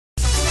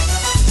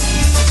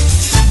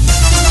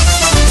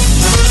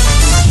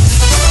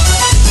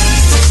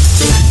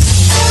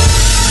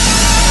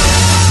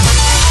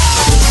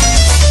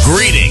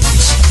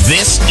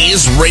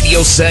is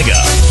Radio SEGA,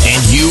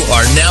 and you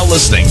are now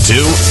listening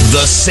to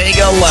the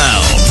SEGA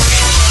Lounge.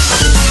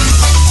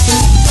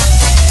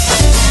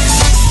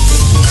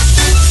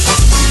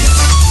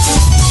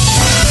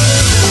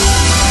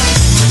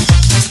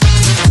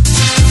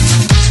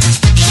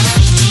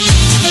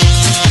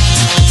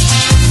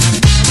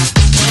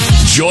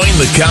 Join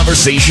the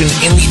conversation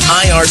in the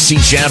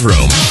IRC chat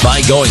room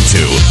by going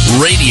to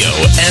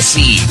radiose.ga/IRC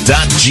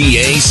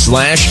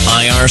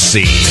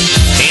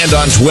and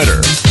on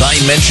Twitter by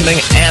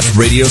mentioning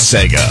 @Radio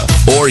SEGA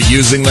or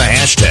using the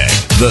hashtag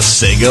the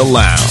SEGA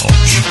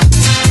Lounge.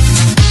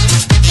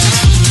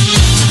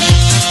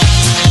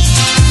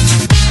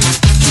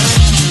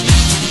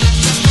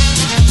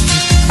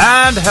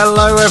 And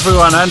hello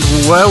everyone, and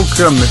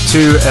welcome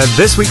to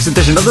this week's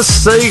edition of the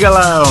SEGA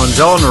Lounge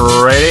on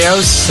Radio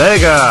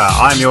SEGA.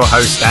 I'm your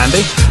host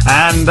Andy,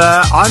 and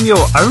I'm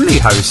your only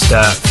host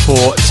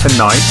for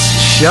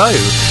tonight's show.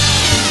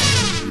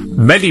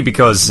 Maybe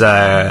because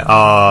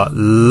our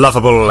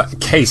lovable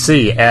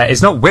KC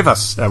is not with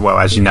us, well,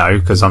 as you know,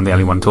 because I'm the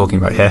only one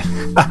talking right here.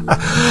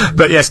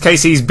 But yes,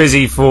 KC's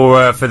busy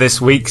for this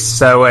week,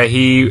 so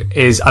he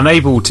is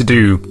unable to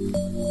do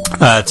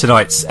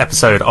tonight's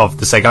episode of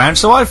the SEGA Lounge.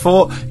 So I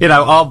thought,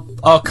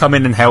 I'll come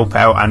in and help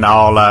out, and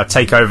I'll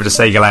take over the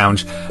SEGA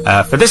Lounge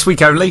for this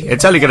week only.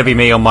 It's only going to be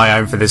me on my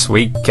own for this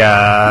week.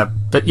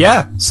 But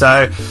yeah,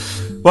 so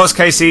whilst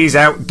Casey's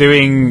out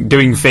doing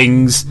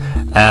things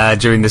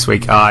during this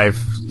week, I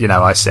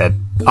said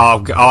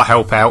I'll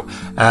help out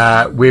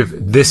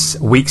with this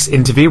week's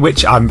interview,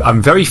 which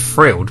I'm very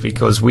thrilled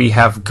because we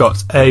have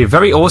got a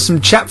very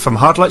awesome chap from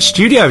Hardlight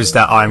Studios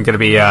that I'm going to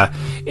be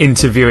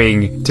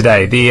interviewing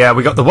today.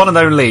 We got the one and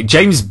only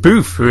James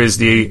Booth, who is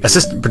the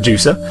assistant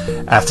producer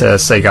at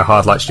SEGA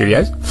Hardlight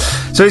Studios.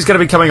 So he's going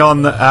to be coming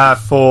on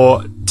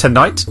for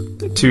tonight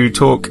to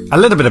talk a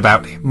little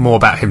bit more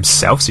about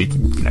himself, so you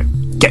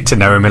can get to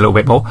know him a little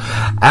bit more,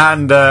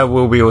 and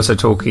we'll be also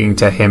talking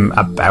to him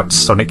about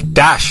Sonic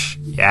Dash.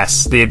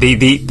 Yes,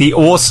 the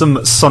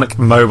awesome Sonic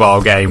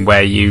mobile game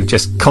where you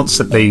just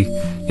constantly,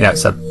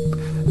 it's a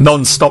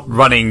non-stop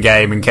running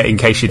game in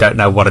case you don't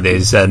know what it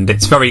is, and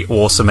it's very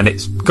awesome, and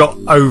it's got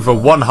over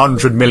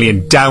 100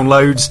 million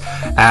downloads,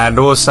 and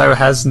also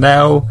has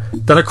now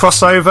done a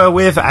crossover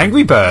with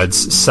Angry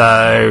Birds.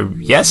 So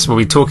yes, we'll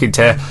be talking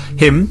to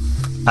him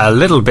a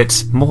little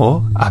bit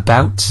more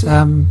about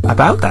that,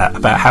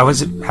 about how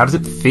does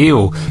it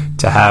feel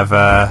to have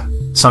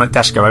Sonic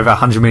Dash go over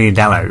 100 million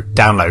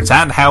downloads,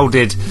 and how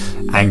did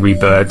Angry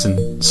Birds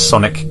and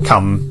Sonic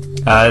come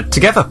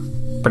together,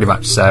 pretty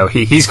much. So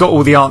he's got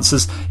all the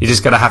answers. You're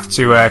just going to have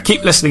to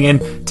keep listening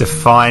in to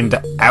find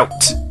out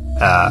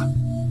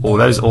all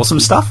those awesome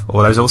stuff,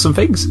 all those awesome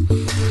things.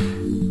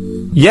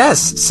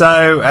 Yes,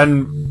 so,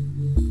 and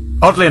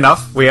oddly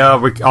enough,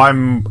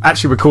 I'm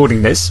actually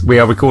recording this. We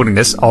are recording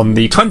this on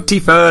the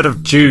 23rd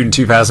of June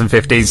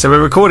 2015. So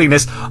we're recording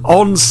this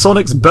on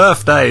Sonic's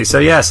birthday. So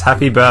yes,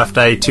 happy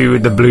birthday to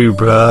the Blue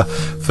Blur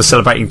for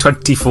celebrating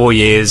 24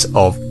 years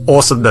of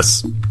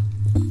awesomeness.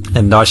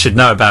 And I should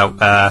know about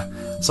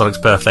Sonic's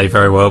birthday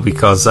very well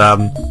because I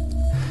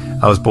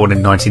was born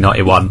in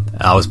 1991.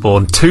 I was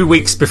born 2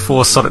 weeks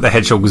before Sonic the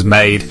Hedgehog was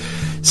made.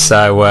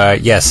 So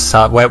yes,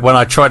 when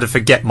I try to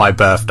forget my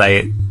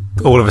birthday,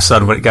 all of a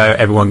sudden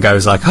everyone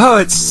goes like, "Oh,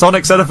 it's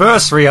Sonic's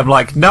anniversary." I'm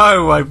like,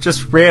 no, I've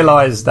just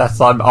realised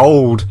that I'm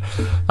old.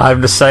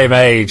 I'm the same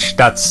age.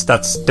 That's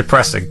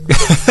depressing.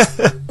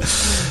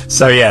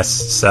 So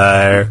yes,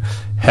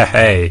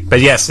 hey. But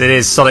yes, it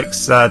is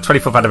Sonic's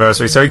 24th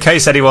anniversary. So in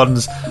case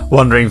anyone's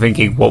wondering,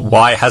 thinking,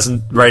 why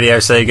hasn't Radio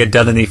SEGA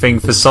done anything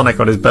for Sonic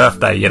on his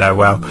birthday?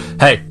 Well,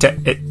 hey,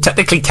 it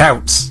technically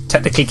counts.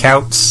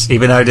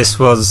 Even though this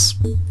was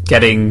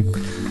getting...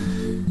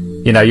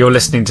 you're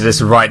listening to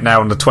this right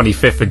now on the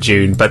 25th of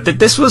June, but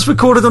this was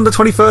recorded on the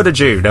 23rd of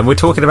June, and we're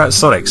talking about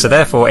Sonic, so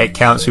therefore it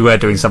counts. We were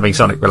doing something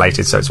Sonic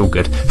related, so it's all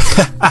good.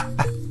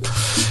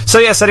 So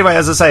yes, anyway,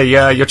 as I say,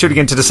 you're tuning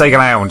into the SEGA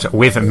Lounge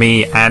with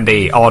me,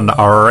 Andy, on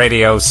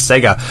Radio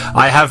SEGA.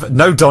 I have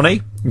no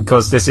Donny,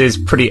 because this is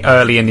pretty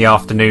early in the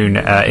afternoon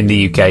in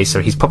the UK, so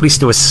he's probably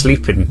still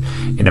asleep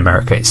in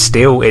America. It's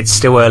still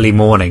early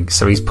morning,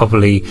 so he's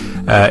probably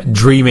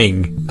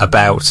dreaming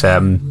about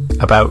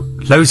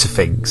loads of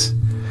things.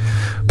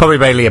 Probably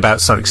mainly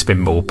about Sonic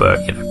Spinball, but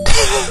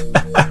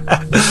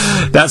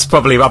that's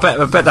probably. I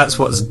bet that's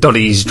what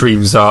Donny's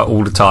dreams are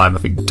all the time. I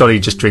think Donny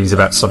just dreams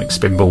about Sonic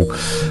Spinball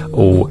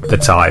all the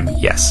time.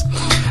 Yes.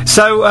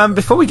 So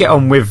before we get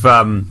on with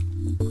the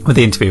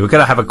interview, we're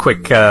going to have a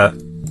quick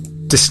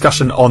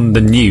discussion on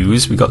the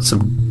news. We've got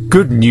some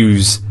good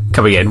news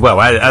coming in. Well,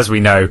 as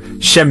we know,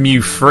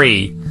 Shenmue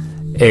 3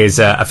 is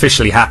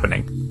officially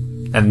happening.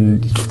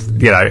 And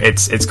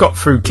it's got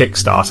through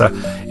Kickstarter.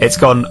 It's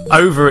gone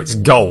over its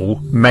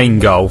main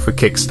goal for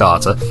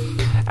Kickstarter,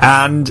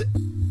 and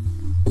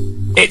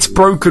it's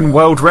broken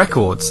world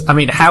records. I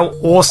mean, how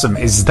awesome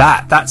is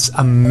that? That's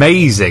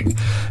amazing.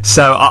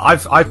 So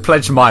I've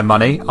pledged my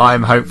money.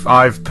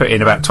 I've put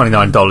in about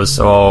 $29,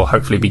 so I'll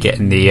hopefully be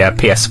getting the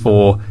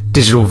PS4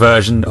 digital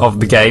version of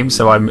the game.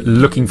 So I'm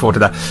looking forward to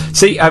that.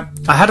 See,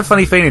 I had a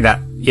funny feeling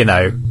that, you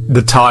know,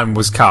 the time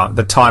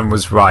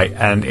was right,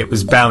 and it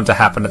was bound to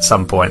happen at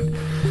some point.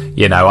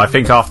 You know, I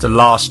think after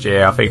last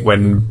year, I think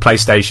when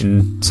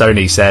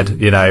Sony said,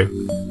 you know,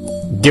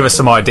 give us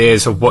some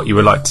ideas of what you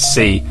would like to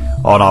see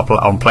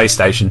on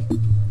PlayStation,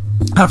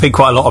 I think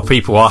quite a lot of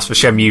people asked for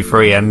Shenmue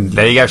 3, and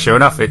there you go. Sure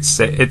enough, it's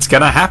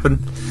going to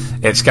happen.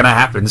 It's going to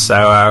happen.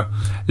 So,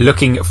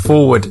 looking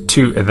forward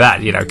to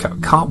that. You know,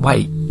 can't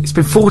wait. It's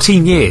been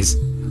 14 years.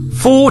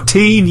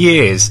 14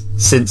 years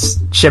since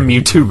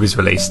Shenmue 2 was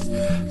released.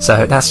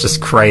 So that's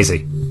just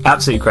crazy.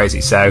 Absolutely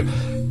crazy. So,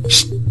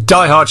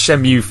 die-hard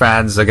Shenmue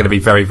fans are going to be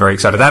very, very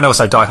excited, and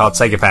also die-hard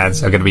Sega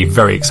fans are going to be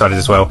very excited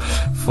as well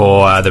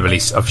for the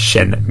release of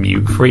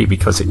Shenmue 3,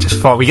 because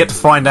we get to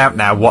find out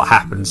now what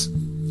happens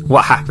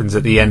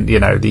at the end, you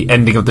know, the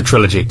ending of the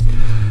trilogy.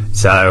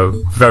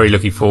 So very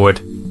looking forward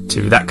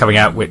to that coming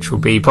out, which will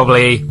be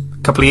probably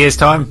a couple of years'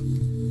 time.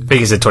 I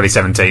think it's in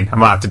 2017. I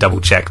might have to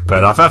double check,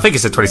 but I think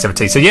it's in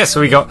 2017. So yes,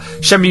 so we got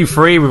Shenmue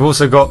 3. We've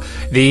also got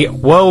the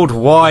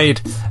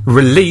worldwide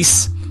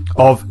release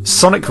of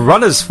Sonic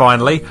Runners,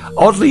 finally,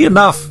 oddly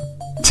enough,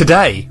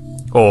 today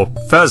or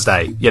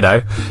Thursday, you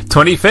know,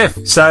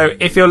 25th. So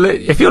if you're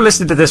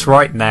listening to this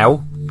right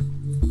now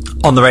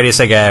on the Radio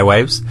Sega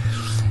airwaves,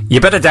 you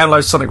better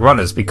download Sonic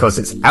Runners, because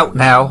it's out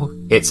now.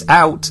 It's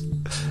out,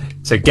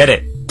 so get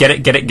it.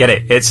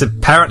 It's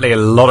apparently a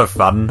lot of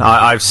fun.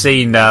 I've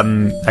seen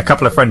a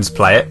couple of friends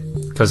play it,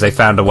 because they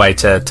found a way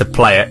to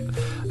play it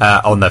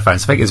on their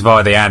phones. I think it's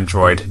via the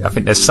Android. I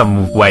think there's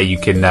some way you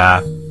can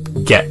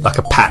get like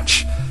a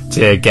patch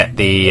to get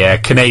the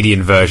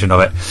Canadian version of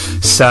it.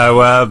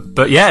 So,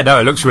 but yeah, no,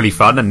 it looks really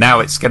fun, and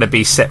now it's going to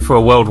be set for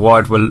a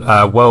worldwide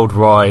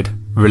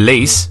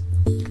release.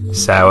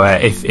 So,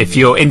 if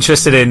you're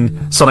interested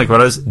in Sonic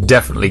Runners,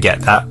 definitely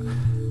get that.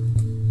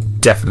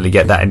 Definitely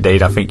get that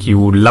indeed. I think you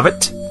will love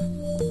it,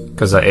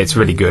 because it's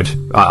really good.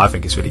 I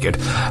think it's really good.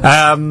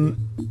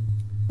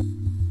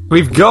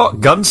 We've got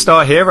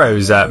Gunstar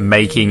Heroes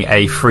making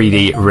a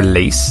 3D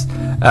release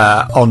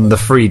on the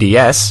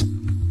 3DS.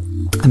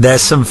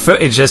 There's some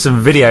footage, there's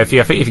some video. If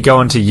you go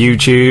onto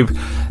YouTube,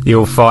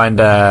 you'll find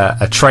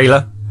a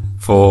trailer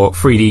for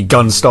 3D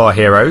Gunstar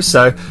Heroes.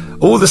 So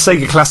all the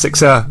Sega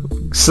classics are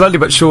slowly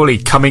but surely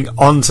coming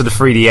onto the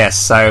 3DS.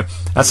 So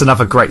that's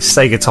another great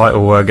Sega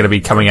title going to be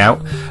coming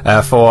out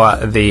for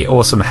the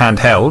awesome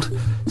handheld.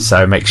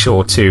 So make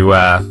sure to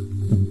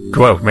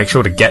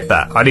get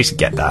that. I need to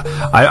get that.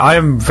 I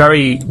am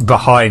very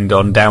behind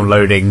on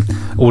downloading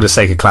all the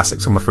Sega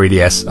classics on my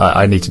 3DS.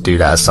 I need to do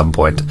that at some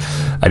point.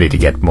 I need to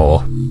get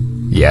more.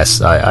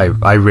 Yes,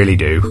 I really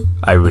do.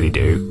 I really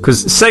do.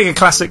 Because Sega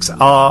classics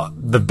are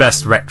the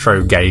best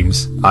retro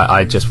games.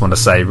 I just want to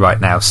say right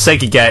now,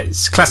 classic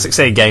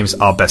Sega games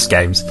are best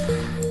games.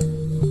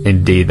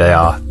 Indeed they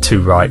are.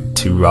 Too right.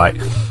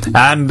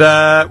 And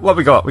what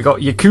we got? We got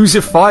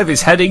Yakuza 5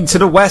 is heading to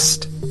the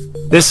West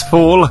this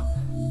fall.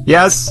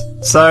 Yes,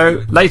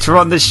 so later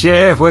on this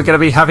year we're going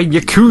to be having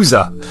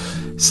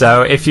Yakuza.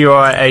 So if you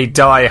are a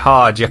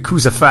die-hard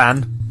Yakuza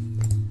fan,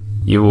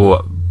 you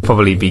will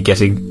probably be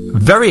getting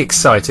very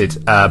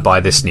excited by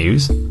this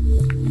news.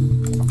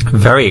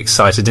 Very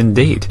excited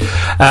indeed.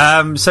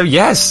 So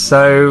yes,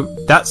 so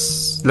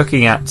that's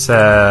looking at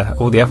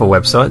all the other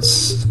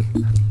websites.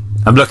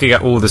 I'm looking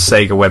at all the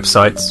Sega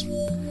websites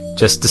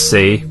just to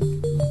see.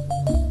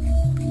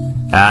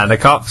 And I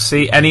can't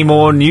see any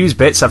more news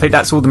bits. I think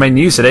that's all the main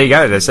news. So there you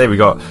go. Let's say we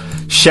got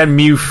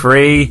Shenmue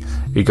 3,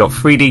 we got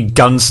 3D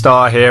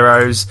Gunstar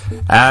Heroes,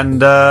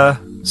 and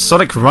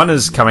Sonic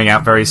Runners coming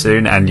out very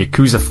soon, and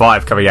Yakuza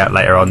 5 coming out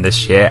later on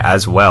this year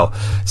as well.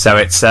 So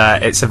it's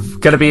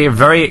going to be a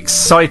very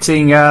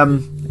exciting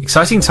time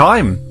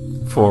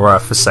for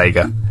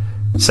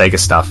Sega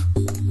stuff.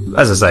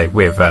 As I say,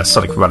 with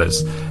Sonic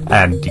Runners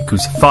and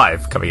Yakuza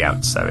 5 coming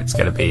out, so it's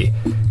going to be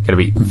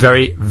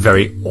very,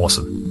 very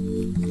awesome.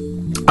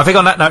 I think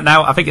on that note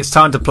now, I think it's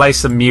time to play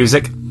some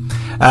music.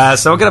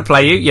 So I'm going to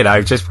play you,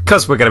 just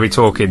because we're going to be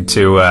talking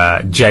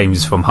to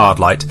James from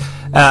Hardlight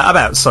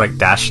about Sonic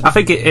Dash. I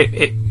think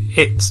it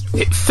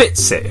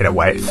fits it in a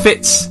way. It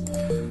fits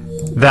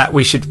that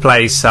we should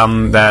play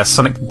some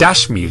Sonic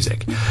Dash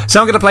music. So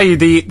I'm going to play you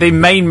the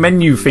main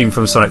menu theme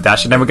from Sonic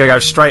Dash, and then we're going to go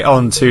straight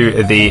on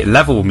to the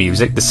level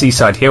music, the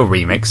Seaside Hill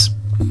remix.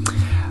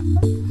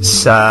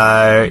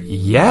 So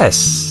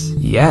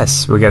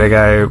yes, we're going to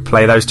go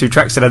play those two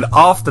tracks, and then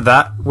after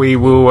that we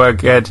will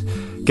get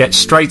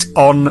straight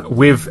on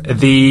with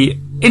the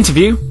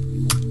interview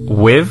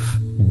with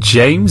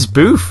James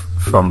Booth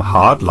from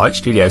Hardlight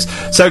Studios.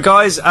 So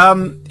guys,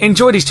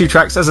 enjoy these two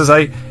tracks. As I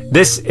say,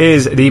 this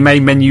is the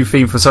main menu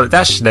theme for Sonic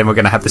Dash, then we're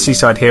going to have the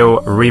Seaside Hill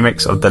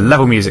remix of the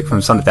level music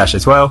from Sonic Dash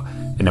as well,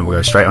 and then we'll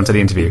go straight on to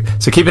the interview.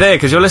 So keep it here,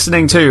 because you're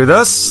listening to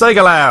the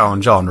SEGA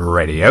Lounge on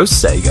Radio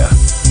Sega.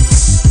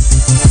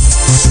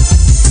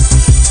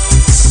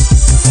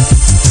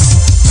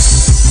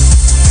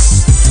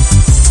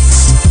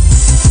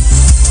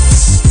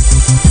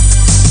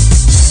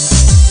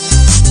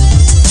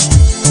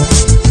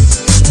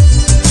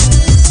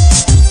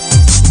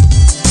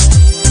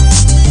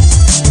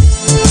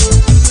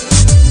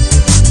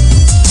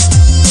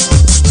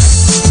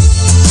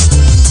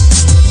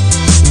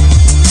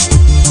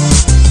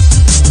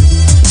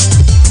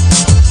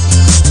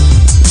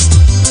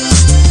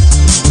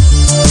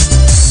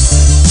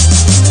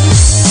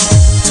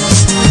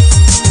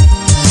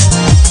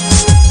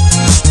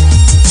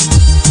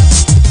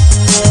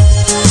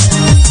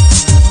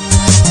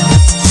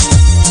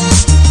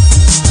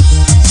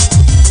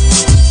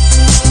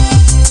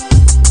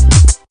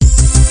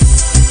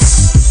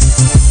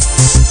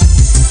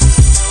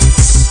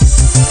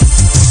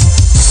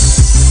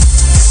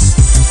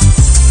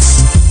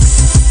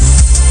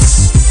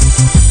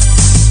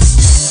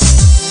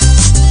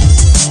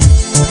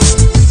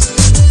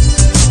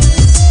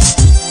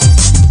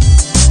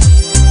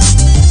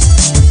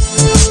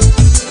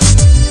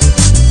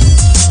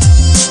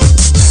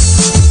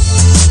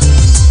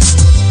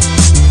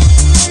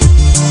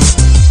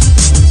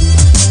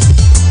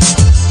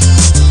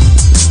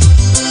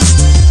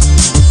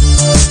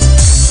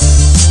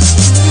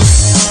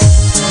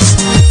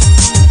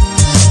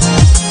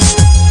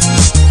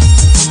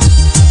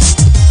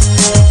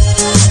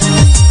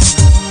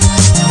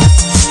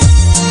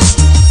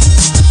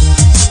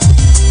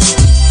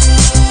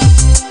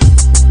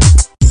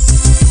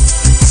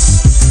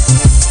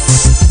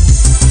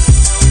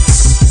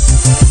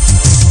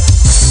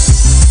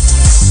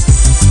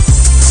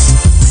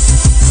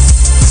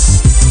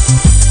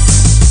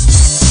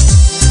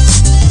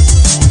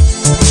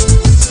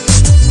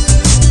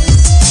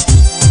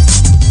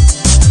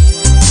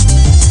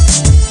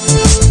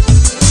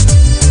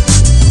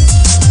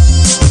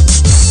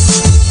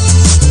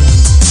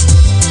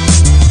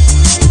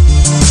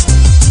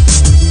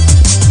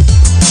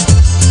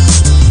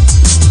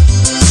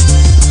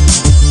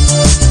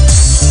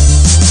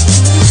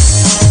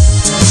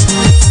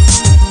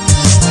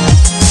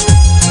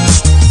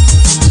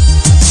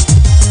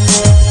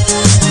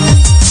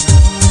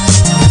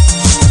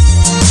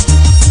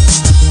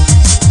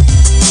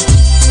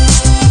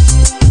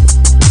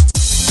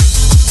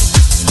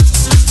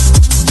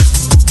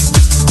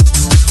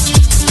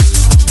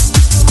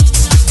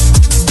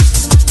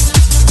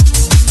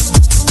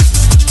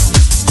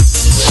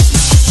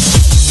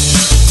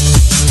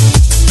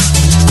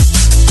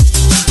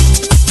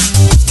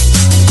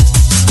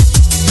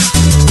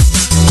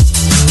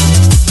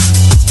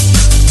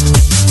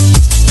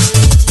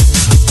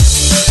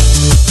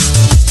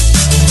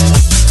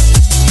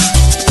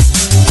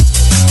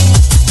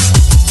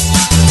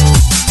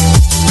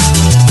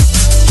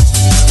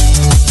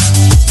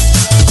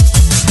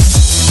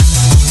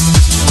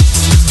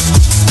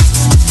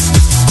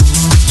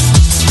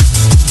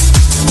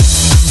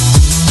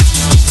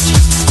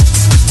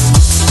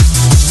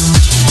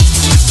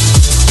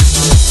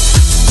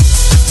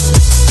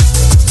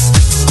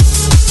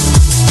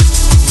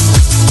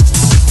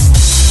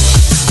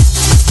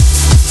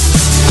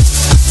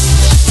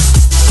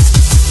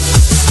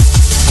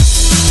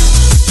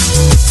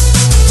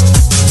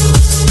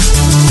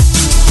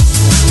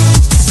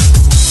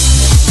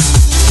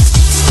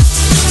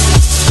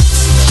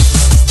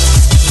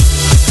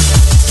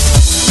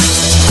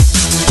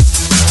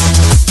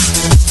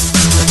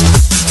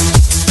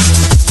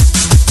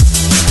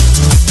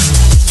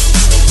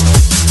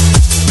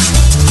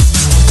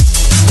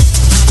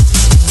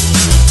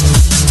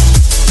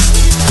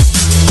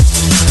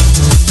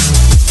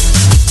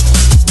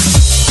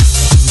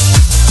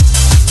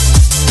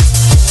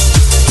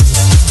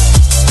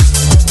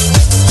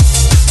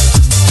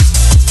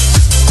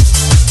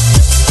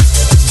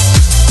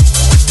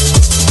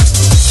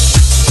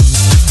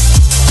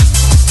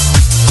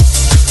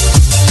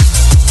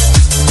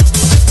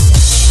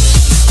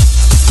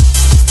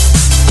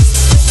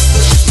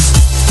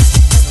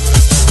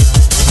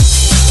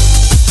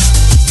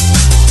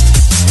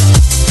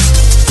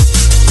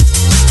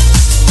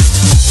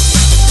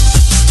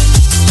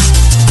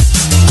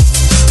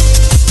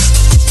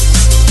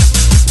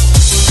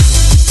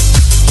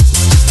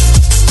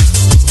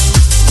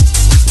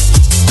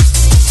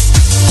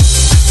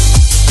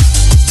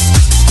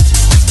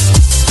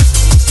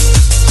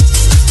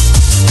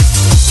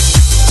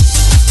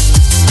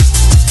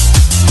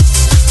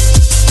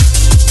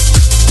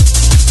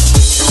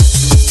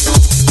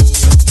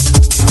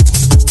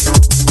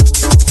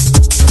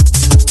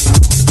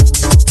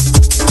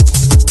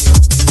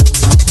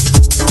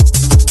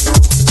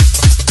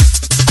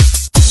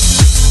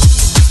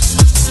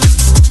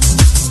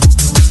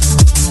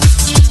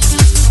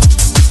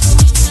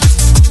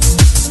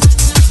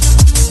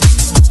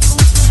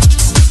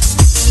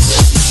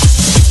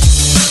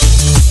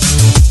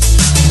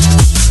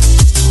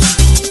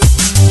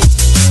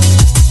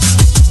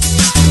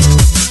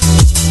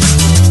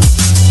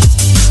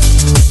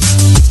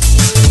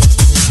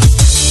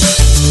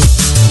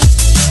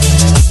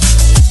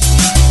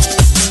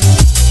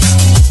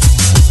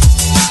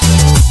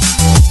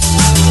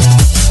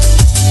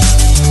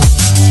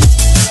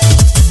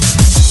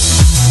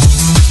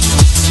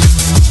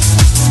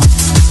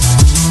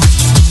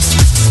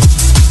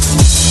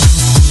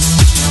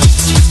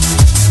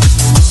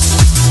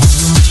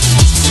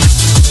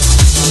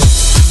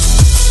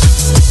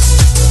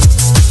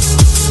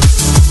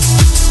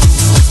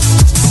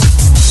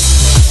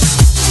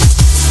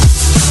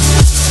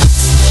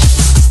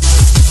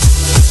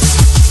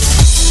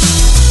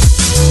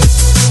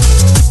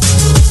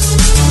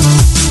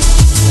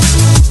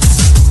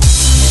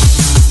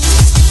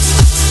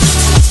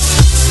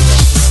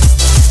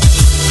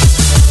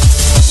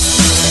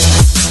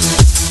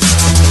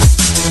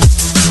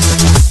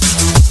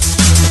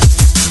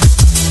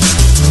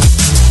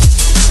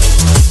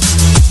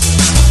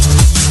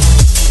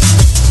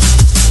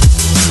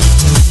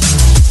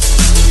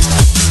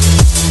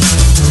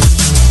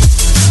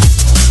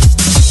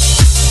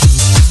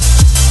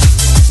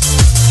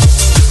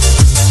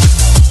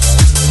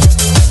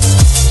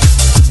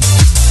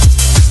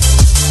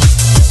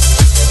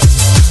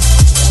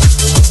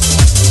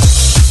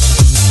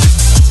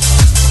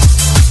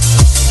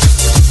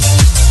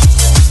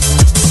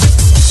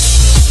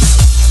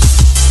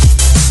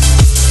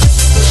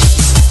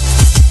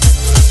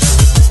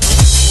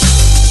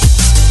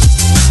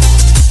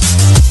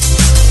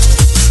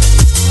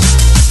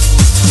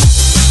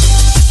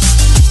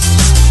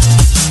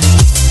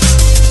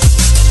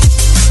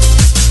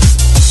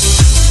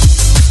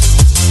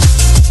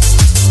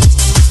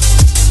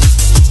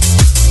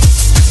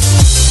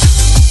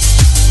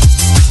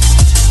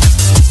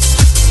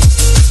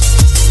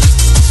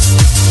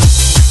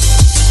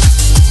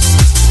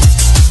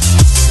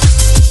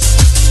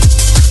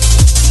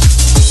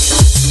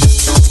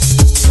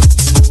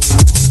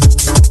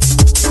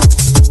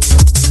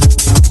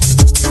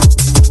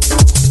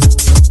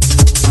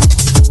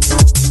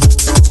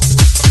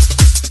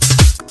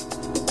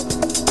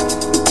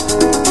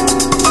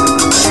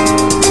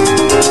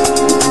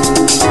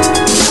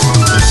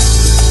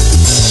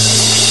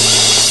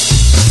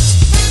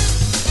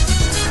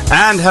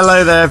 And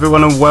hello there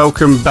everyone, and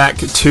welcome back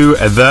to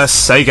the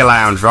SEGA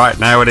Lounge. Right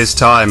now it is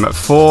time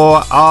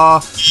for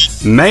our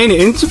main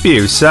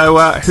interview. So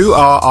who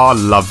are our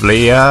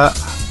lovely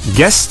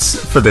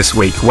guests for this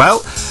week? Well,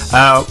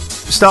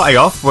 starting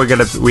off,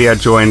 we are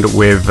joined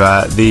with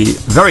the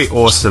very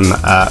awesome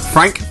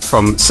Franck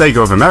from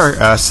SEGA of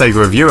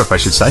SEGA of Europe, I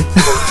should say.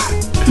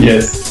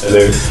 Yes,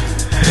 hello.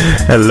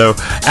 Hello.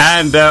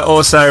 And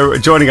also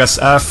joining us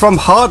from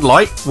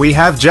Hardlight, we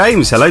have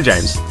James. Hello,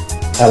 James.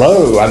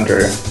 Hello,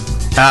 Andrew.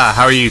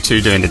 How are you two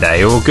doing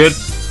today? All good?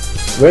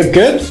 We're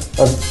good.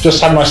 I've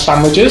just had my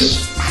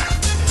sandwiches.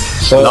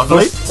 So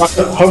lovely.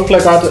 Hopefully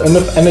I got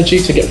enough energy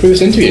to get through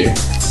this interview.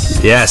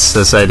 Yes,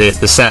 so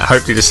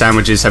hopefully the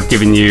sandwiches have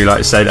given you, like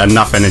I said,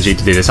 enough energy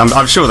to do this.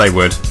 I'm sure they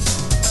would.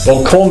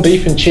 Well, corned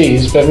beef and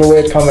cheese, bit of a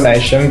weird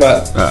combination,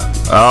 but...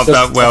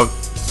 well,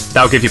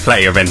 that'll give you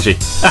plenty of energy.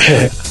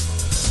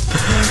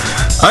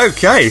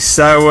 Okay,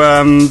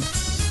 so...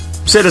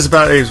 said us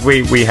about it,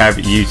 we have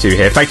you two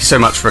here. Thank you so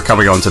much for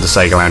coming on to the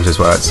SEGA Lounge as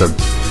well. It's a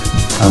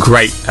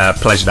great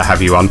pleasure to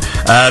have you on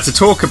to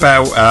talk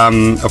about,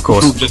 of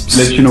course. Just to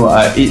let you know,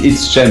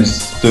 it's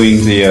James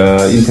doing the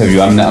interview.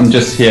 I'm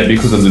just here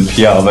because of the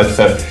PR,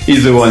 but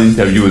he's the one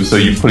interviewed, so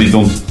you probably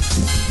don't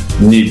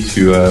need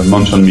to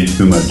mention me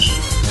too much.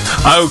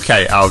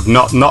 Okay,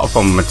 not a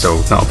problem at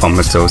all. Not a problem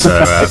at all. So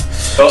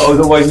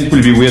otherwise, it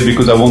will be weird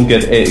because I won't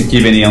give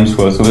any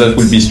answer. So that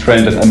will be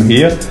strange that I'm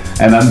here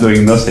and I'm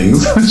doing nothing.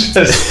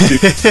 So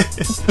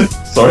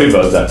sorry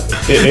about that.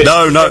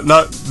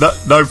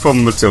 No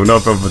problem at all. No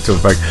problem at all,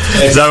 Frank.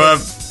 So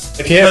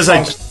if you hear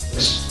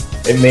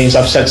it means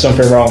I've said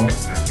something wrong.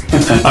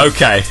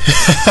 Okay.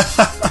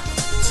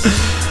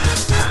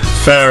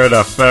 Fair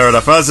enough.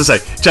 As I say,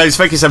 James,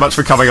 thank you so much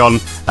for coming on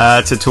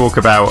to talk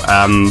about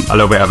a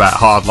little bit about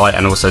Hardlight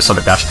and also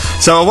Sonic Dash.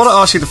 So I want to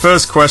ask you the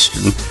first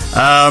question,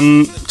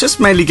 just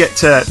mainly get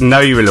to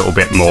know you a little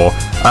bit more.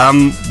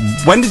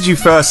 When did you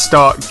first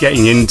start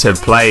getting into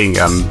playing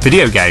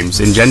video games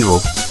in general?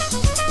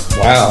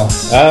 Wow.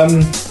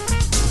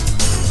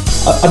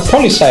 I'd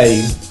probably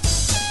say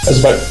I was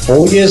about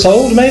 4 years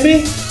old,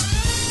 maybe.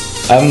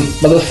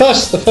 But the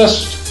first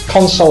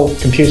console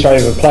computer I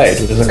ever played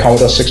was a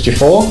Commodore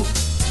 64.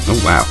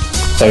 Oh wow.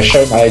 So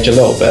show my age a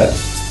little bit.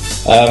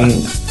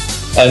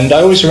 And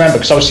I always remember,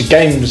 because obviously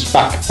games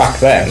back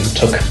then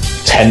took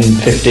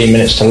 10-15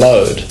 minutes to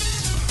load,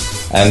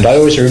 and I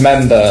always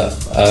remember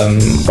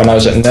when I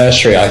was at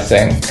nursery, I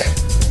think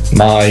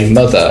my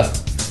mother,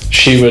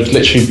 she would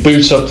literally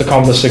boot up the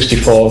Commodore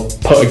 64,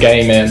 put a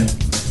game in,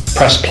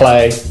 press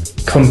play,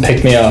 come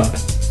pick me up,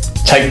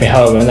 take me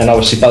home, and then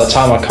obviously by the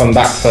time I come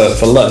back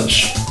for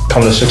lunch,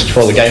 Commodore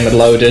 64, the game had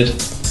loaded,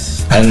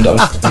 and I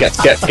was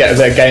get a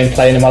bit of game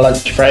playing in my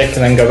lunch break,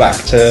 and then go back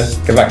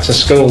to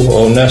school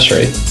or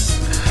nursery.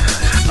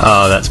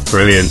 Oh, that's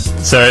brilliant!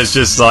 So it's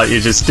just like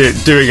you're just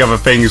doing other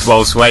things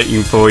whilst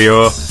waiting for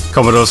your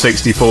Commodore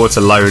 64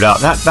 to load up.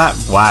 That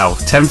wow,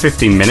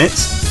 10-15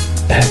 minutes.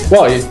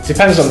 Well, it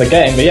depends on the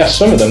game, but yeah,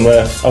 some of them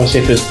were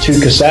obviously if there's 2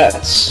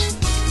 cassettes.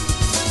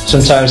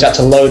 Sometimes you had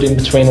to load in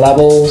between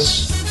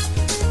levels.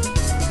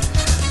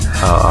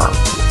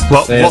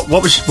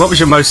 What was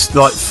your most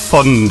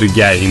fond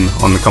game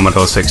on the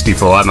Commodore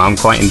 64? I'm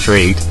quite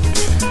intrigued.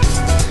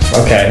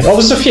 Okay, well,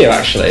 there's a few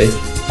actually.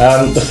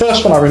 The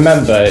first one I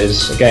remember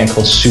is a game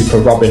called Super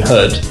Robin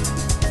Hood,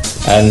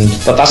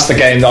 but that's the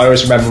game that I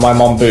always remember my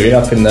mom booting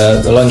up in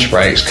the lunch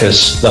breaks,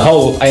 because the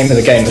whole aim of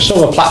the game was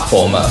sort of a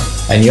platformer,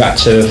 and you had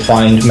to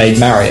find Maid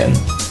Marian.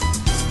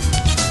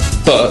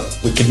 But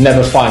we could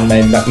never find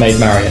Maid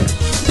Marian.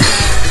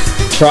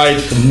 Tried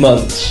for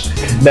months,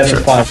 could never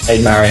find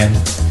Maid Marian.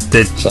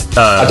 I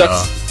don't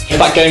know if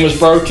that game was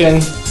broken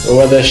or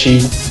whether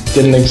she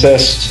didn't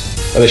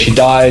exist, whether she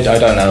died, I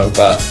don't know,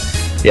 but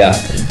yeah,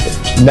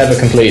 never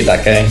completed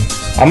that game.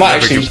 I might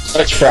actually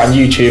search for it on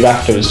YouTube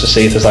afterwards to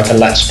see if there's a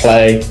let's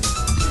play,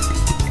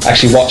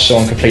 actually watch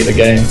someone complete the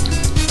game.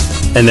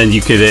 And then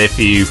you could, if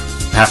you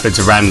happen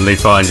to randomly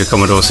find your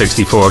Commodore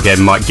 64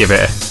 again, might give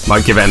it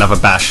another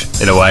bash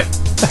in a way.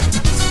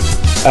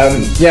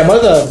 Yeah, my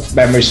other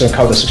memories of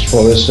Commodore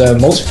 64 was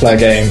multiplayer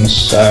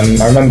games.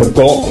 I remember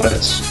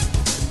Gauntlet.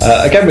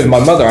 Again with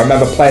my mother, I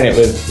remember playing it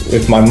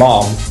with my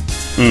mom.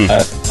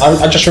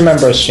 I just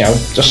remember us,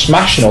 just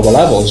smashing all the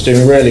levels,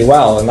 doing really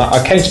well. And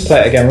I came to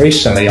play it again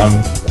recently on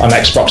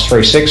Xbox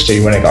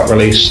 360 when it got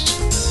released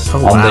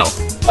on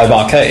the Live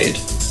Arcade.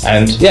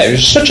 And yeah, it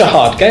was such a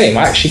hard game.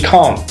 I actually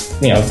can't,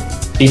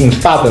 even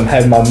fathom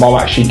how my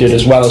mom actually did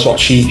as well as what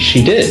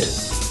she did.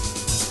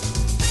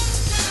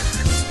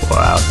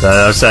 Wow,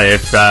 I'll say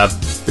if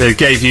it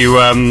gave you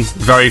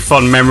very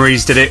fond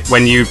memories, did it,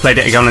 when you played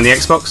it again on the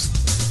Xbox?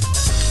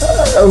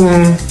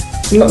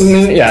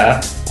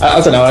 Yeah,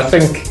 I don't know. I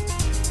think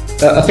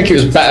it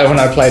was better when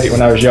I played it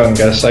when I was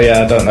younger. So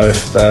yeah, I don't know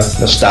if the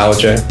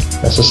nostalgia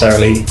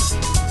necessarily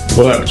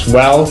worked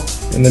well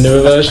in the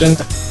newer version.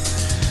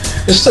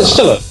 It's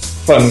still a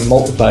fun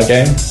multiplayer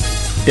game.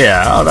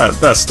 Yeah,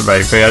 that's the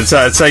main thing.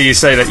 I'd say you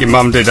say that your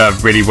mum did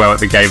really well at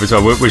the game as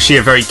well. Was she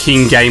a very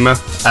keen gamer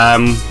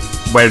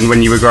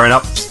when you were growing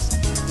up?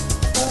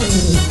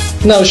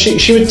 No,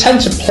 she would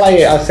tend to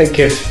play it. I think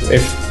if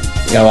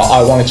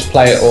I wanted to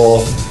play it,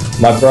 or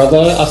my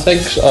brother. I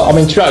think. I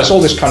mean, to be honest,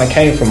 all this kind of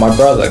came from my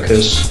brother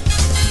because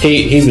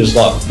he was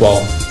like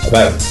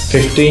about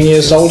 15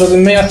 years older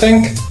than me, I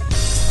think.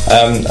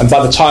 And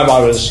by the time I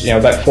was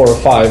about 4 or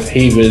 5,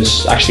 he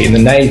was actually in the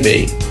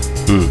Navy.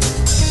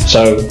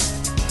 So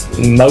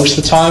most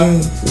of the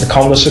time, the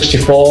Commodore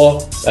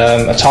 64,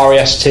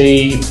 Atari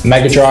ST,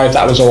 Mega Drive,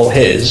 that was all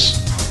his.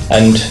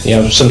 And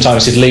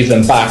sometimes he'd leave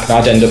them back, and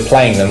I'd end up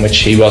playing them, which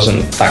he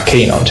wasn't that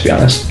keen on, to be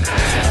honest.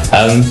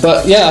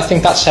 But yeah, I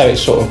think that's how it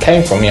sort of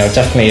came from.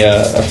 Definitely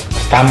a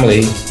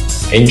family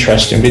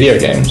interest in video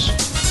games.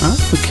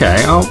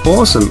 Okay,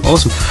 awesome.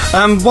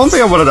 One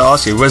thing I wanted to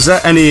ask you, was there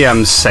any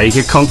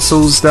Sega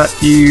consoles that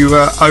you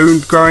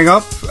owned growing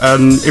up?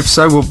 If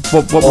so,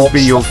 what would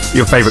be your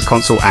favourite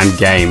console and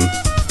game?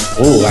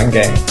 Ooh, and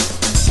game.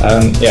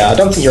 Yeah, I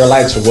don't think you're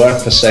allowed to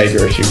work for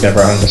Sega if you've never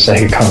owned a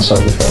Sega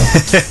console before.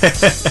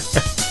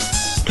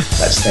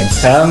 Let's think.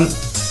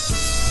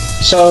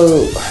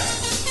 So,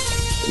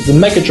 the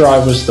Mega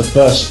Drive was the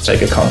first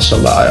Sega console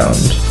that I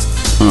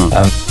owned.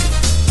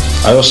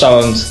 I also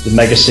owned the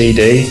Mega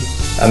CD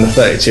and the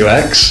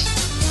 32X.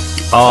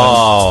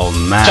 Oh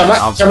man!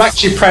 Which I'm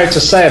actually proud to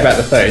say about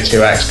the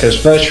 32X because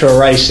Virtual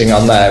Racing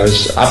on there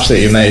was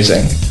absolutely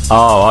amazing.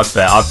 Oh, I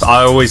bet.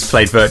 I always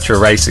played Virtual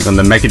Racing on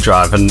the Mega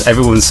Drive, and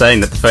everyone's saying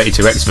that the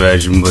 32X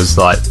version was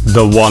like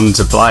the one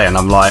to play, and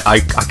I'm like, I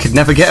could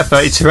never get a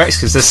 32X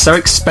because they're so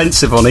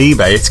expensive on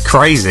eBay. It's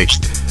crazy.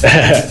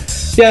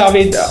 Yeah, I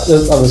mean,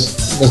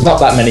 there's not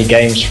that many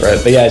games for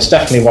it, but yeah, it's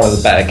definitely one of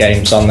the better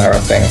games on there, I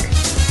think.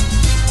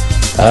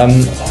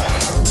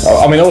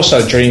 I mean,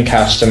 also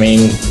Dreamcast. I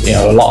mean,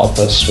 a lot of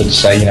us would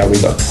say, we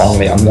look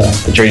fondly on the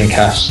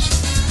Dreamcast.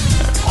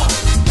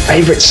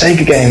 Favourite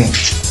Sega game?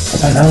 I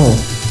don't know.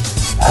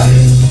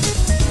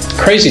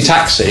 Crazy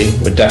Taxi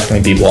would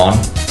definitely be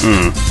one.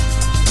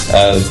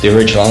 The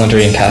original on the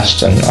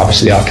Dreamcast, and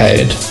obviously the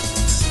arcade.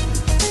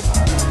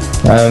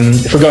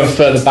 If we're going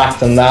further back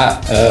than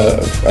that,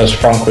 as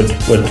Franck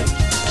would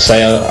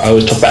say, I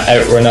always talk about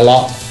Outrun a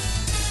lot,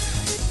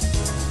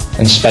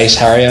 and Space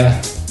Harrier.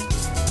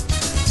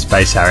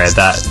 Space Harrier,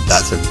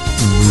 that's a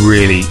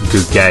really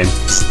good game.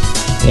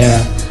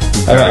 Yeah.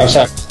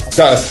 I've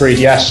got a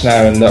 3DS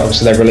now, and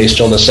obviously they released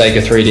all the Sega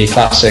 3D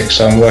classics,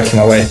 so I'm working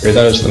my way through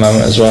those at the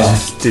moment as well.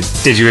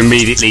 Did you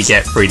immediately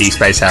get 3D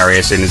Space Harrier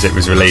as soon as it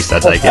was released, I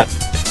take it?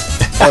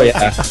 Oh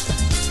yeah.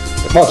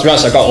 Well, to be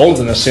honest, I got all of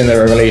them as soon as they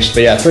were released,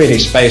 but yeah, 3D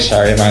Space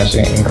Harrier, man, is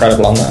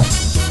incredible on there.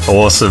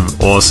 Awesome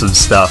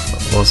stuff.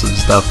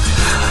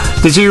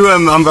 Did you,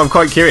 I'm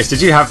quite curious,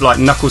 did you have like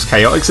Knuckles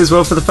Chaotix as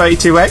well for the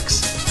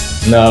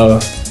 32X? No.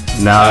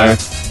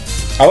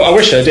 I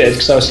wish I did,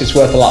 because obviously it's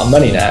worth a lot of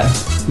money now.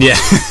 Yeah.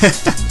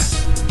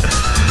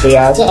 But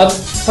yeah, I'd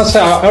say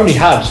I only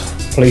had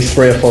probably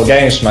 3 or 4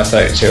 games for my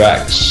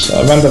 32X.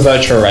 I remember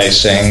Virtual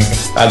Racing,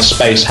 I had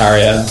Space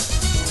Harrier,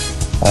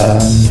 I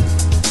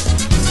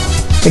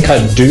think I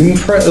had Doom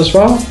for it as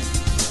well.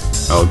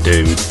 Oh,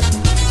 Doom.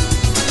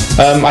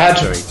 I had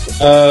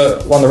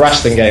one of the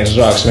wrestling games as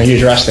well, because I'm a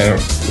huge wrestling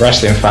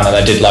fan, and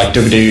I did like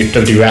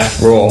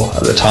WWF Raw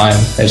at the time.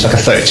 It was like a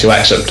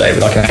 32X update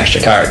with like an extra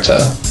character.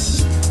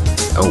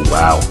 Oh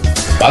wow!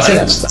 But I think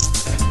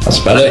that's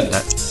about it.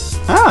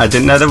 I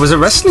didn't know there was a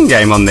wrestling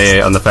game on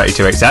the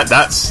 32X.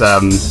 That's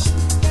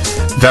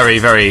very,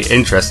 very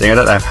interesting. I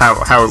don't know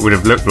how it would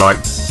have looked like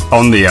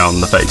on the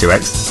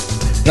 32X.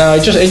 No,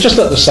 it just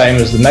looked the same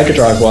as the Mega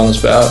Drive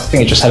ones, but I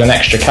think it just had an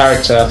extra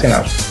character. I think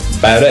that was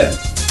about it.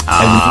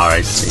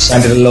 I see. It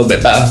sounded a little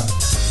bit better.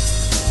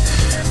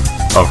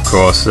 Of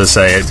course, let's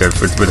say with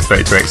the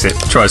 32X, it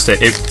tries to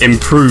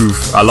improve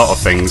a lot of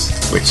things,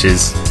 which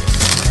is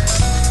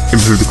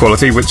improve the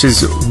quality, which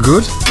is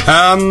good.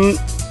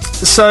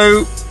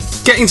 So,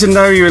 getting to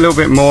know you a little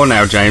bit more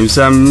now, James.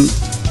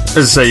 As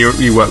I say,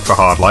 you work for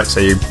Hardlight, so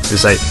you,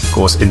 as I say, of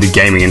course, in the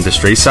gaming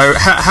industry. So,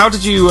 how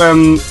did you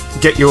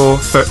get your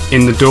foot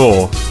in the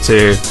door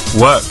to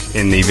work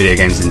in the video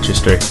games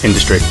industry?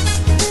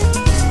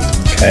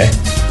 Okay.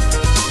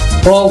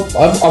 Well,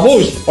 I've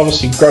always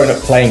obviously grown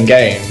up playing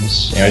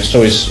games. It's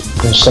always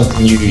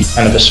something you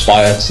kind of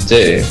aspire to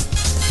do.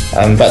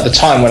 But at the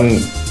time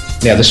when,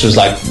 this was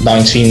like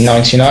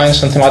 1999,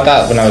 something like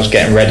that, when I was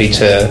getting ready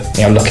to,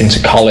 look into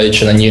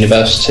college and then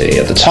university.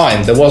 At the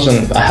time, there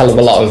wasn't a hell of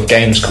a lot of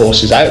games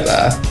courses out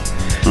there,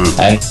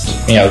 and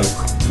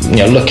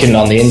looking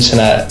on the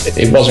internet,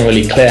 it wasn't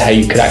really clear how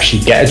you could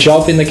actually get a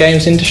job in the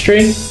games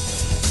industry.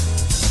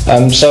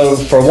 So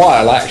for a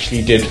while, I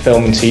actually did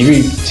film and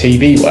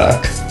TV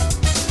work.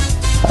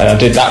 And I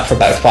did that for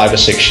about 5 or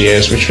 6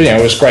 years, which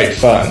was great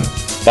fun.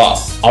 But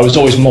I was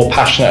always more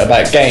passionate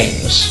about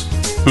games.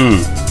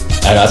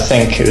 And I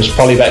think it was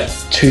probably about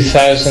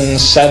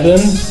 2007.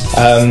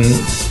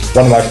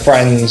 One of my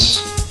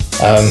friends,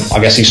 I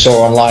guess he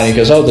saw online. He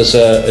goes, "Oh, there's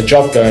a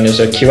job going as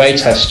a QA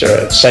tester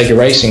at SEGA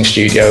Racing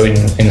Studio in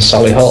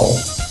Solihull."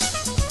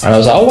 And I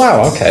was like, "Oh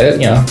wow, okay.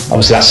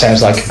 Obviously that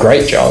sounds like a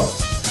great job."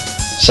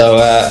 So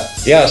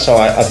so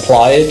I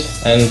applied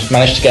and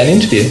managed to get an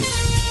interview.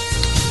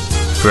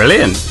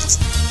 Brilliant.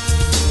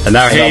 And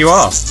now here you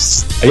are.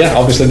 Yeah,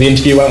 obviously the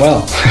interview went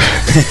well.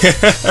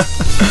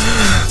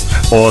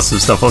 Awesome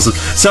stuff. Awesome.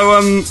 So,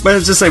 I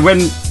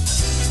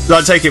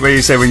take it when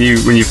you say when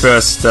you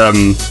first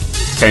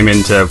came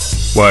into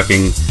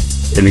working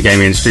in the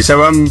gaming industry. So,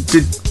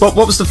 what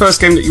was the first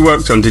game that you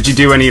worked on? Did you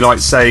do any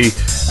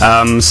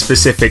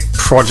specific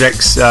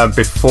projects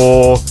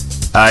before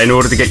in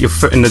order to get your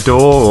foot in the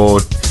door,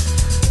 or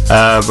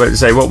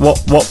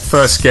what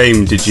first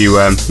game did you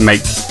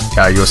make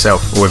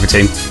yourself or with a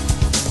team?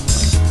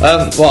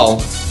 Well,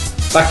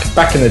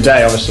 back in the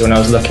day, obviously when I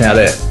was looking at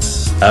it,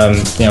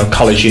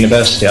 college,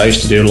 university, I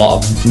used to do a lot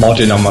of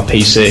modding on my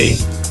PC.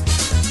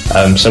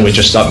 So we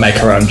just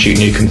make our own Duke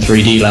Nukem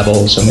 3D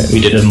levels, and we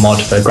did a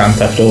mod for Grand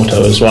Theft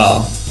Auto as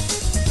well.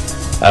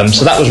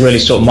 So that was really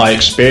sort of my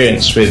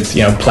experience with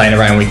playing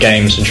around with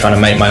games and trying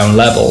to make my own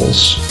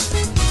levels.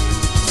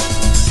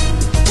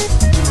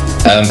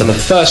 But the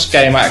first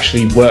game I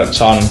actually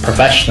worked on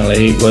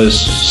professionally was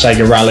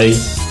Sega Rally,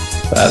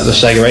 the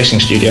Sega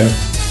Racing Studio.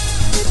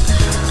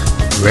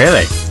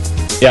 Really?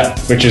 Yeah,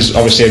 which is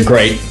obviously a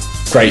great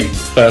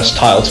first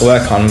title to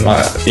work on.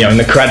 In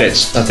the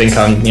credits, I think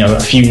I'm a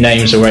few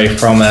names away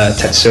from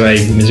Tetsuya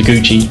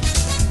Mizuguchi.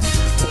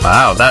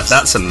 Wow,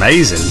 that's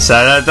amazing.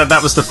 So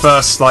that was the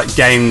first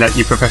game that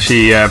you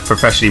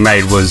professionally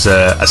made was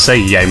a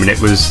Sega game, and it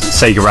was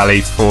Sega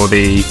Rally for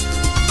the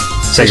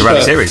Sega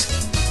Rally series.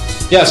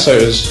 Yeah, so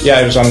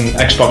it was on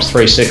Xbox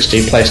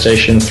 360,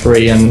 PlayStation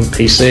 3, and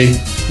PC.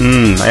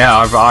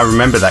 Yeah, I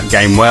remember that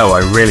game well.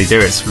 I really do.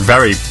 It's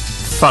very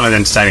fun and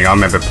entertaining. I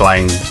remember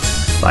playing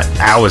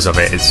hours of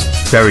it. It's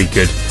very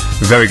good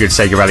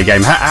Sega Rally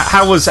game.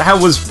 How was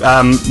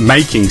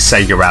making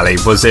Sega Rally?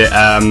 Was it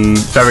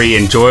very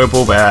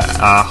enjoyable, but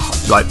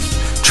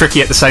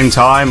tricky at the same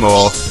time,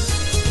 or?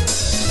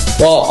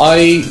 Well,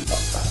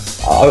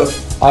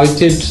 I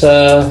did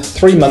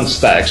 3 months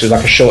there because it was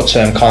like a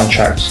short-term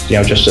contract.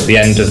 Just at the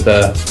end of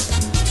the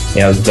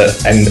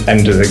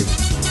end of the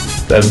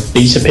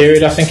beta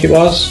period, I think it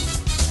was.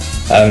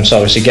 So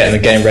obviously getting the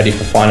game ready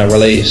for final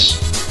release.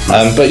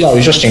 But it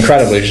was just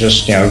incredible. It was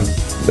just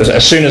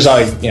as soon as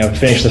I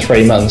finished the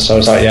 3 months, I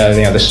was like,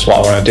 this is what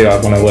I want to do. I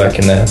want to work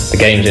in the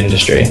games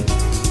industry.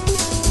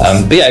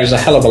 But yeah, it was a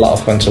hell of a lot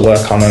of fun to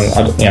work on,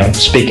 and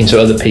speaking to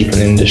other people in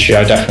the industry,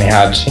 I definitely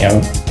had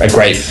a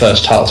great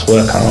first title to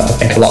work on. I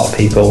think a lot of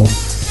people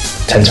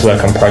tend to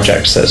work on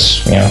projects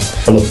that's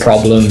full of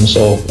problems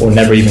or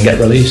never even get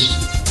released.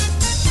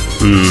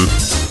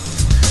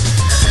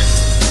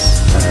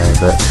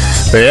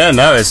 But yeah,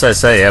 no, as I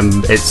say,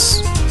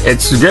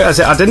 it's good.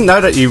 I didn't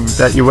know that you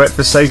worked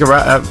for Sega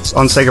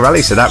on Sega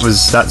Rally, so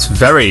that's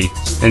very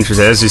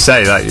interesting. As you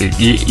say,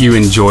 you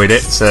enjoyed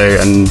it,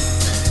 and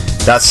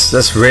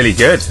that's really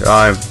good.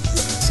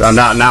 So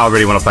now I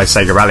really want to play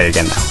Sega Rally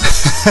again now.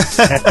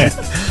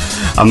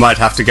 I might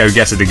have to go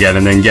get it again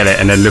and then get it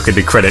and then look at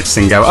the credits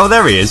and go, oh,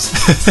 there he is.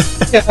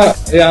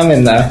 yeah, I'm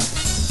in there.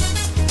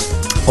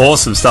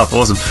 Awesome stuff,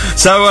 awesome.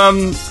 So,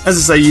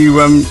 as I say,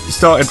 you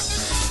started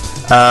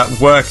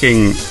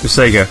working with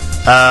Sega,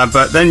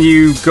 but then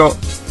you got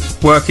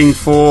working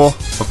for,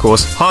 of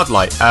course,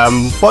 Hardlight.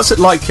 What's it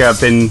like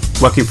been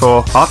working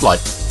for Hardlight?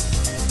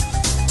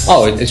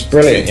 Oh, it's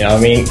brilliant. I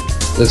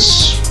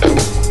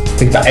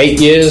think about 8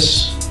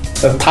 years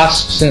have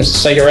passed since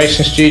Sega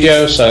Racing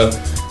Studio, so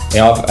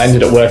I've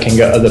ended up working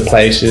at other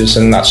places,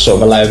 and that's sort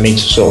of allowed me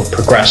to sort of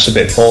progress a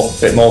bit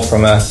more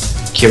from a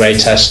QA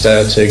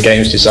tester to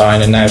games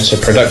design and now to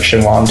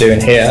production, what I'm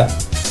doing here.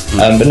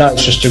 But no,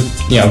 it's just a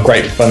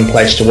great fun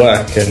place to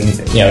work, and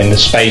in the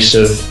space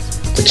of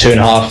the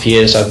 2.5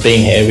 years I've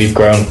been here, we've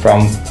grown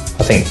from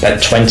I think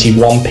about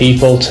 21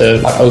 people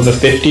to over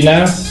 50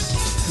 now.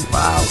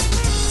 Wow.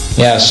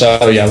 Yeah, so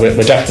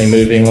we're definitely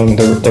moving along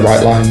the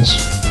right lines.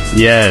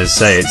 Yeah,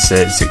 so it's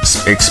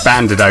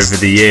expanded over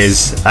the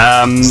years.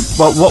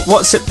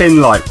 What's it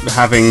been like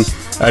having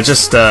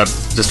just a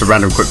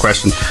random quick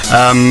question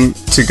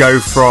to go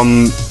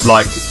from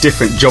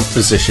different job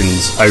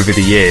positions over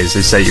the years?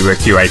 Let's say you were a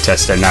QA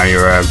tester, now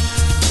you're a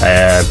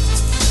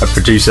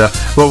producer.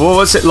 Well, what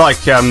was it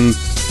like going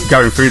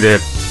through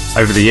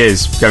over the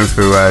years, going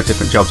through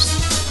different jobs?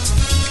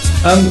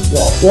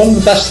 Well, one of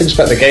the best things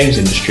about the games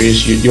industry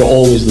is you're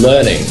always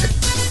learning.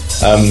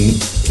 A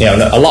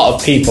lot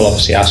of people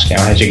obviously ask,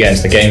 how did you get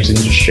into the games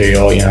industry,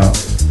 or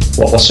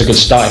what's a good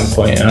starting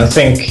point? And I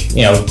think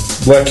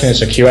working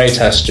as a QA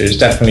tester is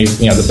definitely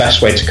the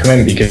best way to come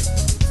in, because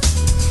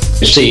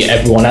you see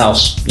everyone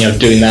else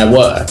doing their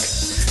work,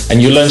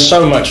 and you learn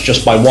so much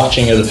just by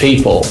watching other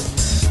people.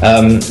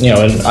 And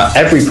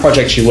every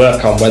project you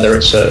work on, whether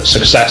it's a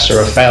success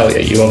or a failure,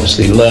 you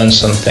obviously learn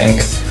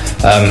something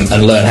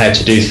and learn how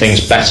to do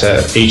things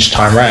better each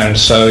time round.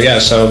 So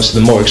obviously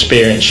the more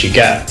experience you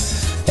get,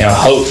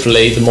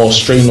 hopefully the more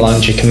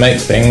streamlined you can make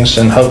things,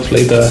 and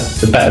hopefully the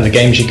better the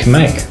games you can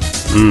make.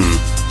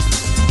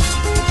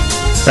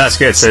 That's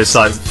good. So it's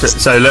a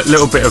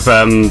little bit of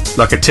a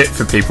tip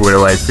for people in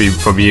a way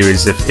from you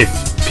is if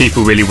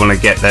people really want to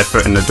get their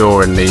foot in the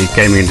door in the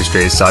gaming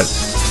industry, it's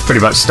pretty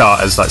much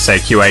start as say a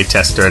QA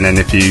tester, and then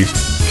if you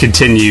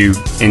continue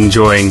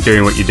enjoying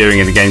doing what you're doing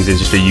in the games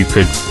industry, you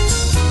could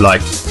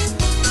like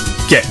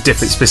get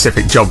different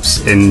specific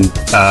jobs in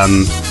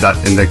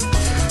the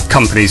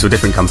companies or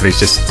different companies.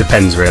 Just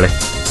depends, really.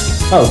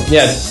 Oh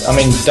yeah, I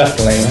mean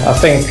definitely. I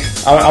think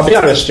I'll be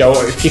honest, Joe.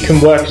 If you can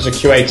work as a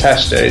QA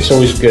tester, it's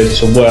always good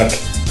to work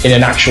in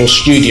an actual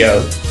studio.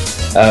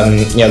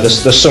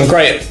 There's some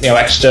great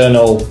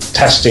external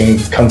testing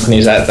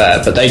companies out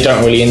there, but they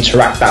don't really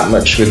interact that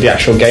much with the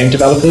actual game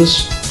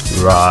developers.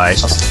 Right.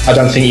 I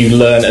don't think you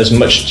learn as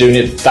much doing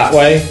it that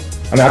way.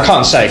 I mean, I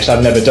can't say because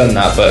I've never done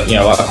that, but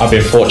I've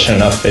been fortunate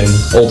enough in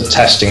all the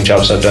testing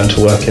jobs I've done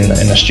to work in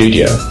a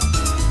studio.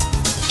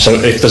 So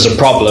if there's a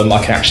problem,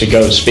 I can actually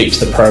go and speak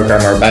to the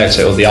programmer about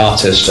it or the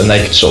artist, and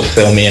they can sort of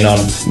fill me in on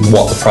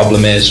what the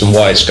problem is and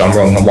why it's gone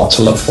wrong and what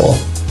to look for.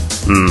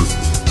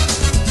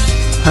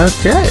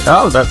 Okay.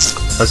 Oh,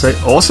 that's it.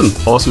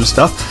 Awesome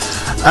stuff.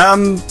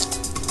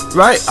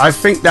 Right, I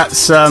think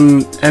that's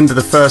end of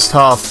the first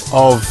half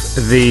of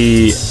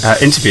the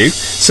interview.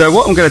 So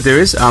what I'm going to do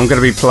is I'm going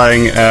to be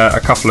playing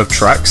a couple of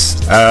tracks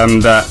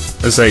that,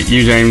 as I say,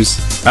 you, James,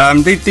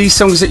 these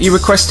songs that you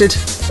requested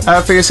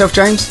for yourself,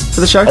 James, for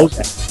the show.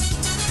 Okay.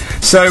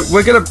 So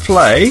we're going to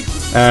play,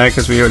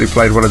 because we already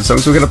played one of the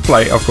songs, we're going to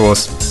play, of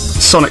course,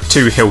 Sonic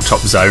 2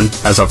 Hilltop Zone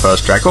as our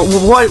first track.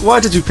 Why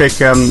did you pick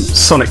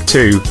Sonic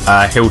 2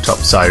 Hilltop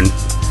Zone?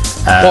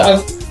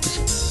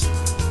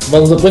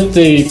 Well, with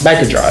the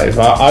Mega Drive,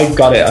 I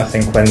got it, I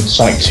think, when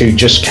Sonic 2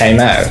 just came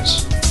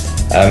out.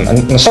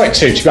 And Sonic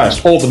 2, to be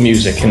honest, all the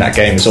music in that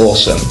game is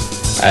awesome.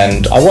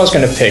 And I was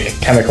going to pick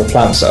Chemical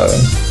Plant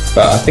Zone,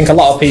 but I think a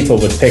lot of people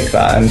would pick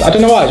that. And I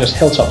don't know why, just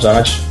Hilltop Zone.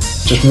 I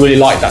just really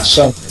like that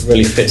song. It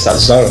really fits that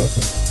zone.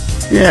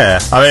 Yeah,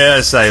 I mean,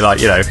 I'd say,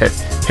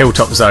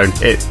 Hilltop Zone,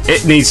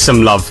 it needs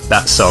some love,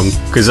 that song.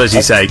 Because, as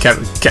you say,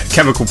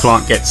 Chemical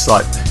Plant it's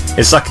like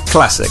a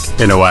classic,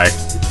 in a way.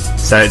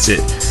 So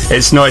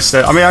it's nice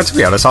to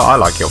be honest, I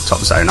like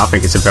Hilltop Zone. I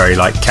think it's a very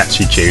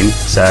catchy tune.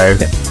 So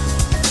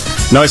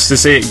nice to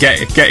see it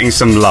getting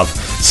some love.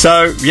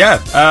 So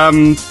yeah,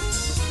 I'm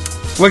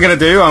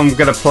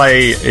gonna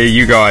play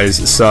you guys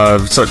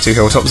Sonic 2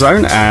 Hilltop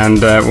Zone,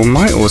 and we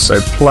might also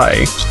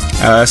play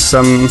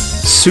some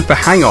Super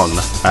Hang-On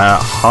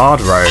Hard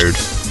Road.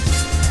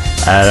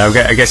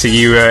 I guess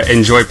you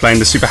enjoy playing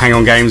the Super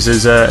Hang-On games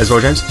as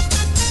well, James?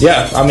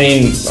 Yeah, I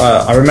mean,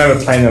 I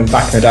remember playing them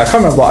back in the day. I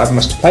can't remember what I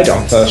must have played it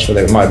on first with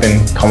it. It might have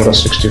been Commodore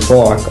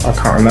 64. I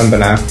can't remember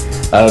now.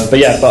 But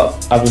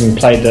having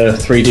played the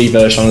 3D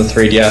version on the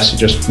 3DS, it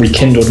just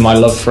rekindled my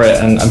love for it,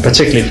 and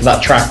particularly for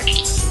that track.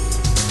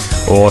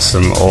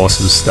 Awesome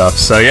stuff.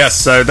 So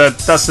yes,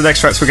 that's the next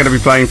tracks we're going to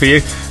be playing for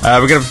you.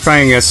 We're going to be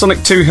playing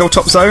Sonic 2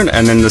 Hilltop Zone,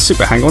 and then the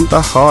Super Hang-On,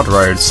 the Hard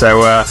Road.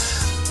 So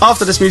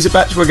after this music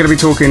batch, we're going to be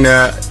talking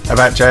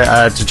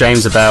to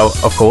James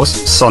about, of course,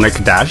 Sonic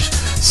Dash.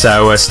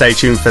 So stay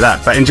tuned for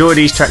that. But enjoy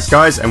these tracks,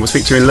 guys, and we'll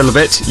speak to you in a little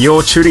bit.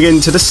 You're tuning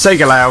in to the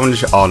SEGA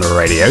Lounge on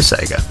Radio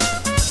Sega.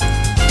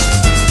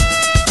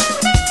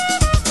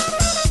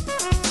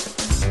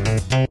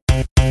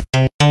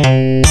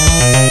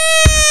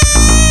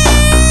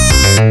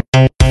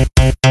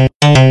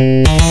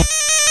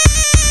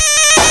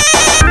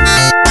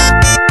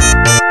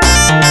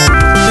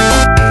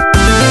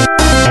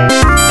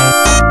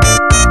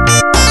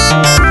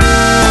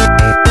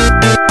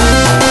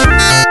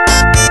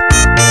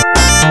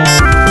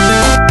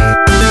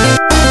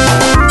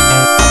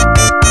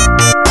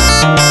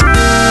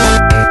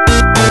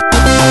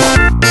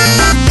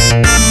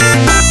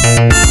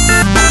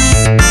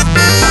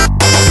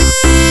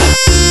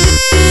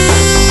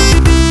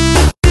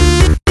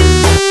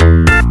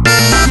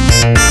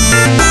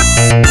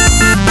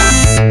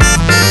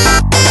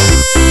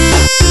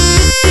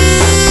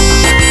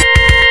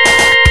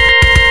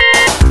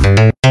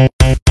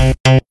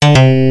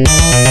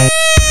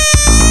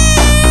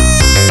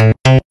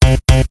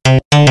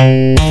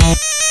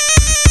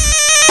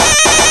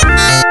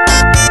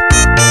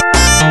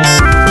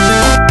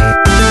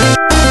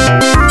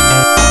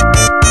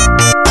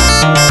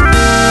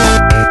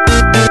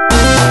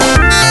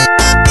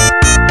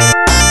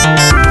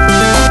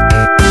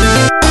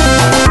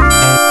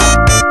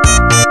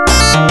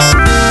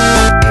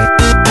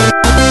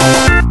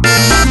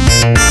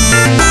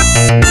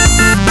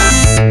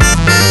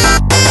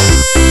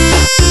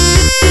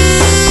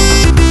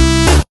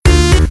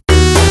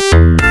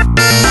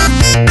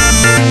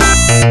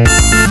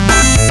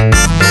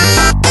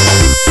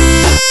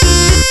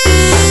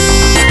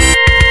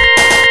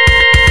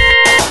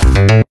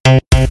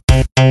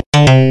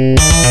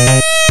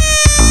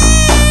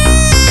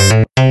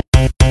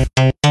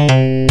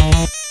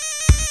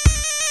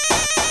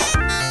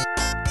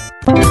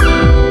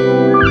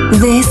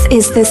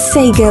 This is the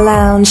SEGA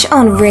Lounge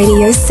on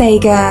Radio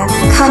Sega.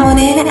 Come on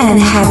in and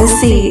have a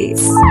seat.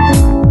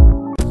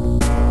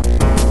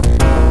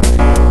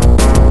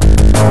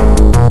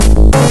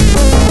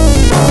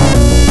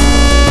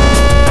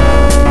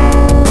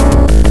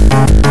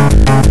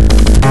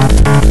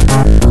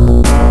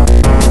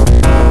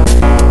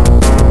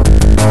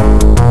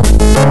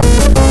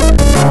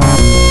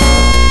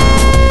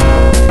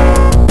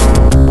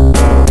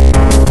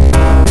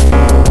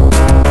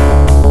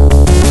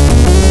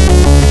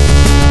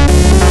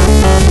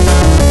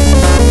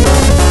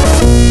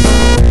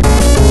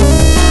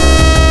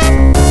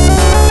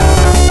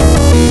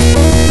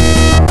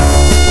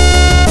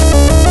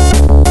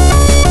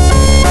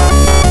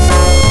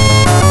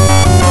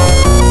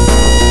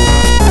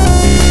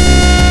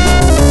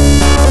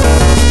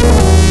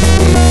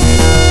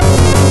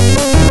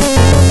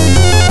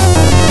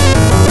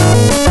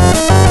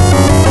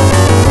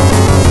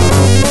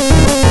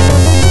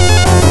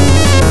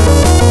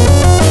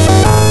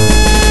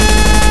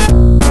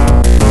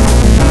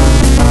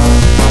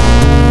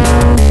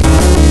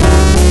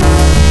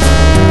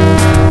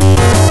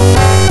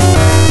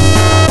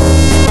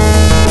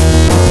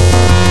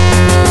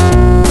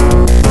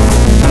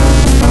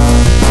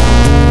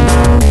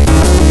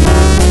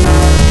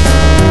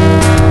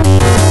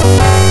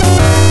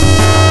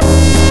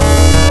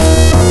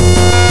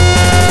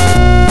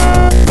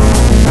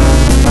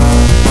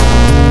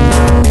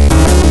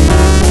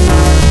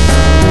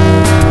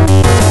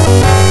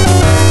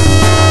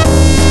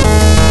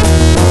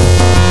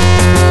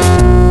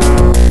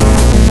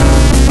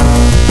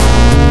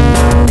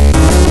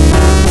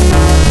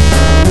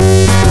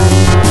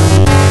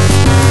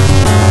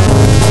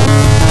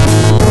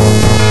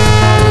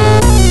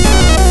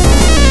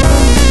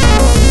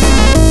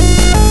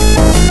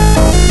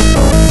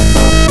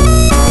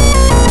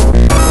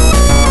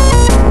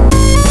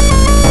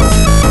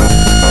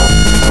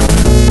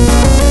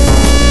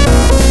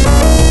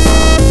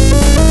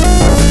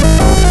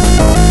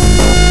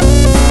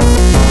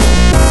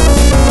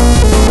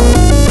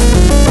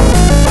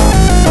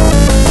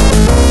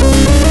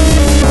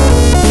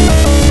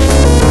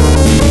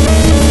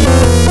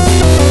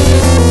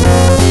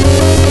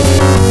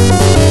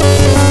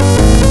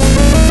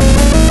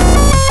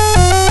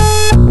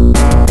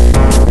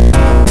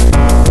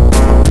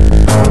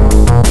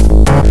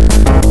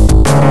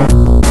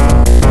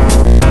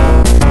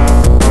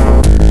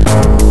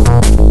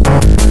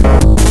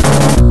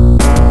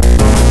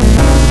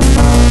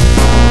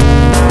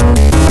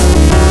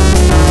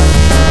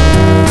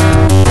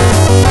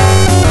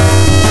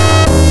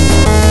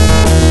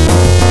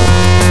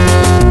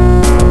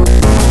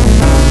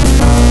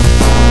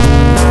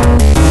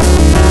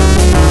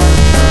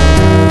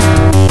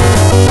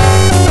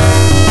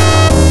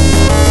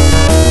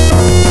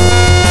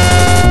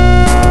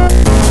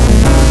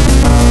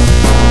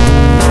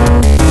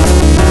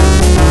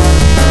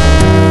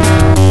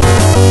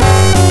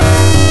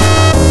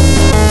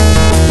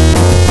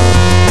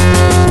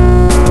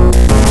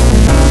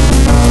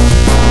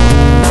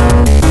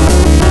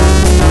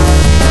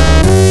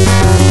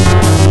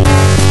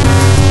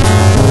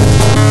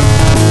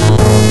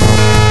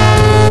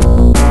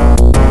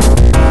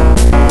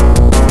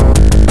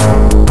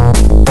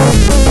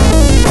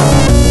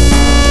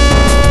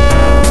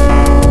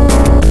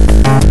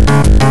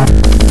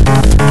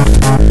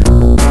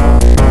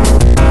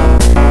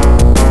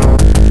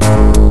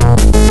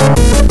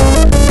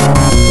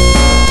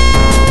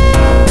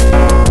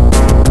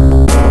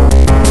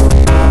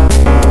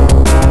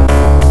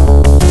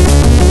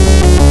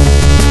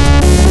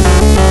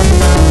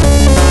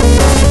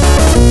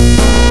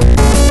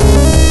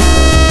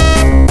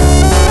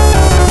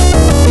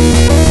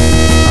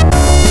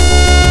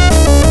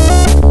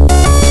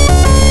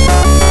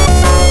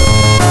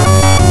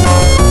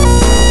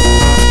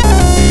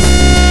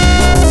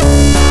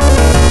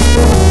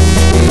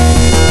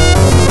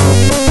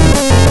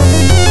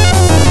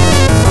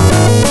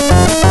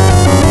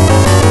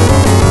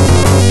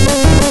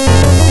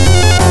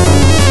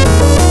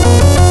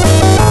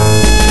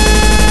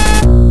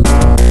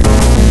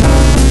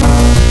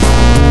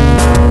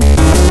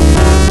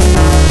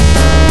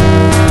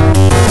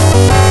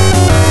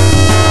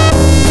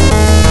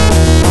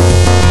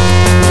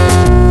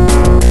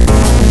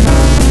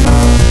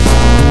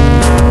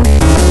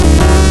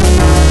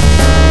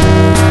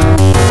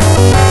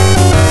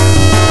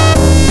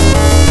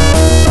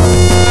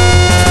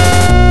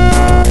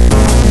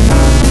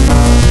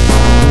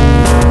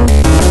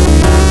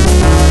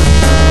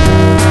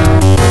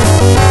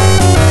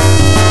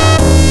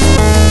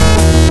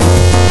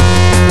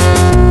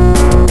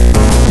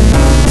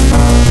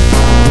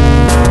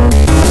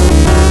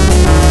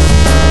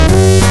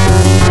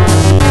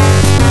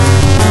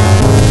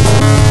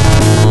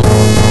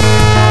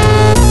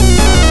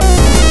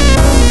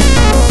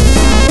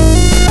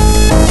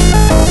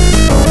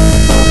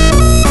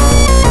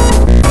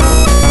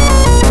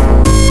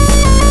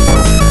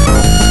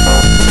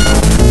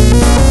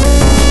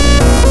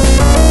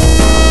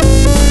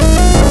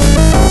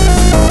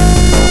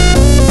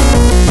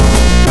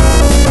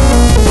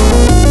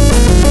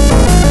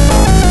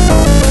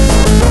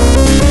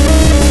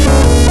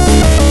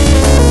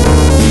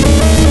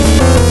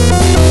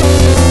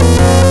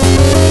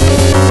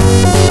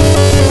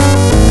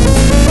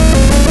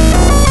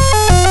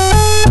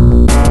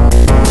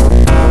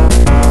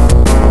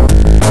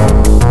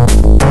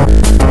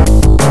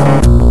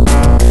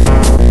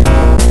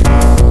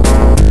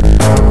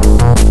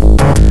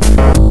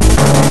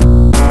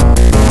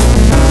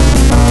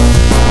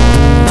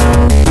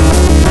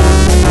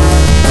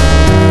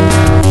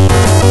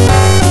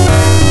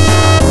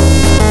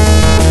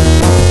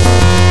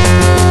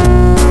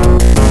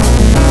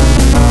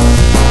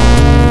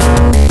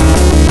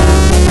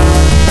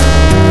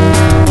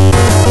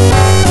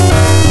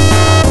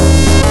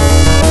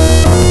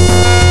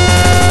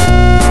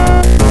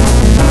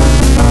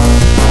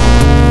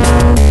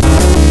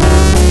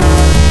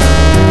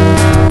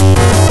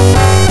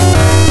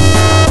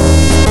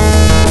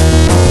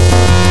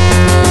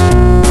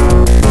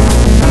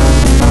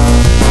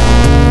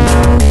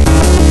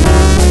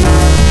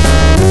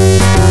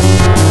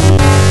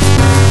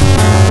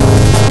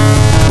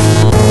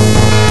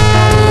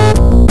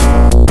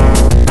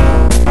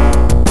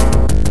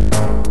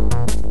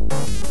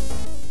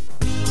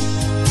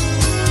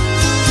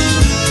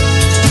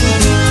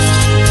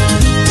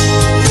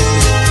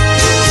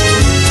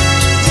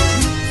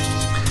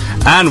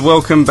 And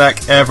welcome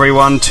back,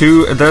 everyone,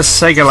 to the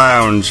SEGA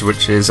Lounge,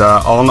 which is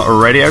on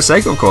Radio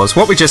SEGA, of course.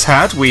 What we just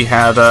had, we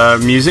had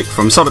music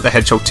from Sonic the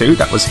Hedgehog 2,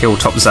 that was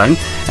Hilltop Zone,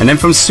 and then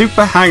from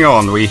Super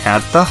Hang-On, we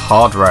had The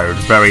Hard Road.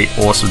 Very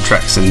awesome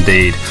tracks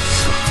indeed.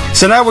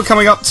 So now we're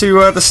coming up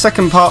to the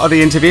second part of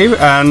the interview,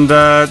 and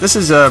this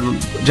is,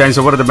 James,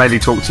 I wanted to mainly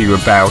talk to you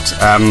about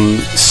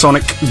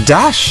Sonic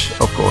Dash,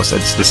 of course.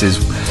 This is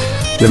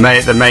the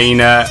main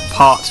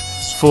part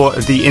for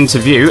the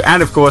interview,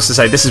 and of course, to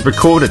say this is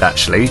recorded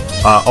actually,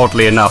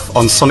 oddly enough,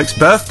 on Sonic's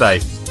birthday.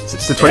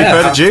 It's the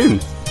 23rd of June.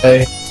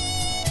 Hey.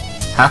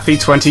 Happy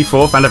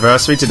 24th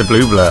anniversary to the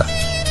Blue Blur.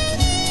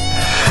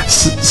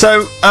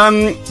 So,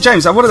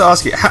 James, I wanted to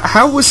ask you,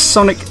 how was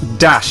Sonic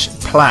Dash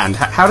planned?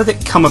 How did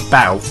it come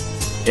about,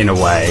 in a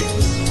way?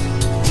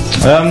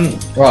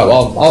 Right,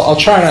 well, I'll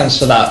try and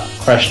answer that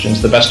question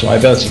to the best of my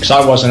ability, because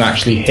I wasn't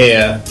actually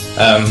here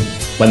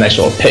when they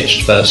sort of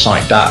pitched for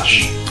Sonic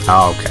Dash.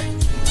 Oh, okay.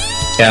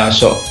 Yeah,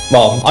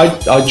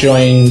 I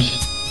joined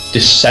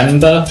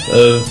December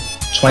of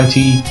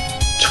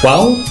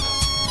 2012.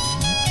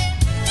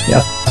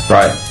 Yeah,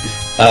 right.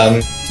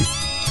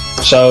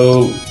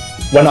 So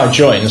when I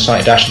joined,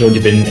 Sonic Dash had already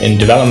been in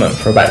development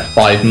for about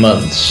 5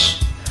 months.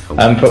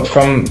 But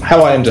from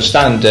how I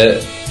understand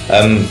it,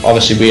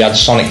 obviously we had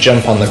Sonic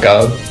Jump on the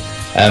go,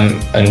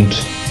 and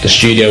the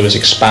studio was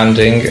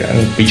expanding,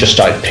 and we just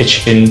started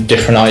pitching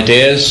different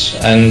ideas.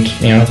 And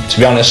to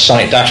be honest,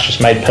 Sonic Dash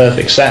just made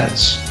perfect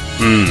sense.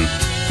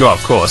 Well,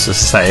 of course,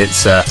 as I say,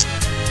 it's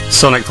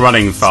Sonic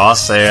running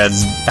fast, and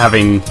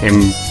having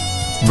him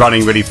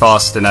running really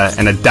fast in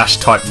a dash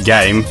type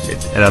game,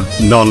 in a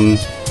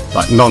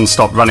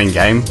non-stop running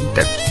game,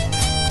 that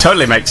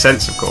totally makes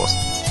sense, of course.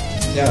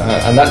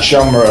 Yeah, and that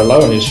genre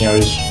alone is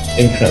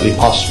infinitely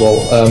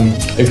possible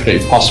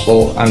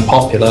and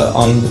popular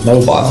on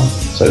mobile.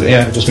 So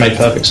yeah, it just made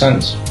perfect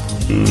sense.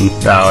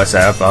 No, I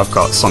say I've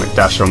got Sonic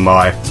Dash on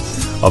my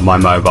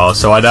mobile,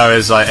 so I know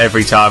it's like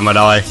every time when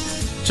I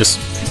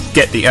just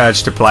get the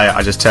urge to play it,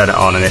 I just turn it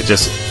on, and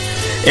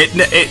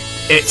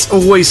it's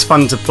always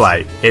fun to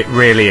play. It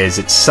really is.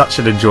 It's such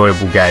an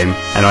enjoyable game,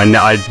 and I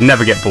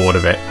never get bored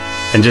of it.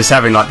 And just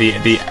having like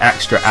the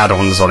extra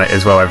add-ons on it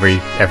as well every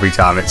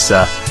time, it's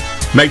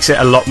makes it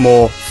a lot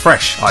more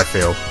fresh, I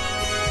feel.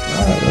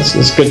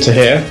 That's good to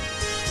hear.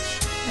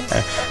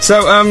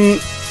 So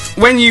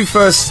when you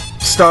first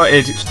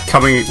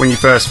when you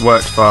first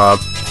worked for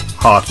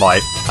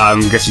Hardlight,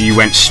 I'm guessing you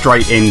went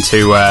straight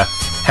into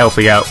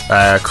helping out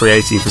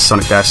creating for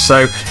Sonic Dash.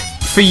 So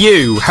for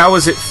you, how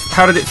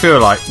did it feel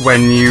like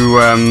when you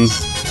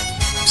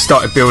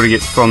started building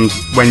it from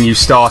when you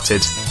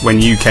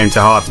came to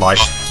Hardlight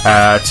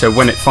to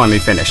when it finally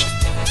finished?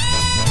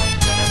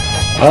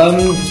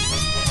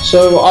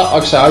 So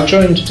like I said, I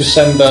joined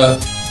December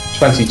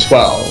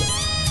 2012,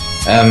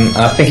 and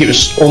I think it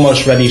was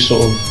almost ready,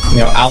 sort of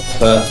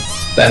alpha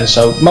then,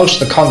 so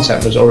most of the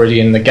content was already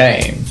in the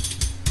game,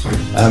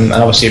 and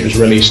obviously it was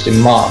released in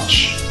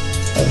March.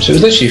 So it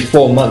was literally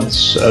 4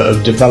 months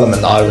of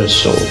development that I was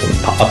sort of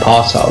a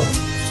part of.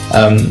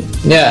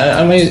 Yeah,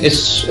 I mean,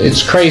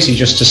 it's crazy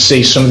just to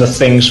see some of the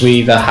things we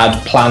either had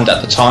planned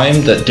at the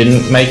time that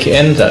didn't make it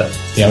in, that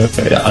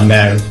are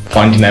now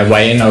finding their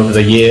way in over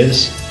the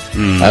years.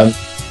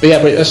 But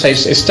I say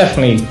it's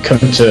definitely come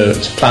to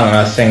plan, and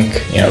I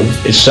think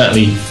it's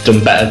certainly done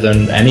better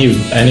than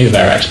any of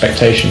our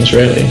expectations,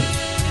 really.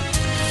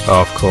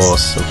 Oh, of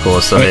course.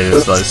 I mean,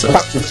 it's like,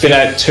 we've been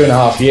out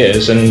 2.5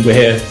 years, and we're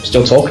here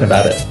still talking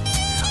about it.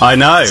 I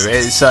know.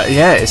 It's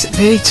is it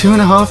really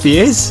 2.5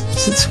 years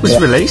since it was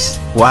released?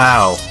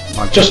 Wow.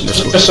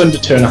 Just under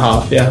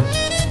 2.5. Yeah.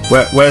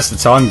 Where's the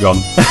time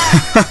gone?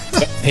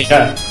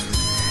 Yeah.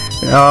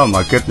 Oh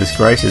my goodness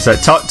gracious!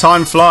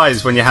 Time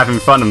flies when you're having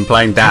fun and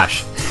playing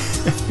Dash.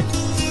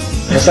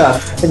 I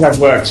think I've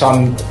worked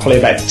on probably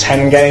about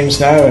 10 games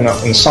now,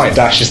 and Sonic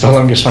Dash is the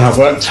longest one I've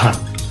worked on.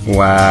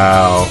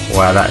 Wow,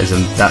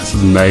 that's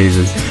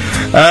amazing.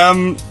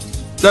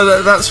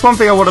 That's one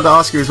thing I wanted to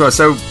ask you as well.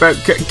 So,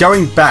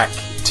 going back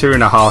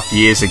 2.5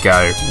 years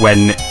ago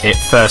when it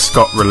first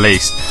got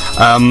released,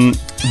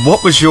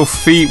 what was your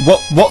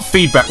what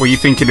feedback were you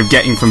thinking of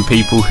getting from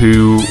people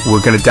who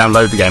were going to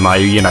download the game? Are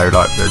you like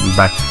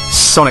the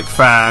Sonic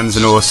fans,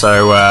 and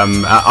also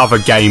other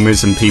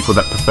gamers and people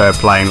that prefer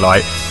playing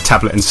like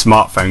tablet and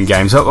smartphone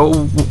games?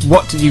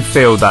 What did you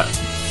feel that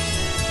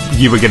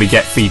you were going to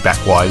get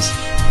feedback wise?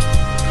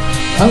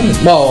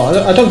 Well,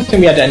 I don't think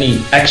we had any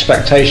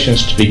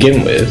expectations to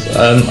begin with.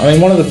 I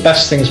mean, one of the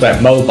best things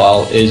about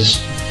mobile is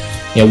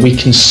we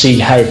can see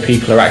how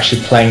people are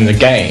actually playing the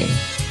game.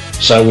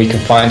 So we can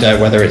find out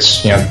whether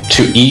it's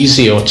too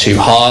easy or too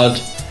hard,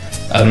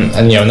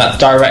 and that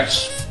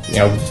direct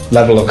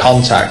level of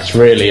contact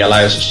really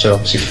allows us to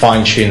obviously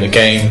fine tune the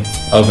game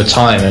over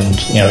time. And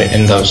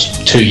in those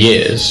 2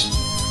 years,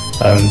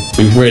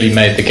 we've really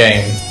made the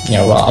game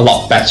a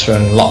lot better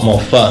and a lot more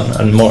fun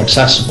and more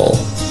accessible.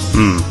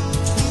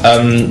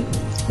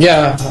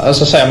 Yeah,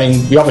 as I say, I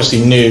mean, we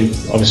obviously knew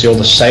all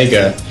the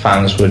Sega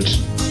fans would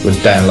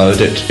download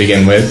it to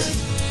begin with,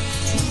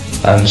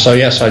 and so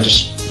yes, I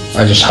just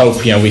I just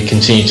hope we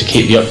continue to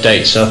keep the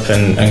updates up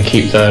and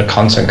keep the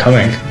content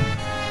coming.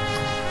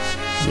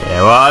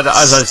 Yeah, well,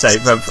 as I say,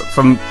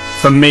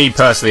 for me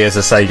personally as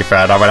a Sega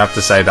fan, I would have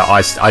to say that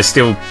I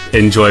still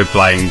enjoy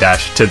playing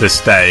Dash to this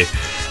day,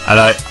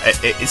 and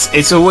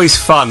it's always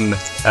fun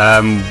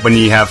when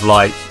you have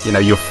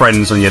your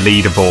friends on your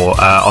leaderboard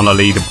on a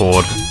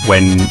leaderboard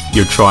when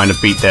you're trying to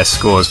beat their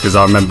scores. Because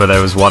I remember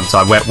there was one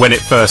time when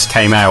it first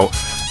came out,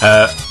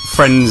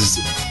 friends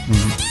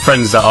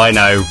that I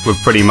know were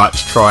pretty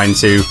much trying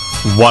to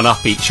one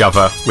up each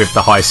other with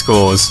the high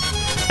scores,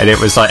 and it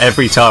was like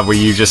every time where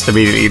you just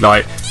immediately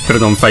put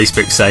it on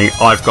Facebook saying,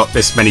 I've got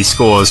this many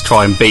scores,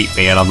 try and beat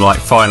me, and I'm like,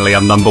 finally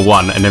I'm number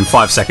one, and then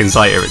 5 seconds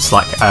later it's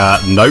like,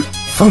 nope,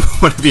 from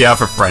one of the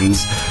other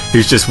friends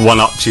who's just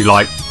one-upped you,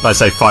 let's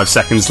say 5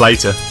 seconds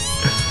later.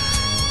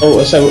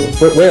 Oh, so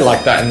we're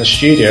like that in the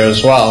studio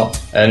as well,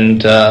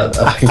 and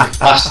I think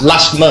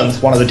last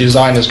month one of the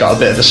designers got a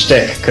bit of a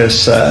stick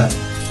because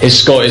his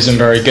score isn't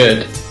very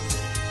good,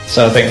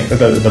 so I think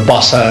the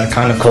boss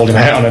kind of called him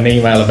out on an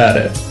email about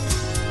it.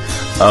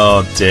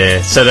 Oh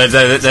dear. So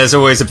there's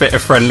always a bit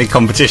of friendly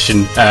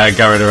competition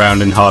going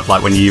around in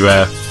Hardlight when you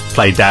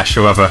play Dash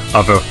or other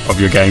of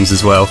your games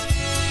as well.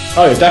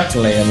 Oh,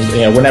 definitely.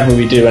 And whenever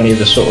we do any of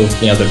the sort of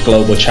the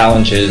global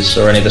challenges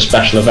or any of the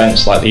special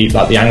events like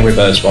the Angry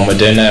Birds one we're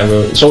doing now,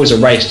 it's always a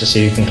race to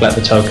see who can collect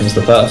the tokens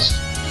the first.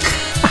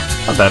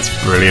 Oh, that's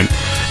brilliant.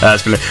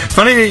 That's brilliant.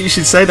 Funny that you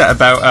should say that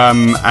about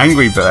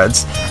Angry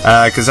Birds,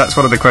 because that's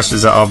one of the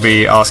questions that I'll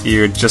be asking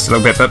you in just a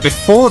little bit. But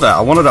before that,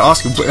 I wanted to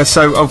ask you,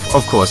 so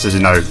of course, as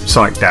you know,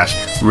 Sonic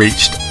Dash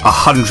reached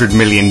 100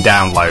 million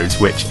downloads,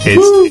 which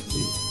is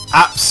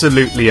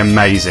absolutely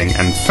amazing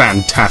and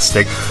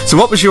fantastic. So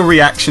what was your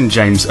reaction,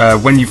 James,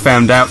 when you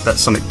found out that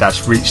Sonic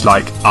Dash reached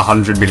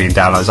 100 million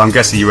downloads? I'm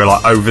guessing you were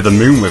over the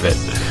moon with it.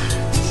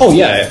 Oh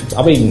yeah,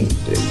 I mean,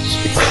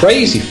 it's a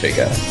crazy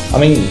figure. I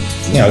mean,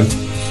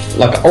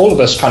 all of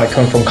us kind of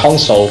come from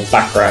console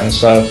backgrounds,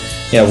 so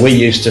we're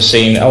used to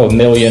seeing 1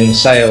 million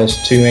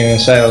sales, 2 million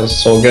sales,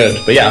 it's all good.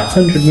 But yeah,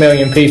 100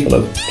 million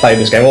people have played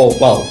this game.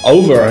 Well,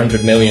 over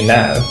 100 million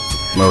now.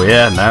 Well,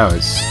 yeah, now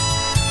it's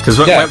because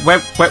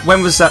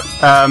when was that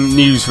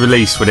news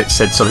released when it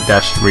said Sonic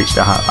Dash reached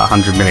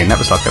 100 million? That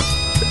was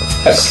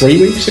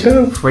 3 weeks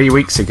ago. 3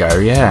 weeks ago,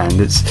 yeah, and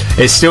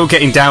it's still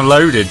getting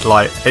downloaded.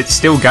 It's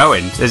still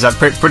going. There's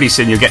pretty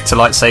soon you'll get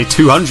to say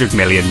 200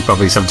 million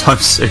probably sometime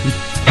soon.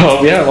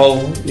 Oh yeah,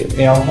 well,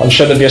 I'm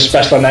sure there'll be a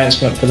special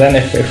announcement for then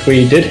if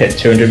we did hit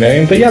 200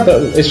 million. But yeah,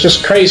 but it's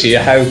just crazy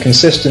how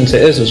consistent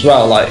it is as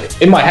well.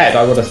 In my head,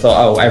 I would have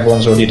thought,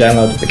 everyone's already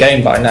downloaded the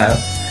game by now.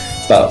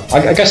 But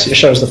I guess it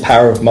shows the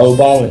power of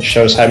mobile. It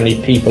shows how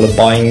many people are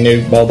buying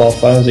new mobile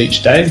phones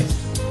each day.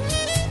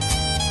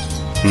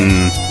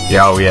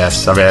 Yeah, oh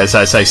yes. I mean, as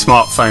I say,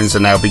 smartphones are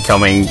now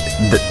becoming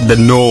the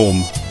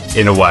norm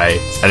in a way,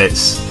 and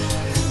it's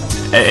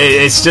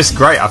just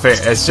great. I think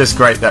it's just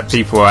great that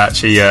people are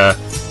actually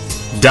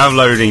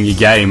downloading your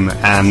game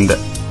and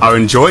are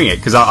enjoying it,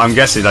 because I'm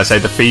guessing, I say,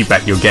 the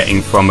feedback you're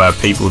getting from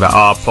people that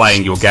are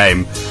playing your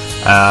game,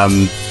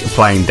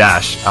 playing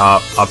Dash,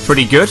 are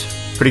pretty good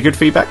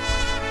feedback.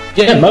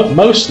 Yeah,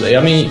 mostly.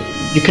 I mean,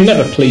 you can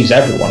never please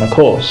everyone, of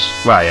course.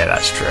 Well, yeah,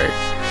 that's true.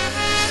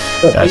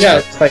 But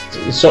yeah,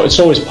 it's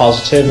always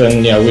positive,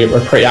 and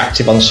we're pretty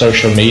active on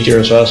social media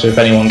as well. So if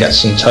anyone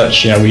gets in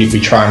touch, we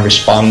try and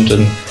respond,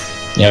 and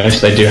if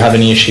they do have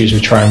any issues,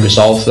 we try and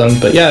resolve them.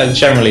 But yeah,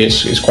 generally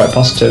it's quite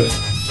positive.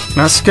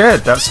 That's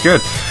good.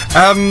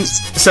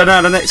 So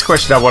now the next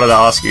question I wanted to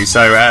ask you.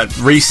 So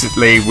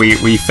recently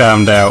we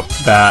found out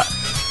that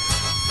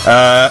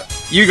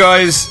you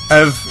guys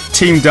have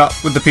teamed up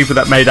with the people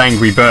that made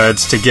Angry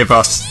Birds to give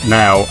us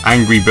now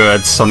Angry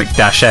Birds Sonic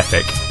Dash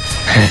Epic.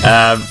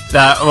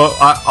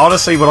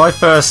 Honestly, when I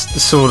first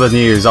saw the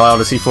news, I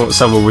honestly thought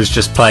someone was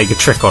just playing a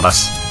trick on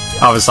us.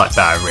 I was like,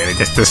 no, really,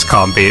 this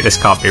can't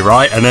be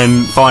right. And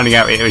then finding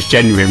out it was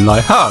genuine,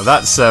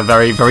 that's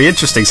very, very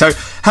interesting. So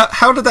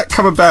how did that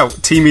come about,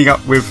 teaming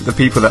up with the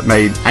people that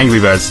made Angry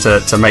Birds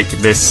to make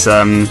this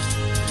to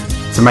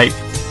make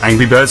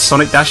Angry Birds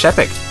Sonic Dash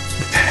Epic?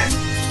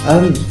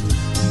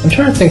 I'm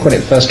trying to think when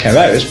it first came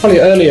out. It was probably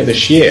earlier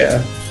this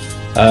year.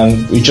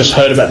 We just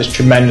heard about this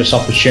tremendous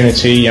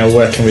opportunity,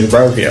 working with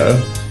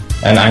Rovio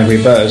and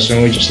Angry Birds,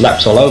 and we just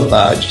leapt all over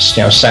that. It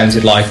just,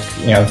 sounded like,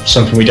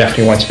 something we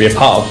definitely want to be a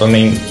part of. I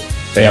mean,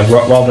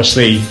 we're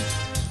obviously,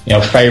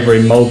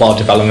 favouring mobile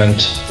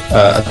development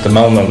at the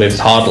moment with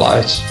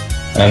Hardlight,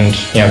 and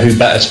who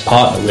better to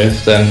partner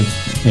with than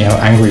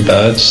Angry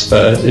Birds,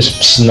 that is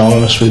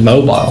synonymous with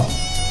mobile.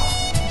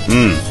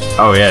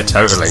 Oh yeah,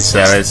 totally.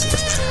 So I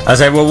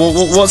say, well,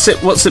 what's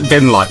it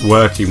been like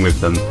working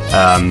with them?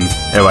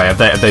 Anyway, have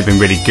they been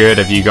really good?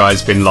 Have you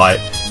guys been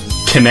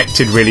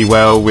connected really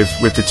well with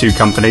the two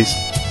companies?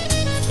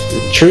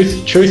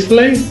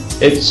 Truthfully,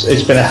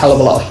 it's been a hell of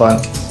a lot of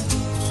fun.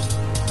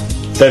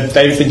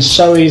 They've been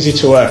so easy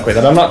to work with,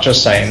 and I'm not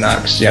just saying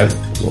that because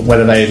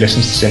whether they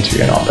listen to this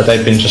interview or not, but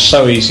they've been just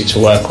so easy to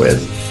work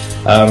with.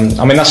 I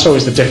mean, that's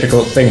always the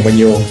difficult thing when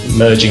you're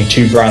merging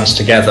two brands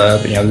together.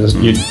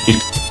 You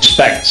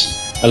expect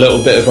a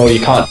little bit of, oh, you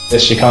can't do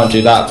this, you can't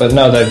do that. But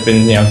no, they've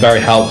been very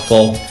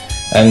helpful,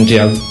 and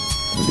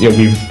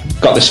we've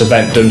got this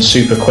event done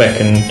super quick,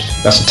 and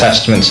that's a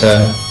testament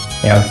to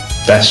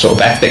their sort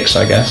of ethics,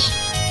 I guess.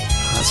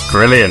 That's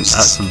brilliant.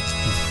 That's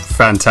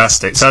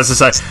fantastic. So as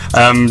I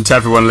say, to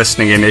everyone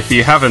listening in, if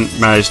you haven't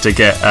managed to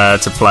get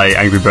to play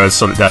Angry Birds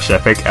Sonic Dash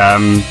Epic,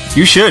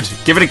 you should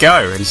give it a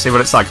go and see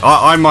what it's like.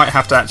 I might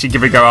have to actually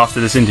give it a go after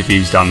this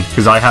interview's done,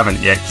 because I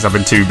haven't yet, because I've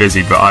been too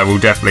busy, but I will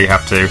definitely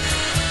have to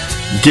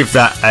give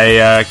that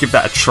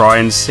a try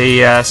and see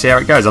how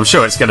it goes. I'm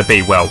sure it's going to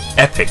be, well,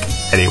 epic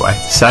anyway.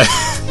 So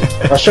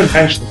I should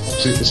mention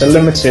it's a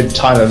limited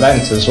time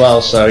event as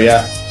well. So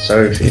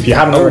so if you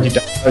haven't already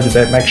downloaded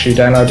it, make sure you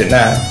download it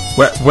now.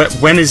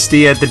 When is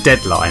the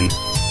deadline?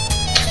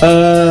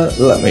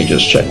 Let me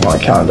just check my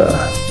calendar.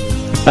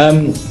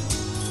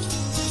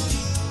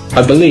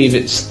 I believe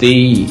it's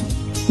the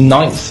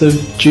 9th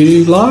of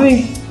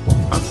July.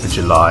 9th of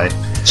July.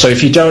 So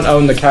if you don't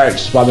own the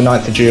characters by the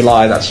 9th of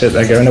July, that's it.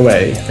 They're going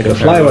away. They're going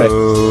to fly away.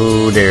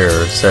 Oh dear!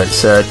 So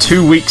it's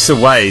 2 weeks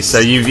away. So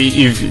you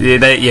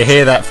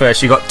hear that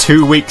first. You've got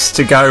 2 weeks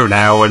to go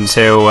now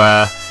until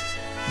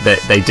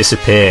they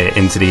disappear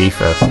into the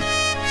ether.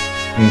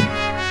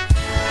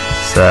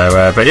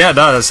 So, but yeah,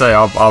 no, I'll say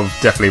I'll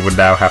definitely would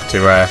now have to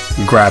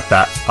grab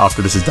that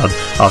after this is done.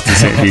 After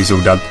this interview's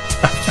all done.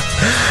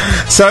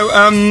 So,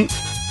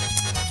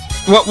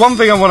 one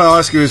thing I want to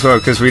ask you as well,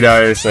 because we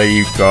know, so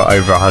you've got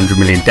over 100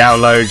 million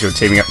downloads, you're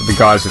teaming up with the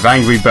guys with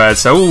Angry Birds,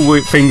 so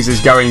all things is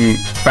going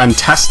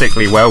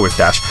fantastically well with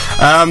Dash.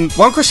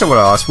 One question I want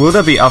to ask, will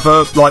there be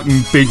other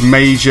big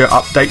major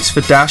updates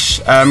for Dash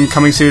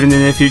coming soon in the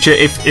near future,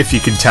 if you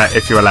can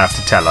if you're allowed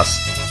to tell us?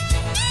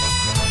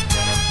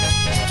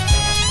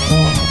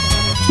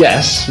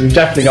 Yes, we've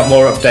definitely got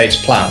more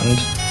updates planned.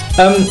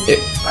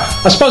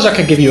 I suppose I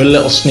could give you a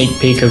little sneak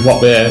peek of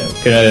what we're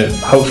going to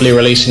hopefully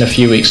release in a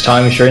few weeks'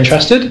 time, if you're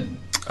interested.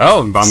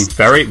 Oh, I'm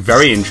very,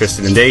 very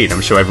interested indeed.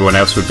 I'm sure everyone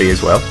else would be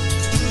as well.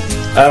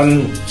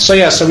 So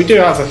we do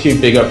have a few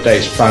big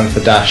updates planned for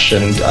Dash,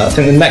 and I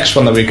think the next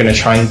one that we're going to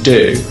try and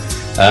do,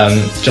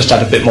 just to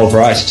add a bit more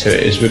variety to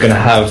it, is we're going to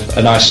have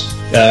a nice...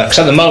 because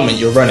at the moment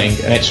you're running,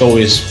 and it's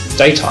always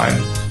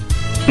daytime.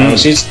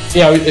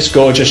 It's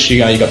gorgeous. You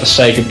got the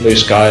Sega blue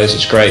skies.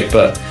 It's great,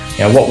 but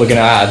what we're going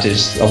to add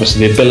is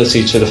obviously the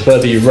ability to, the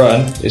further you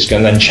run, is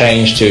going to then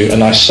change to a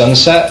nice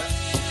sunset,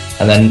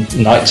 and then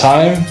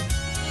nighttime,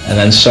 and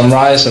then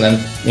sunrise, and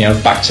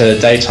then back to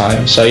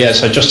daytime. So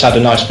just add a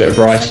nice bit of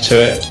variety to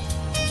it.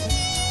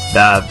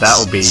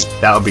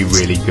 That'll be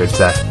really good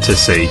to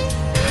see.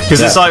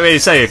 Because it's like when you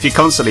say, if you're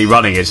constantly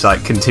running, it's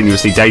like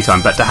continuously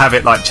daytime, but to have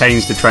it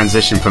change the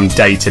transition from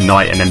day to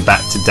night and then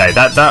back to day,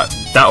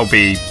 that'll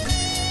be...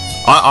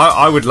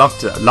 I would love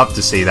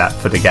to see that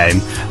for the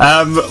game.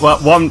 Well,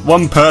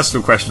 one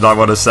personal question I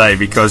want to say,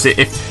 because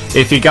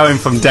if you're going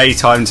from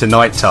daytime to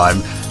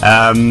nighttime,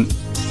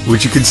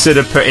 would you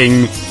consider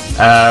putting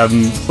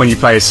when you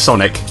play as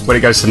Sonic, when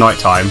it goes to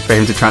nighttime, for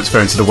him to transfer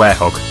into the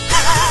werehog?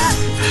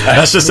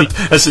 That's just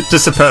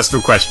a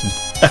personal question.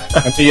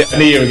 I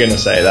knew you were going to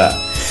say that.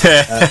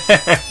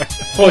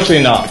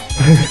 Fortunately not.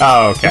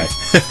 Oh, okay.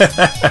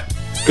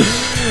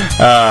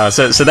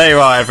 So there you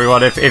are,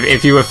 everyone.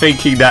 If you were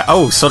thinking that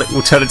Sonic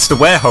will turn into the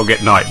werehog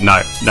at night,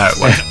 no, it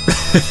won't.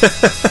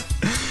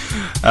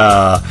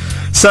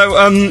 So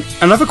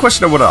another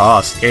question I want to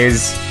ask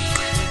is,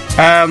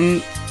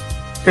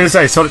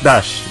 Sonic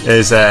Dash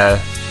is a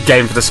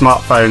game for the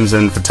smartphones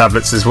and for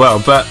tablets as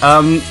well, but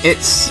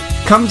it's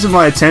come to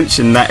my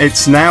attention that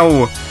it's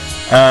now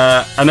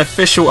an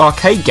official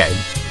arcade game.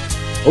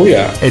 Oh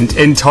yeah,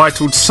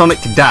 entitled Sonic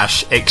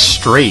Dash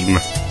Extreme.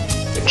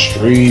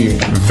 Extreme.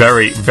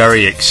 Very,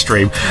 very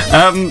extreme.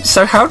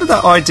 So how did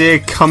that idea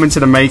come into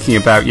the making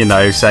about,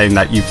 saying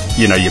that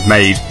you've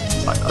made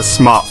a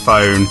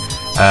smartphone,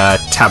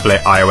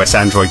 tablet, iOS,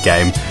 Android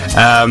game?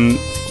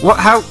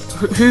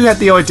 Who had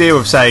the idea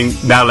of saying,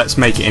 now let's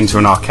make it into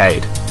an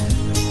arcade?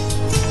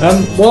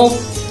 Well,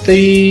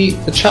 the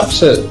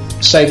chaps at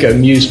SEGA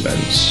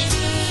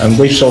Amusements, and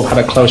we've sort of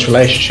had a close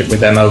relationship with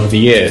them over the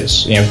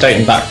years,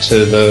 dating back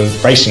to the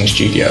racing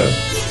studio.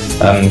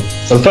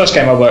 So the first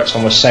game I worked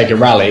on was Sega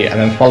Rally, and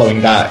then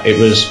following that it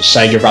was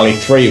Sega Rally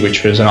 3,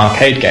 which was an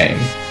arcade game,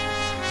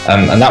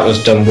 and that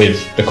was done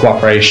with the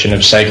cooperation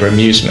of Sega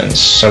Amusements.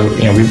 So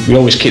we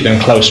always keep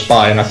them close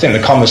by, and I think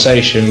the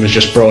conversation was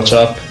just brought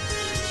up,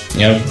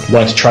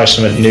 wanting to try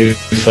something new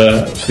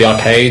for the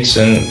arcades,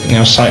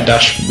 and Sonic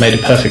Dash made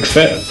a perfect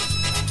fit.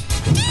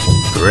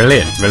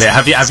 Brilliant.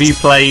 Have you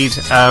played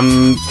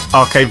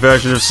arcade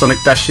version of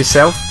Sonic Dash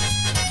yourself?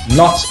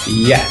 Not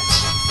yet.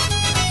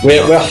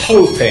 We're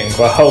hoping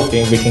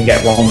we can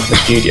get one for the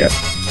studio.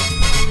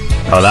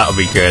 Oh, that'll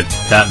be good.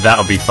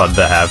 That'll be fun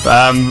to have.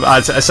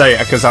 I'd say,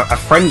 because a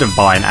friend of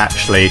mine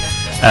actually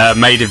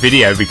made a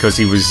video, because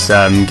he was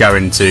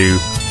going to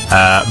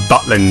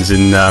Butlins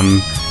in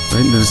I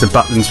think there was the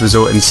Butlins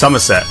Resort in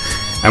Somerset,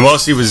 and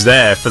whilst he was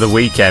there for the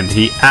weekend,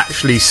 he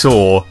actually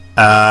saw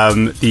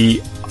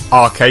the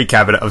arcade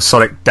cabinet of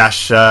Sonic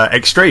Dash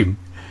Extreme.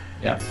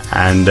 Yeah.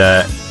 And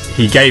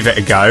he gave it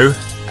a go,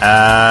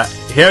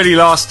 he only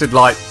lasted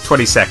like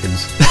 20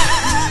 seconds.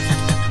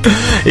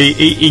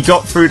 he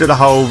got through to the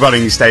whole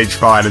running stage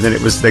fine, and then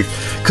it was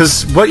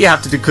because what you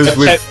have to do, because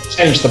we've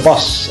changed the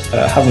boss,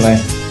 haven't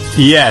they?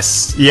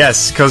 Yes,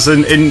 because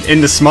in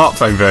the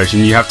smartphone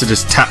version you have to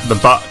just tap the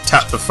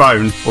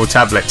phone or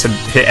tablet to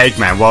hit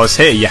Eggman, whilst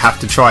here you have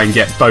to try and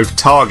get both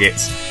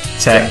targets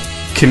to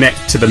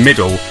connect to the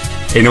middle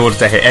in order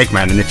to hit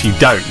Eggman, and if you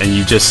don't, then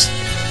you just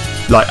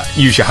like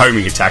use your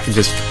homing attack and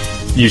just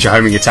use your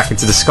homing attack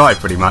into the sky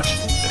pretty much.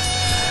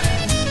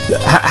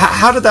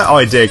 How did that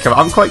idea come?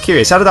 I'm quite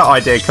curious. How did that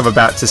idea come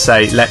about to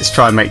say let's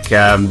try and make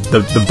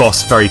the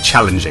boss very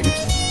challenging?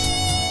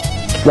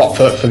 What,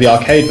 for the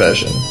arcade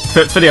version?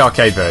 For the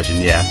arcade version,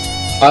 yeah.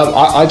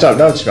 I don't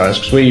know, to be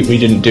honest, because we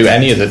didn't do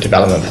any of the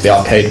development for the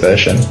arcade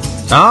version.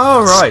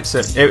 Oh, right. So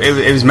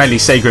it was mainly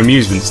Sega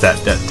Amusements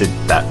that did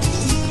that.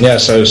 Yeah,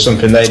 so it was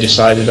something they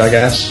decided, I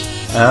guess.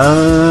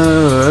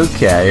 Oh,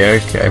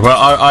 okay. Well,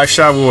 I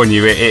shall warn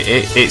you,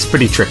 it's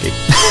pretty tricky.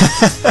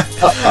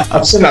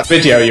 I've seen that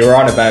video you were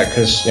on about,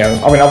 because,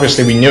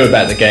 obviously we knew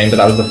about the game, but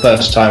that was the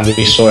first time that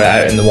we saw it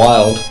out in the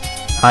wild.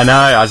 I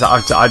know,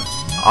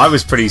 I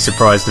was pretty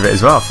surprised of it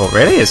as well. I thought,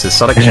 really? It's a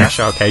Sonic Dash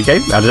arcade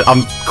game?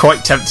 I'm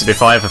quite tempted.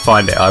 If I ever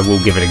find it, I will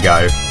give it a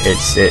go.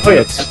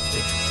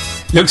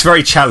 It looks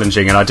very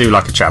challenging, and I do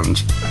like a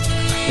challenge.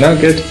 No,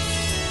 good.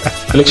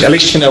 At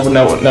least you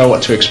know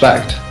what to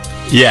expect.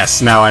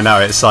 Yes, now I know.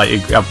 It's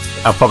like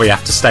I'll probably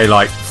have to stay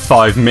like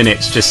 5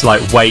 minutes just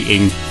like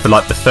waiting for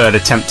like the third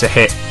attempt to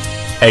hit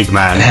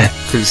Eggman,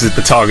 because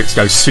the targets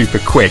go super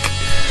quick.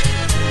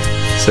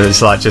 So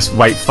it's like just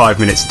wait 5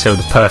 minutes until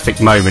the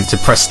perfect moment to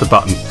press the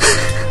button.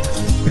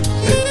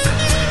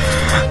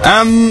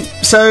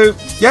 So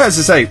yeah, as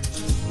I say,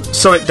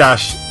 Sonic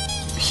Dash,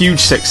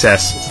 huge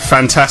success,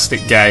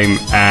 fantastic game,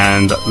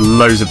 and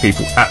loads of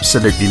people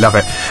absolutely love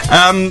it.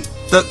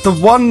 The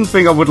one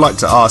thing I would like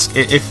to ask,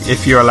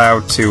 if you're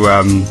allowed to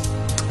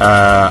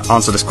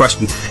answer this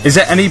question, is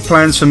there any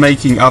plans for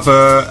making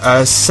other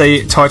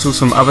titles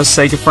from other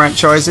Sega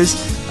franchises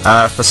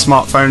for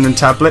smartphone and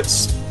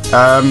tablets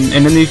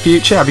in the near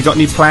future? Have you got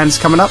any plans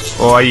coming up,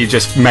 or are you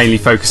just mainly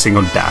focusing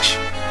on Dash?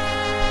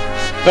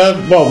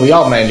 Well, we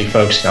are mainly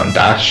focusing on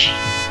Dash,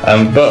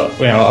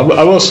 but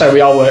I will say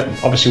we are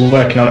obviously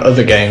working on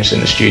other games in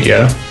the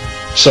studio,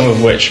 some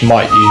of which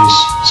might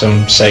use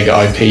some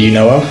Sega IP you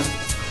know of.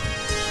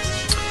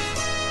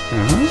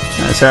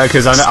 So,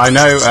 because I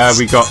know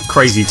we got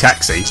Crazy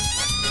Taxi,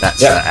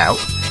 that's out.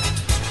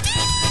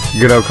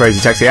 Good old Crazy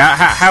Taxi.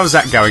 How's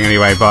that going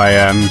anyway?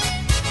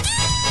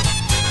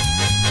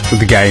 With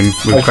the game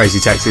with Crazy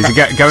Taxi, is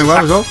it going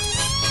well as well?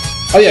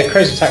 Oh yeah,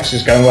 Crazy Taxi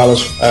is going well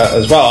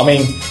as well. I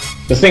mean,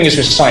 the thing is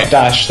with Sonic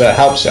Dash that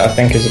helps it, I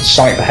think, is it's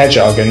Sonic the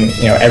Hedgehog, and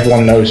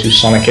everyone knows who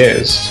Sonic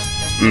is.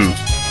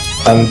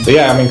 But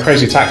yeah, I mean,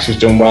 Crazy Taxi is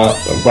doing well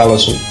as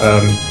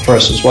for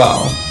us as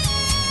well.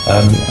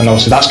 And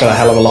obviously that's got a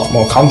hell of a lot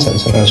more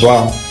content in it as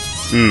well.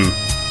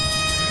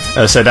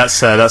 So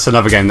that's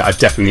another game that I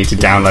definitely need to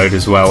download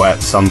as well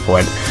at some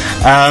point.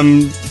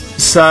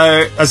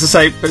 So as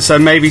I say, so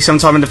maybe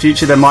sometime in the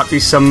future there might be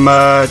some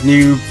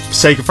new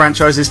Sega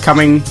franchises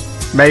coming,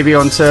 maybe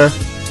onto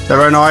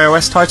their own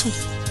iOS title.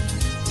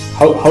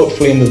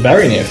 Hopefully in the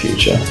very near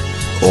future.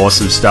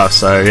 Awesome stuff.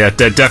 So yeah,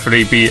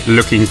 definitely be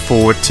looking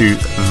forward to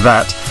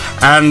that.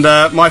 And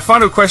my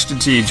final question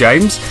to you,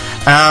 James,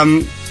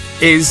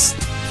 is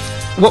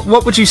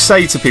what would you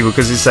say to people?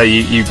 Because you say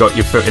you got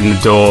your foot in the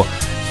door,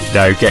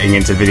 getting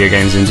into the video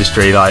games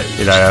industry, like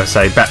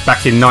say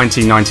back in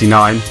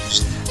 1999.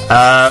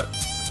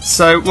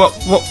 So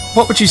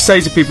what would you say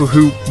to people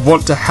who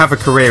want to have a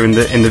career in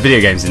the video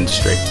games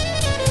industry?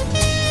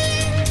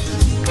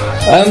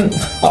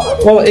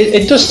 Well,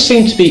 it does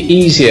seem to be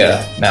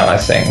easier now, I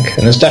think,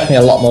 and there's definitely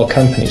a lot more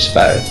companies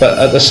about it. But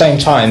at the same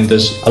time,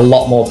 there's a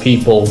lot more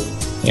people,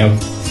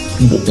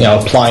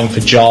 applying for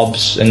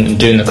jobs and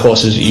doing the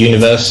courses at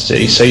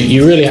university. So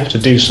you really have to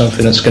do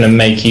something that's going to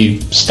make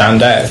you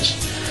stand out.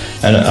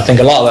 And I think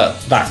a lot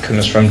of that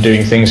comes from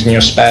doing things in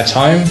your spare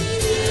time.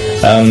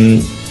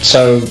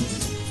 So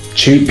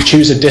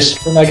choose a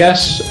discipline, I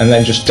guess, and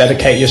then just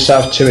dedicate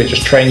yourself to it.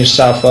 Just train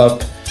yourself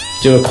up.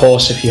 Do a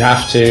course if you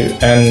have to,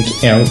 and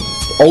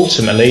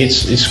ultimately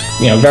it's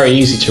very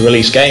easy to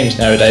release games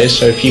nowadays.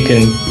 So if you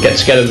can get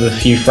together with a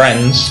few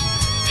friends,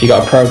 if you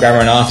got a programmer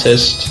and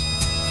artist,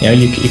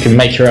 you can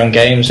make your own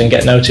games and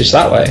get noticed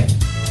that way.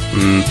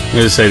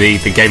 So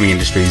the gaming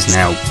industry is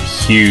now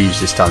huge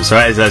this time. So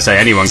as I say,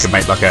 anyone can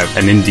make like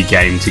an indie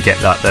game to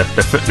get like the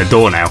foot in the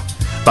door now.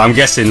 But I'm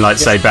guessing, like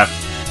say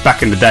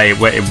back in the day,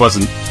 where it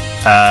wasn't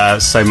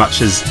so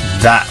much as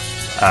that.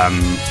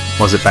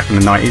 Was it back in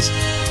the 90s?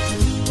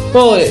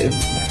 Well, it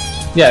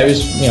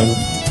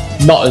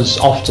was not as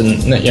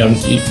often. I'm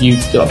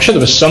sure there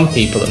were some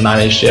people that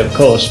managed it, of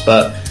course,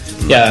 but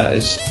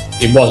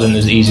it wasn't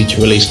as easy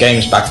to release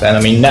games back then. I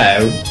mean, now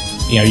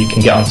you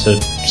can get onto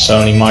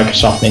Sony,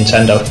 Microsoft,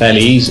 Nintendo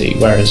fairly easy,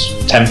 whereas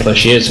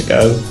 10+ years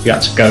ago you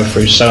had to go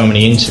through so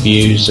many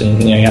interviews,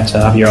 and you had to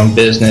have your own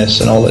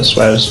business and all this.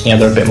 Whereas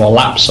they're a bit more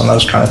lax on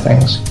those kind of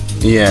things.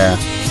 Yeah.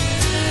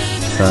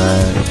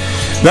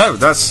 No,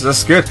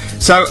 that's good.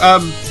 So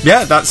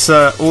that's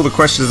all the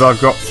questions I've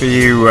got for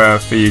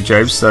you,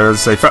 James. So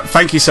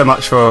thank you so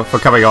much for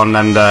coming on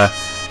and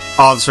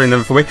answering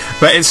them for me.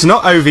 But it's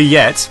not over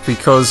yet,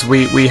 because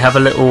we have a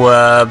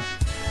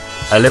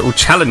little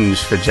challenge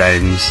for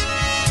James.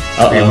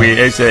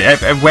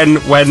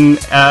 When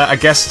a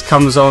guest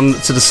comes on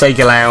to the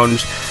SEGA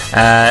Lounge,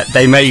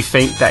 they may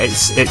think that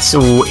it's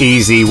all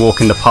easy,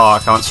 walk in the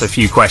park, answer a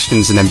few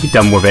questions and then be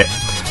done with it.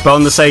 But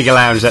on the SEGA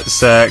Lounge,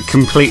 that's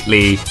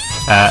completely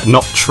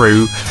not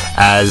true,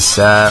 as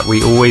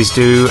we always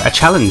do a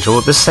challenge,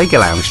 or the SEGA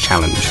Lounge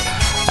challenge,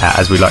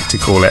 as we like to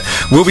call it.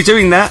 We'll be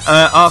doing that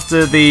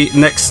after the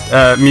next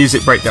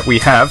music break that we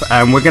have,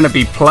 and we're going to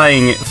be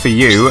playing for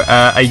you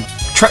a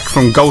track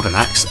from Golden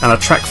Axe and a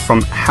track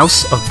from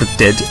House of the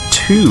Dead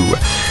 2.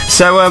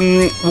 So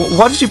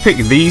why did you pick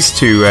these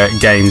two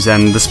games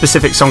and the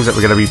specific songs that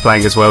we're going to be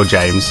playing as well,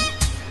 James?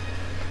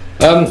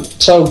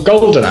 So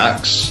Golden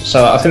Axe,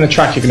 so I think the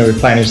track you're going to be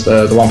playing is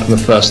the one from the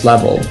first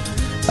level.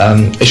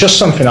 It's just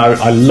something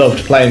I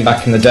loved playing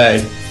back in the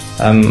day.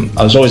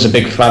 I was always a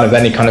big fan of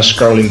any kind of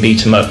scrolling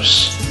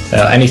beat-em-ups,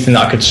 anything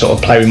that I could sort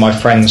of play with my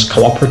friends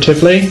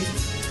cooperatively.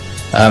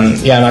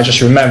 And I just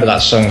remember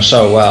that song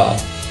so well.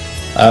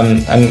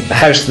 And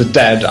House of the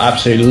Dead, I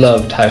absolutely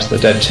loved House of the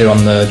Dead 2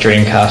 on the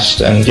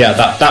Dreamcast, and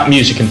that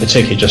music in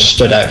particular just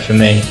stood out for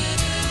me.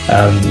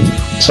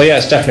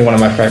 It's definitely one of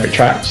my favourite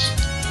tracks.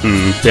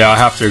 Yeah, I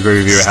have to agree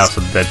with you at House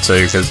of the Dead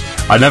 2, because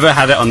I never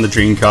had it on the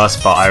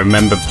Dreamcast, but I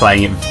remember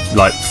playing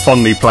it,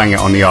 fondly playing it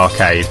on the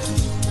arcade.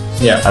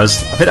 Yeah, I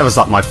think that was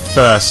my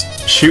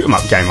first shoot 'em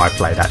up game I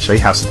played, actually,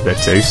 House of the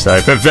Dead 2. So,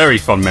 but very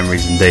fond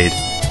memories indeed.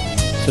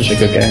 Such a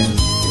good game.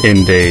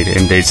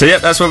 Indeed. So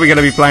that's what we're going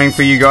to be playing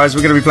for you guys.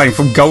 We're going to be playing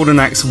from Golden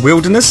Axe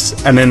Wilderness,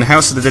 and then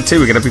House of the Dead 2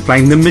 we're going to be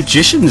playing the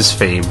Magician's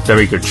theme.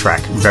 Very good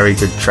track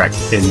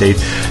indeed.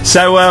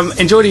 So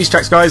enjoy these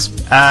tracks, guys,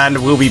 and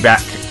we'll be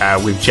back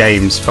with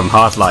James from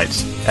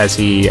Hardlight as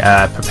he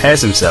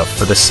prepares himself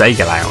for the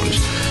SEGA Lounge.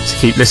 So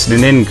keep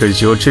listening in,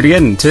 because you're tuning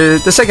in to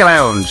the SEGA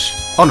Lounge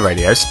on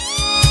Radio.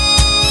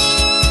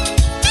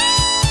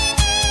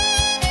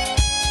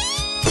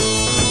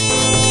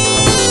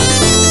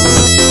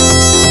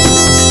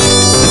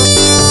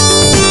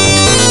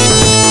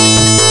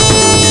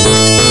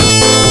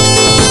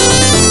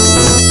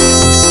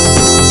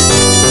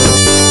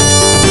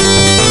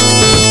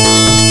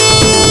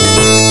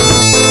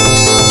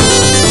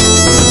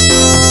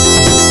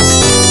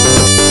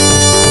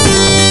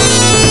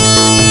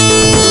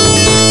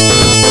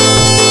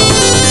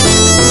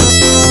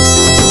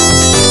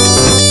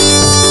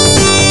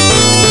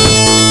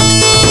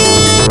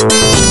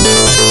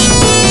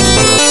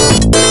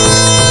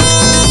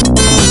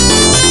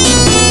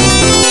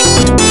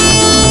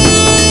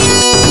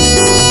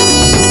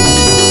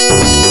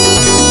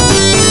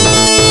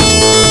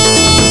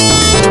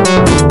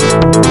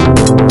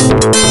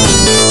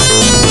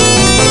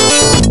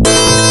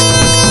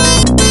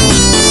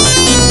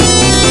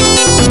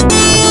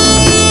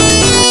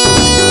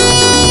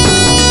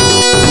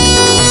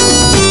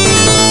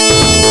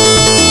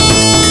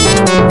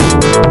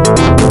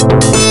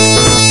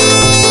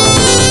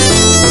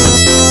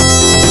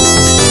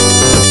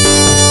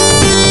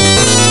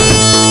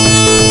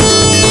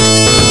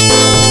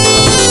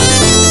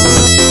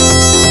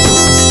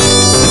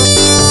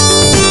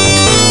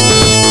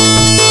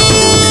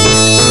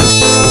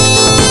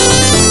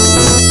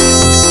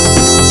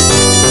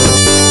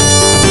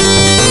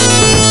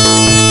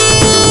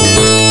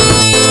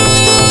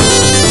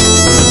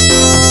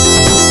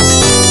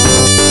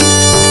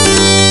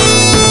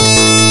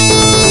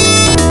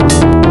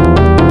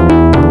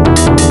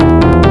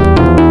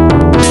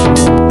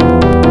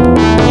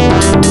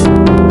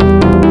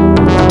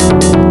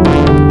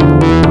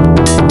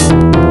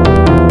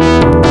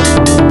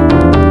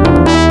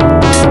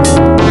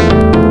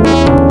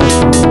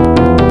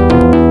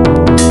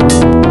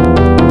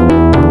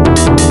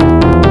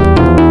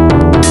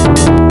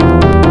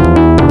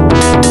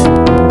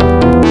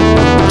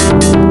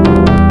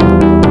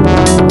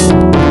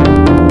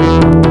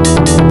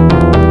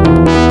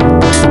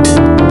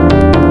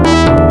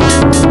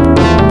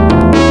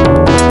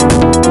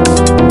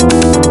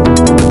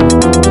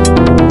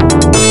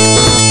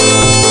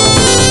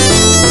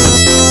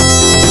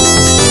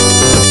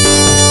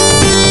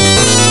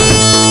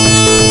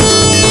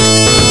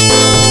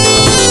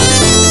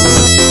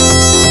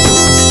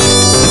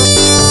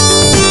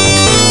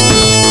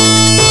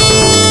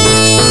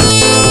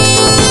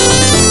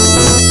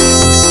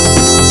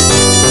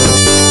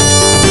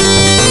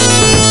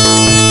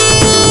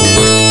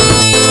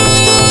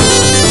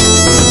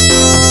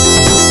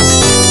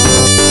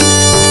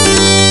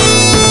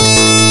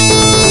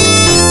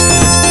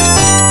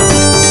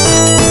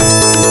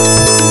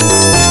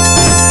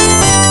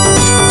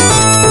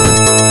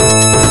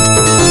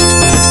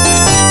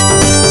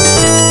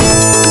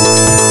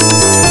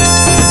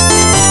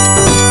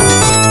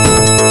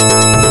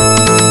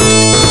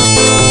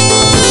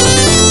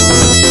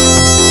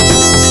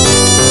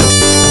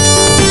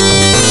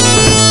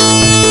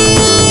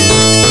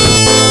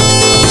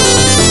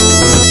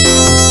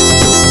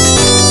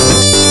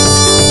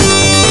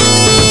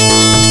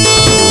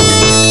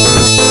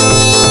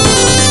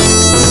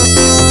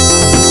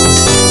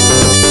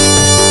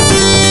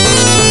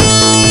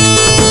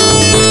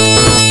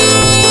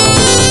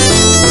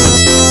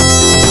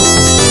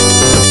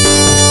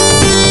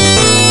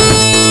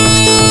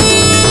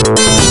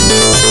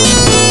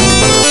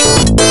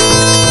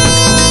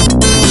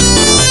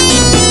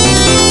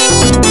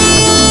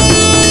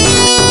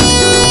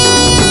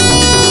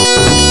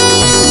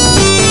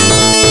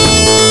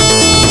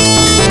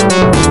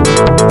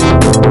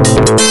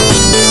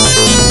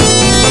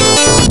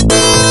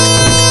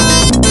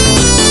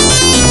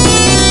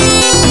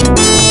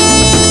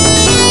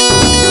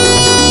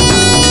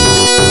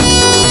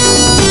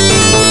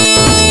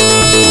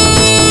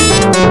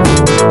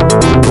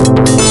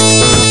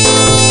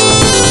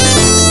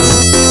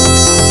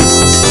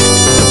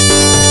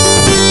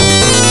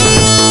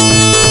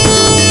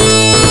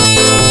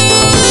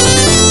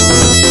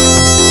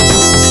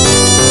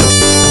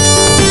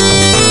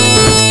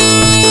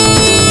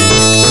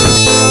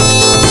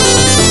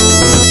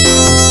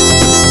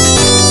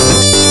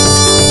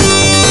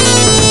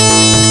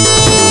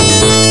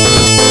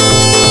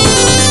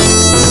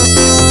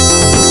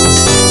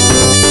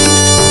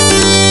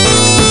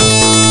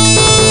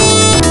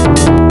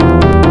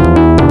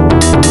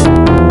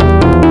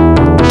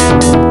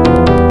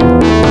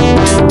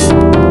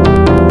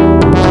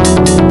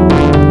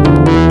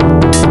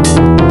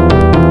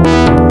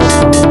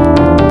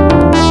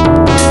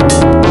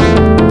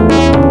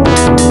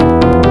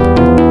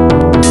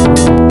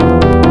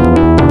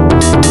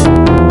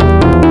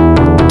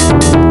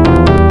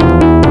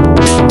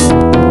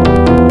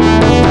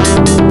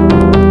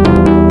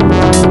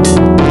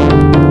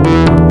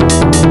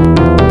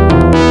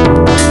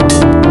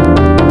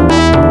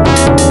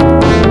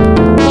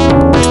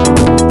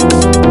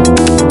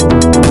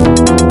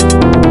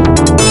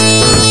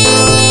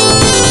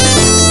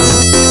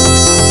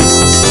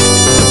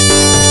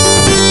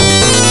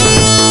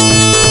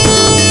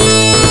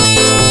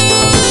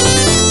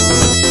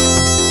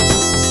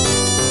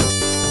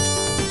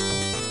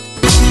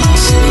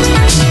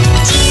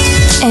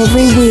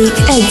 Every week,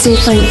 a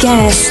different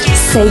guest,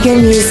 Sega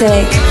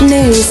music,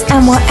 news,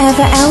 and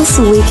whatever else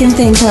we can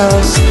think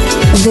of.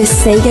 The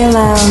SEGA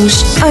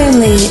Lounge,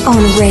 only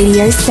on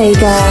Radio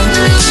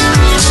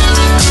SEGA.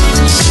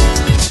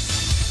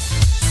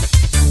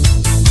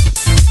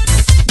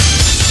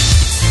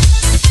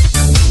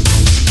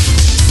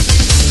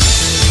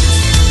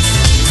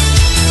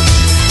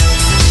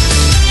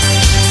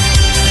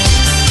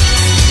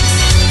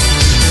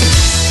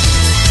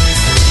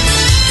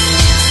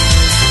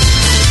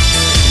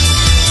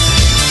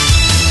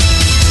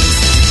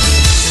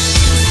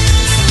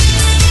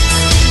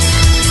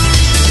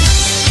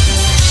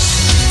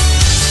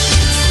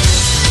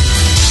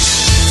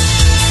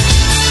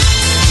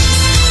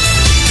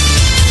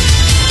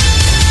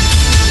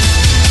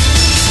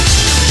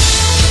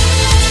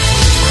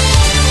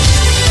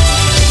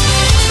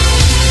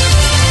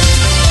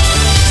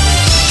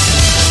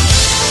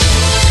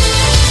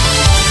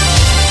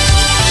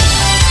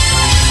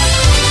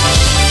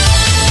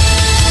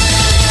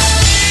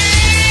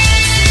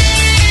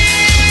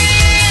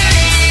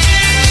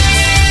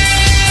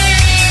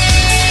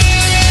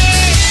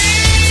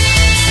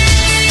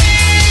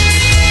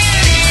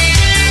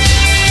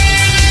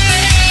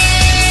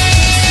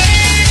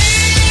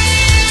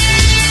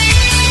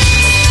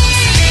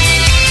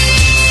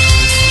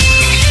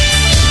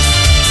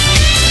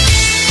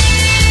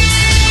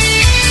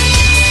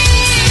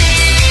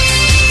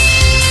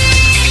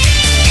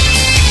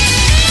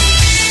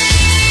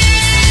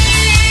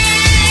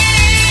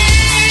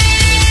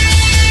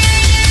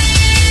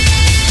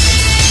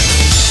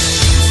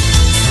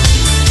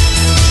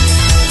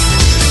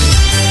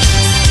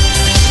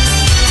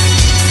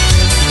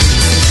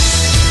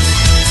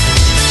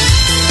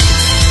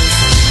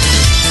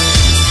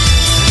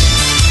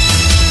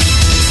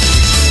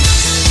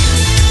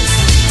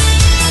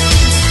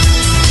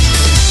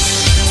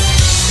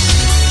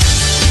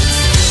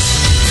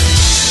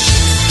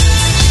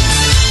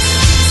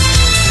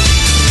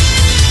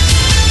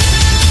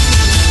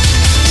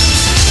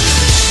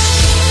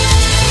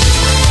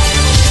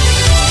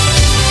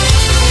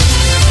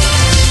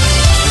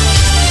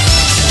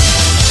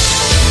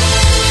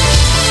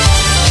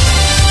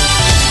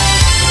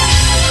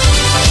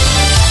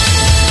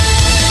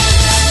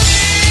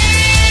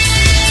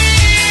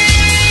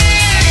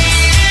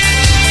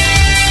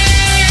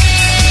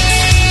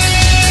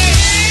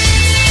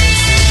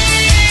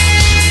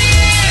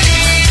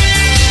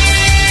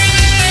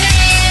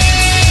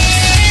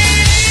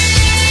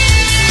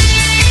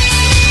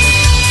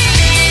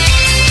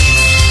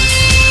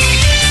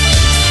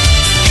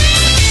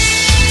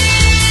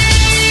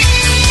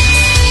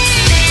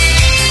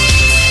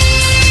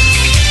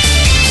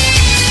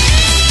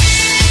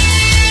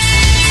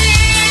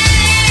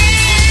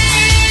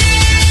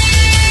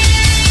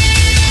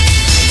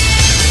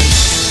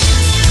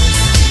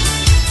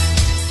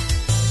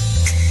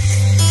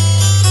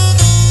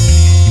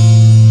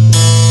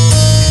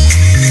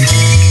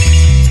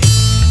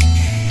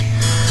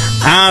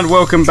 And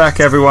welcome back,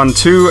 everyone,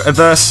 to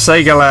the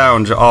SEGA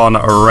Lounge on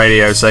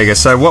Radio SEGA.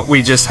 So what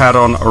we just had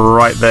on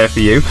right there for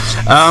you,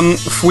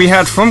 we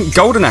had from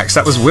Golden Axe,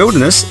 that was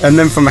Wilderness, and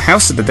then from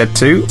House of the Dead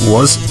 2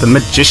 was the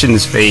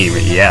Magician's Theme,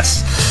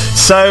 yes.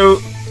 So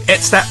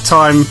it's that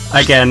time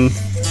again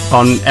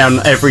on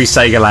every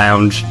SEGA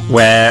Lounge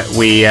where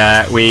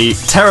we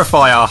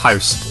terrify our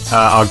host,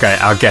 our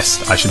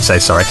guest, I should say,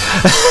 sorry,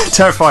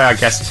 terrify our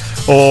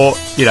guest, or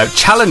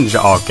challenge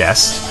our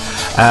guest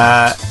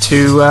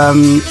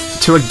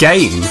to a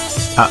game,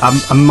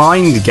 a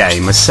mind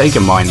game, a SEGA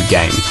mind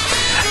game.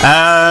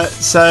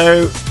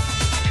 So,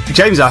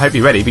 James, I hope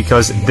you're ready,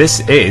 because this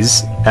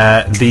is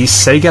the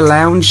SEGA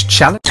Lounge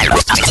Challenge.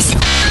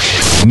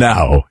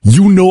 Now,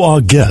 you know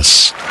our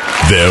guests.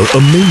 They're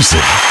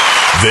amazing.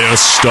 They're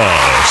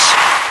stars.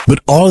 But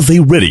are they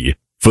ready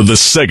for the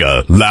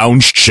SEGA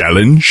Lounge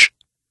Challenge?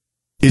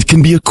 It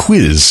can be a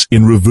quiz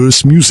in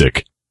reverse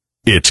music.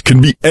 It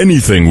can be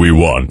anything we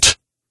want.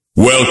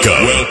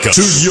 Welcome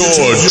to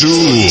your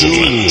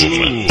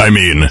doom. I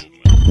mean,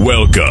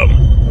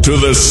 welcome to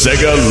the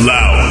SEGA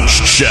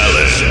Lounge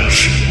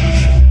Challenge.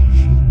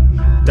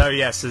 Oh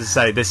yes, as I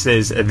say, this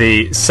is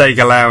the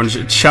SEGA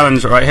Lounge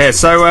Challenge right here.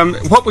 So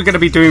what we're going to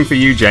be doing for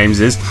you, James,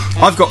 is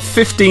I've got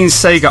 15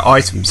 SEGA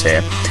items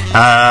here,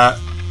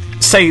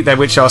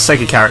 which are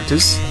SEGA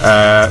characters,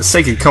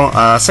 SEGA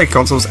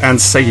consoles and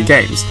SEGA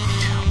games.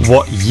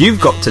 What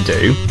you've got to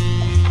do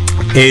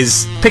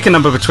is pick a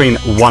number between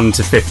 1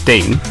 to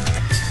 15,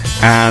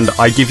 and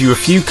I give you a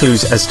few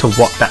clues as to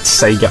what that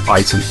SEGA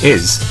item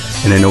is,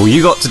 and then all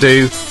you got to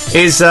do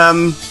is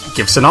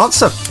give us an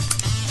answer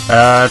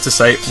to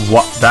say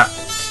what that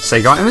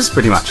SEGA item is,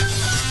 pretty much.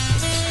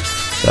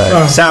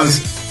 So,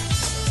 sounds...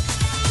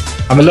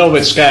 I'm a little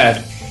bit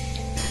scared.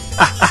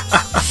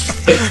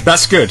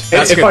 That's good.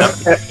 That's good.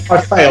 If I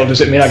fail,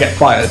 does it mean I get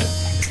fired?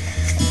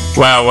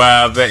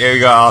 Well, you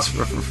got to ask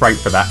Frank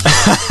for that.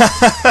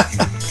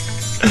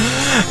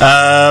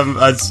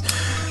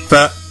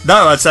 But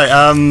no, I'd say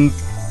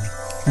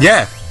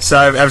yeah. So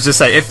I was just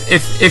say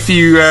if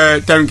you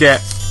don't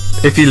get,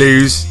 if you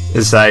lose,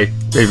 as say,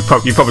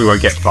 you probably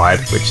won't get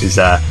fired, which is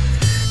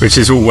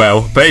all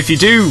well. But if you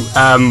do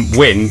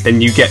win,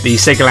 then you get the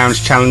SEGA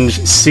Lounge Challenge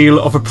Seal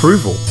of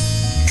Approval.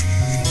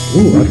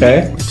 Ooh,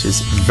 okay. Which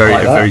is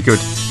very good.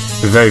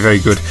 Very, very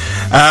good.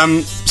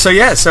 So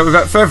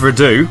without further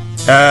ado,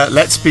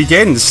 let's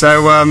begin.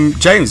 So,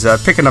 James,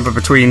 pick a number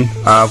between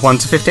 1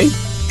 to 15.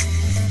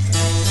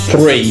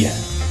 3.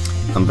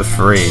 Number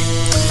 3.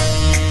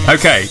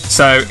 Okay,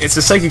 so it's a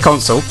Sega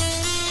console.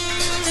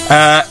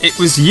 It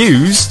was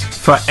used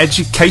for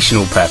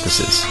educational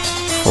purposes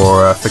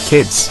for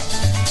kids.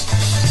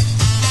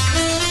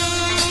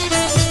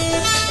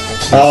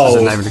 What's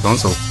the name of the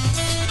console?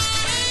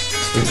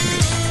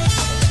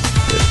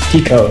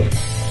 Pico.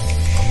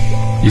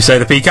 You say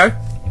the Pico?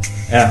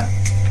 Yeah.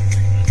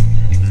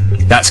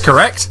 That's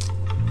correct.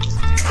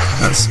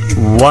 That's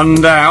one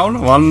down.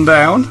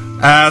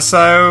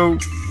 So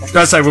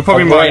I'd say we'll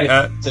probably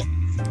might.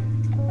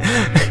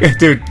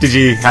 Dude, did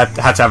you had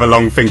to have a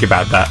long think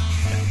about that?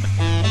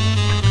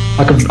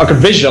 I could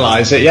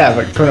visualise it, yeah,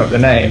 but coming up with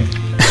the name.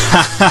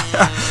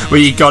 Well,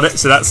 you got it,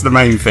 so that's the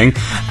main thing.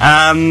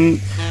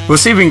 We'll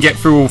see if we can get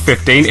through all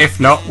 15. If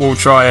not, we'll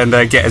try and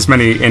get as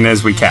many in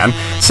as we can.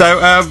 So,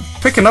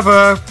 pick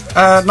another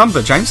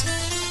number, James.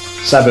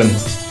 7.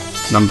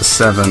 Number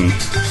 7.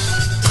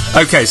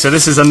 Okay, so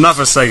this is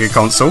another Sega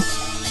console,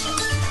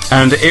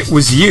 and it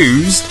was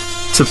used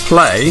to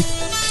play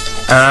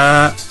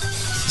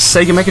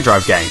Sega Mega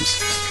Drive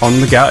games on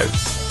the go.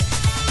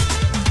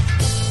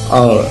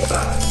 Oh,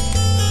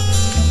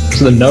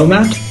 is it the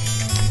Nomad?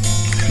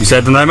 You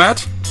said the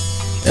Nomad?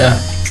 Yeah.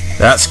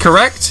 That's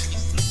correct.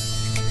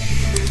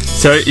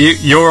 So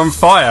you're on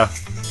fire.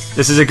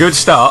 This is a good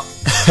start.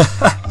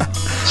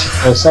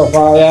 Well, so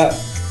far, yeah.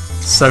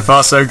 So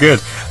far, so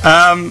good.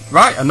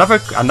 Right,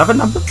 another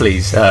number,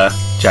 please,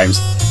 James.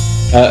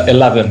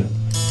 11.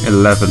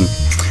 11.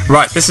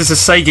 Right, this is a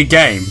Sega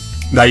game.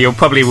 Now you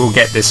probably will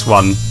get this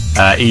one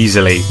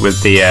easily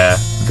with the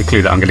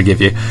clue that I'm going to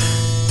give you.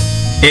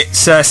 It's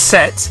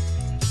set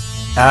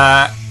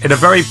in a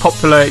very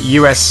popular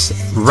US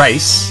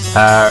race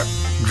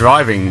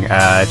driving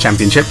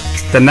championship,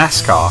 the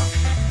NASCAR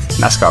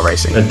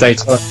racing.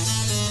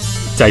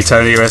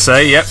 Daytona,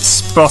 USA. Yep,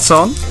 spot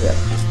on. Yeah.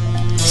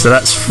 So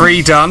that's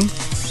 3 done.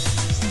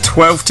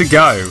 12 to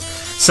go.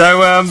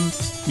 So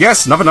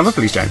yes, another number,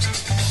 please, James.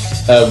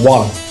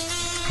 1.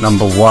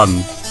 Number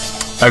 1.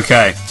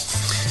 Okay.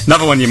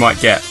 Another one you might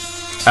get.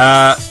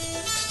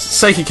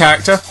 Sega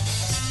character.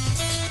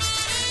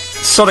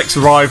 Sonic's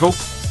rival.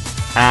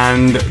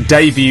 And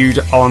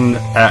debuted on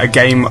a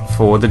game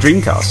for the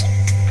Dreamcast.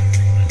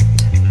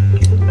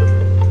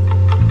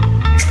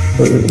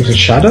 Was it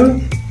Shadow?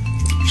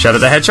 Shadow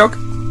the Hedgehog?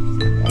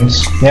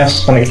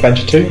 Yes, Sonic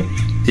Adventure 2.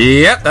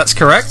 Yep, that's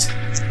correct.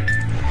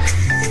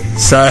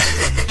 So,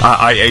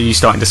 are you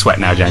starting to sweat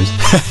now, James?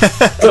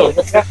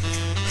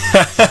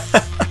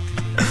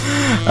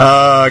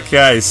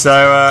 Okay,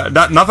 so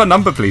another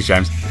number, please,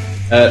 James.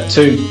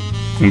 2.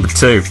 Number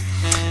 2.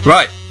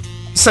 Right,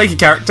 Sega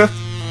character.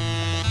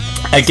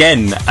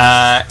 Again,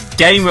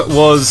 game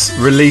was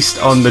released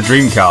on the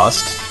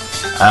Dreamcast.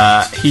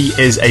 He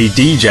is a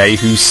DJ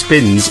who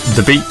spins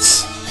the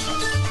beats.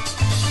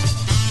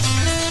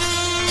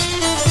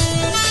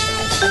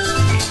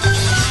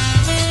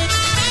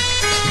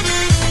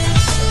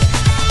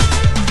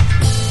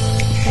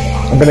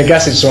 I'm going to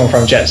guess it's someone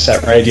from Jet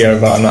Set Radio,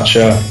 but I'm not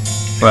sure.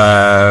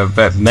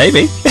 But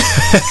maybe.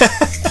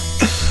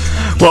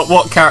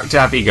 What character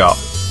have you got?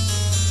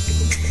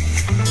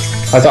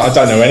 I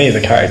don't know any of the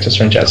characters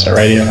from Jet Set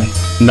Radio.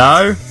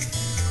 No?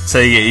 So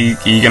you're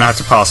going to have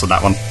to pass on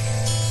that one.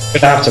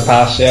 Gonna have to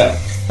pass, yeah.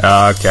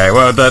 Okay,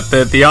 well,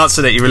 the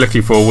answer that you were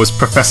looking for was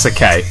Professor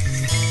K.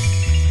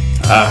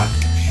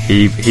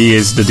 He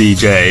is the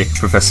DJ,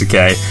 Professor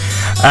K.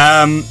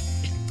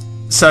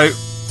 So,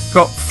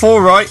 got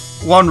 4 right,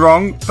 1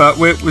 wrong, but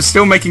we're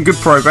still making good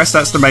progress,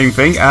 that's the main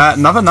thing.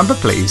 Another number,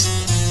 please.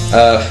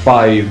 5.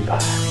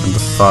 Number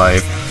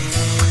 5.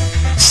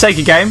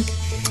 Sega game.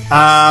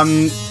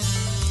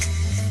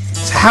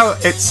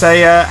 It's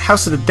a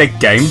House of the Dead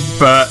game,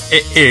 but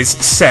it is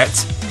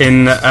set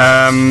in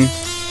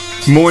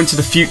more into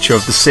the future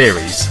of the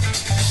series.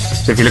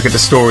 So if you look at the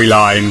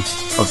storyline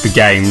of the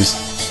games,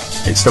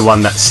 it's the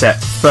one that's set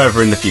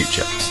further in the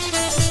future.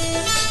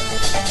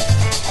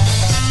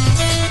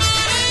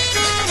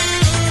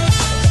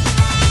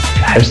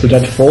 House of the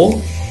Dead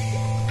 4?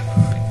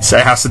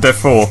 Say House of the Dead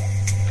 4?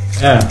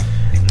 Yeah.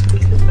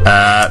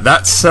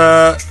 That's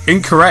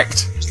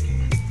incorrect.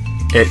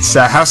 It's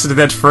House of the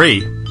Dead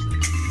 3.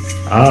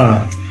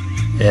 Ah.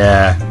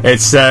 Yeah,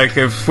 it's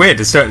weird.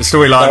 The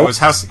storyline was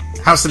House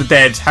of the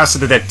Dead, House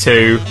of the Dead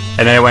 2,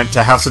 and then it went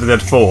to House of the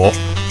Dead 4,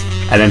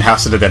 and then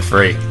House of the Dead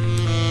 3.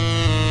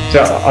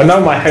 So I know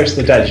my House of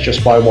the Dead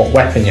just by what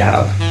weapon you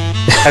have.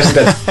 House of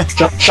the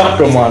Dead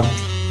shotgun one.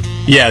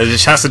 Yeah,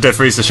 House of the Dead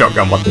 3 is the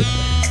shotgun one.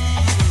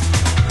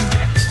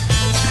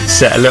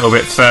 Set a little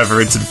bit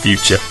further into the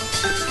future.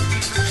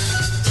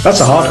 That's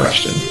a hard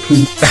question.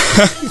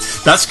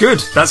 That's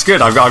good.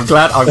 I'm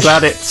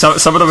glad it. Some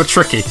of them are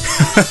tricky.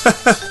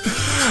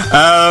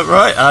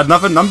 Right,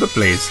 another number,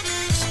 please.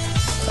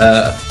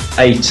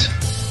 8.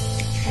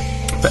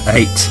 For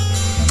 8.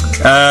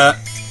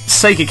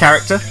 Sega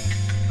character.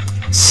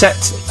 Set.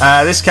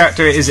 This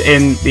character is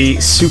in the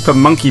Super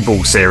Monkey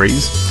Ball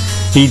series.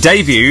 He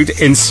debuted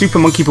in Super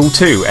Monkey Ball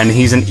 2, and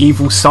he's an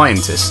evil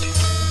scientist.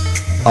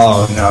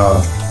 Oh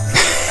no.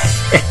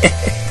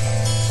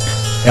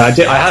 Yeah, I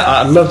did.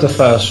 I love the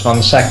first one.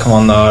 The second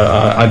one, though,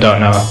 I don't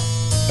know.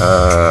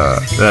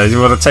 You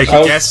want to take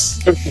a guess?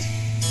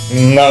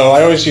 No,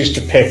 I always used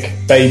to pick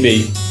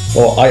Baby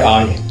or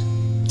I.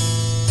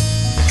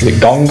 Is it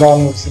Gong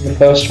Gong was the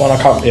first one? I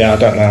can't. Yeah, I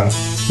don't know.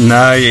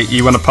 No,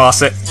 you want to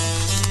pass it?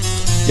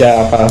 Yeah,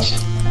 I'll pass.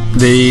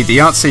 The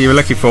answer you were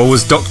looking for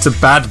was Dr.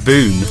 Bad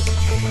Boon. Yeah.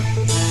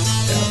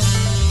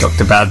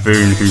 Dr. Bad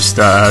Boon, who's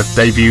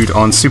debuted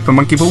on Super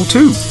Monkey Ball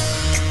 2.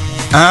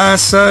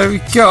 So we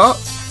got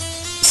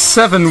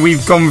 7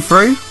 we've gone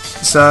through.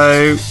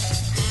 So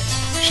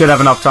should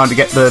have enough time to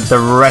get the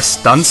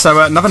rest done.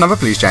 So another number,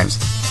 please, James.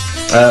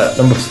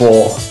 Number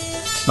 4.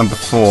 Number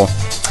 4.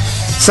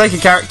 Sega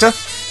character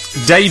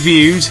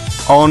debuted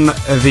on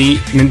the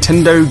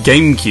Nintendo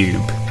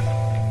GameCube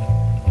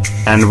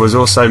and was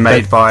also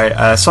made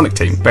by Sonic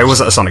Team. But it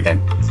wasn't a Sonic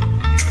game.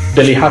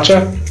 Billy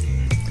Hatcher.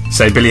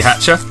 Say Billy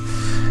Hatcher.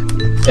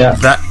 Yeah.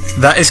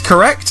 That is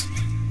correct.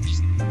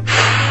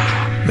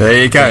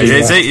 There you go.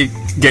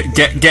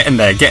 Get in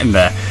there. Get in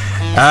there.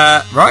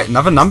 Right,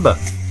 another number.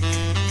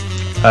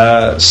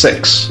 6.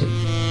 6.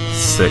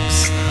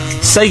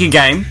 Sega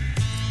game.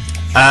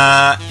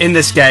 In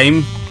this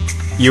game,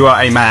 you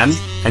are a man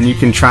and you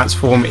can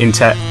transform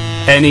into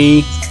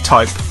any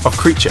type of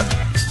creature.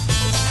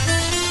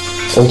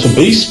 Alter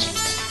Beast?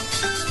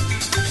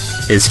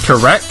 Is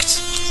correct.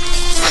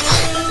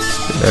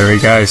 There we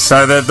go.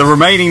 So the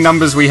remaining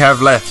numbers we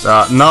have left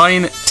are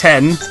 9,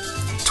 10,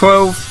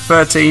 12,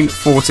 13,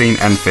 14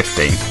 and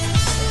 15.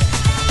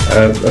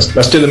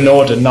 Let's do them in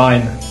order.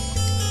 9.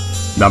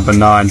 Number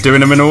 9.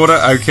 Doing them in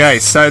order? Okay,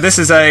 so this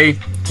is a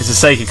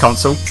Sega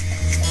console.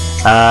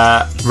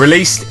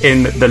 Released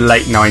in the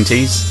late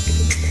 90s.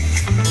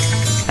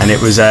 And it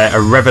was a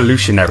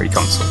revolutionary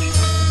console.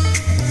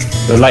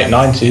 The late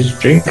 90s,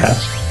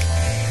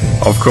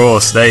 Dreamcast. Of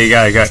course, there you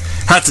go.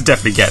 Had to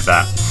definitely get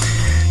that.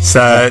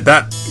 So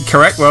that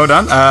correct, well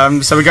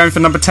done. So we're going for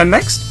number 10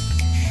 next?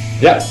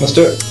 Yeah, let's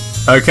do it.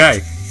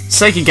 Okay.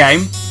 Sega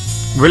game,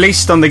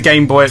 released on the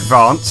Game Boy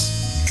Advance,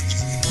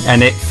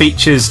 and it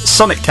features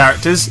Sonic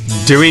characters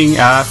doing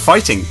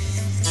fighting.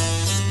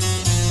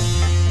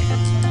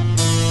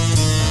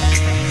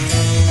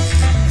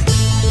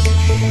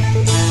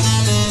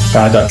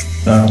 I don't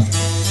know.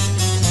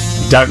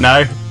 Don't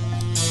know?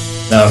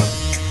 No.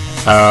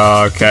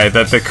 Okay,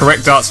 the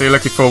correct answer you're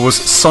looking for was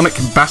Sonic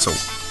Battle.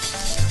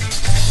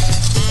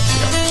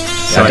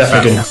 Yeah, I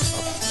definitely didn't.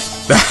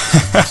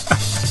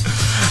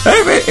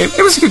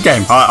 It was a good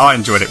game. I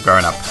enjoyed it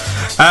growing up.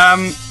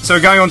 So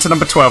we're going on to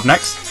number 12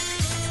 next.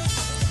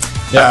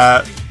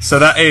 Yeah. So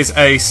that is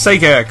a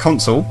Sega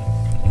console.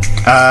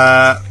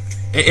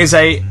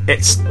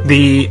 It's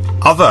the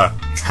other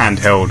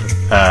handheld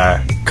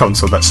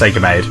console that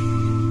Sega made.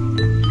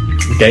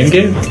 Game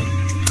Gear?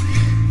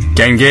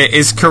 Game Gear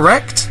is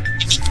correct.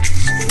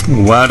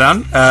 Well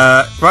done.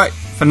 Right,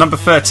 for number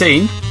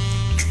 13,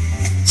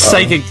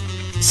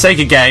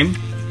 Sega game.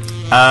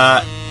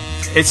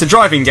 It's a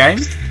driving game,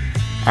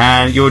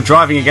 and you're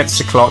driving against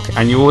the clock,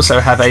 and you also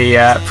have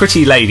a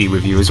pretty lady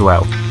with you as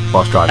well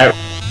whilst driving.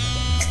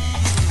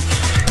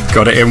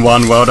 Got it in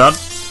one. Well done.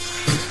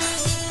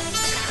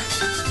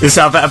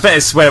 I bet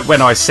it's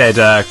when I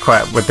said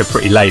quite with the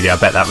pretty lady. I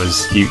bet that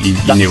was you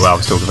knew what I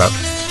was talking about.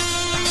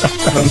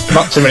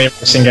 Not too many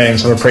racing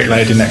games have a pretty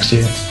lady next to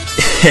you.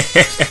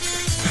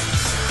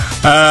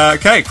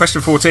 Okay,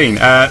 question 14.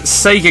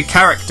 Sega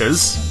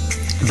characters.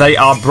 They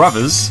are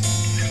brothers,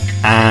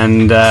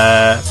 and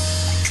what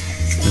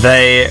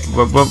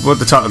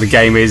the title of the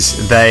game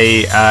is.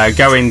 They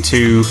go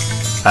into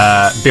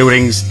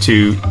buildings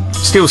to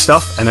steal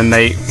stuff, and then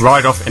they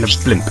ride off in a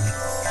blimp.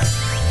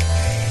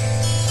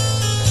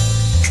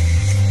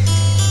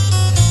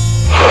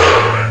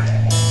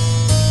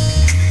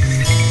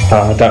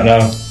 I don't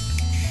know.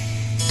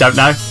 Don't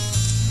know?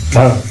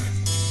 No.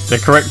 The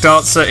correct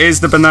answer is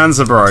the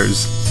Bonanza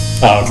Bros.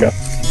 Oh god.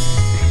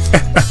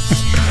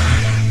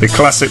 The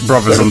classic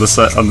brothers from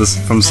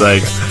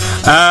Sega.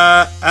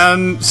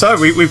 And so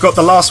we've got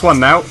the last one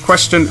now.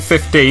 Question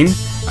 15.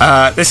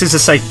 This is a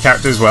Sega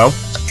character as well.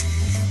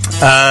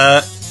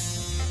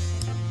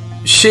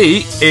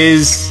 She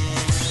is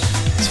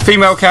a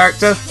female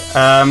character.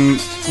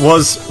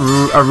 Was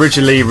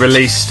originally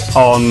released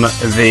on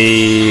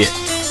the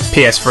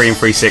PS3 and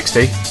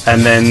 360,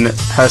 and then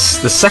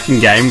the second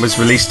game was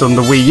released on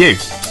the Wii U.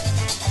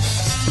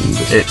 And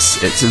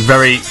it's a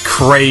very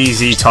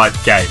crazy type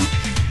game.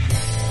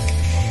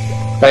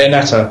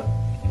 Bayonetta.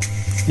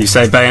 You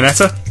say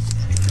Bayonetta,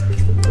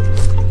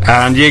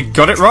 and you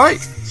got it right.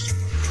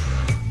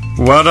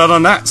 Well done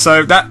on that.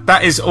 So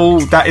that is all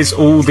the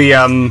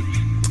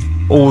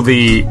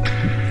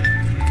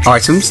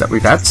items that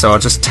we've had. So I'll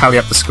just tally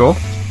up the score.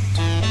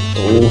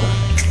 Ooh.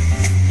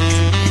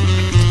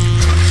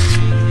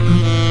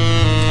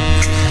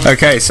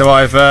 Okay, so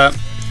I've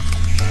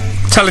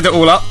tallied it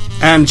all up,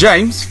 and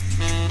James,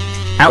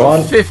 out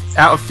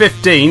of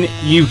 15,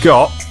 you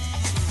got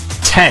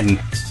 10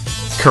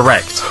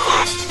 correct.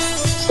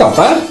 It's not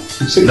bad.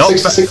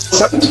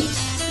 66%.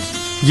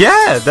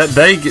 Yeah,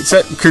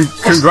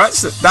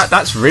 congrats.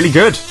 That's really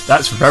good.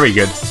 That's very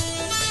good.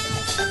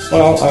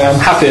 Well, I am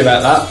happy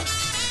about that.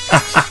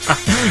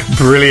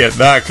 Brilliant.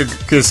 No,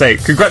 could say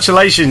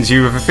congratulations.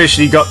 You have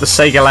officially got the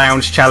SEGA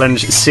Lounge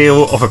Challenge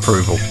seal of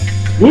approval.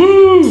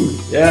 Woo!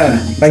 Yeah,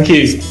 thank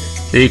you.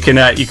 You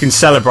can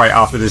celebrate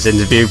after this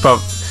interview,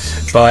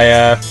 by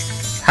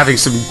having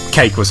some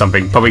cake or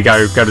something. Probably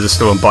go to the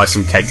store and buy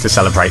some cake to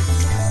celebrate.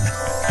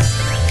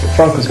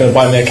 Franck was going to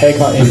buy me a cake,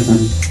 aren't you?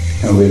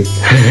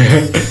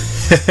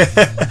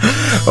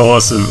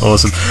 Awesome.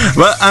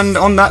 Well, and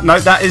on that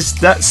note, that's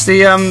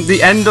the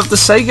end of the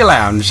SEGA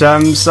Lounge.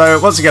 So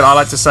once again, I'd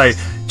like to say,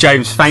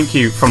 James, thank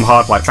you from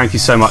Hardlight. Thank you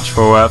so much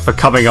for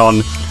coming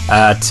on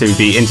to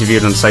be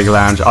interviewed on SEGA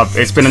Lounge.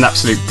 It's been an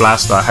absolute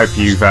blast. I hope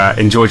you've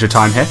enjoyed your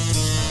time here.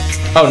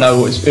 Oh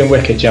no, it's been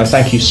wicked, John.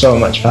 Thank you so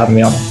much for having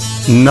me on.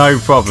 No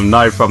problem.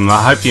 I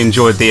hope you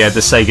enjoyed the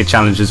SEGA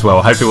Challenge as well.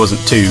 I hope it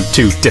wasn't too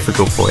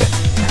difficult for you.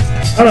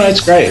 Oh no,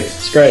 it's great.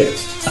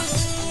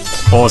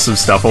 Awesome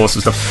stuff.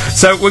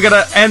 So we're going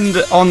to end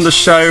on the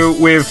show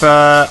with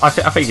I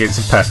think it's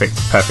a perfect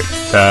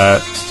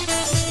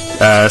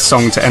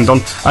song to end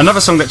on. Another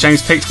song that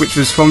James picked, which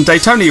was from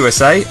Daytona,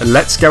 USA,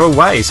 Let's Go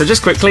Away. So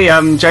just quickly,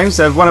 James,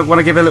 want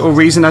to give a little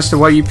reason as to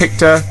why you picked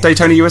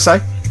Daytona,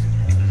 USA?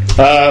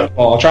 Well,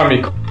 I'll try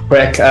and be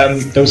quick.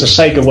 There was a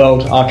Sega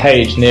World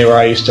arcade near where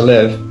I used to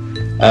live.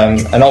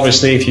 And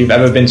obviously, if you've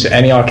ever been to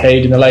any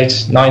arcade in the late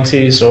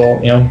 90s or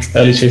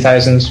early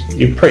 2000s,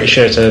 you're pretty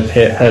sure to have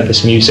heard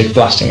this music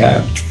blasting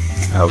out.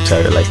 Oh,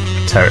 totally.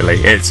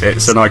 It's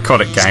an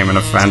iconic game and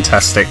a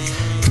fantastic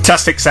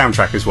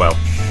soundtrack as well.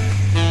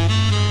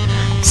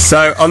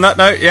 So on that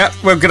note,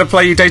 we're going to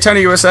play you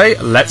Daytona USA,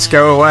 Let's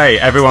Go Away.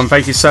 Everyone,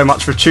 thank you so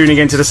much for tuning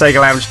into the SEGA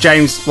Lounge.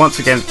 James, once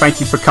again, thank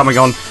you for coming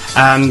on.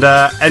 And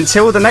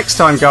until the next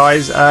time,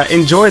 guys,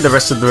 enjoy the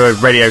rest of the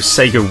Radio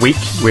SEGA week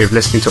with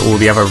listening to all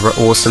the other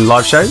awesome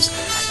live shows.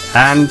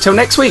 And until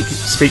next week,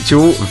 speak to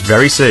you all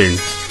very soon.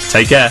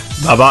 Take care.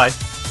 Bye-bye.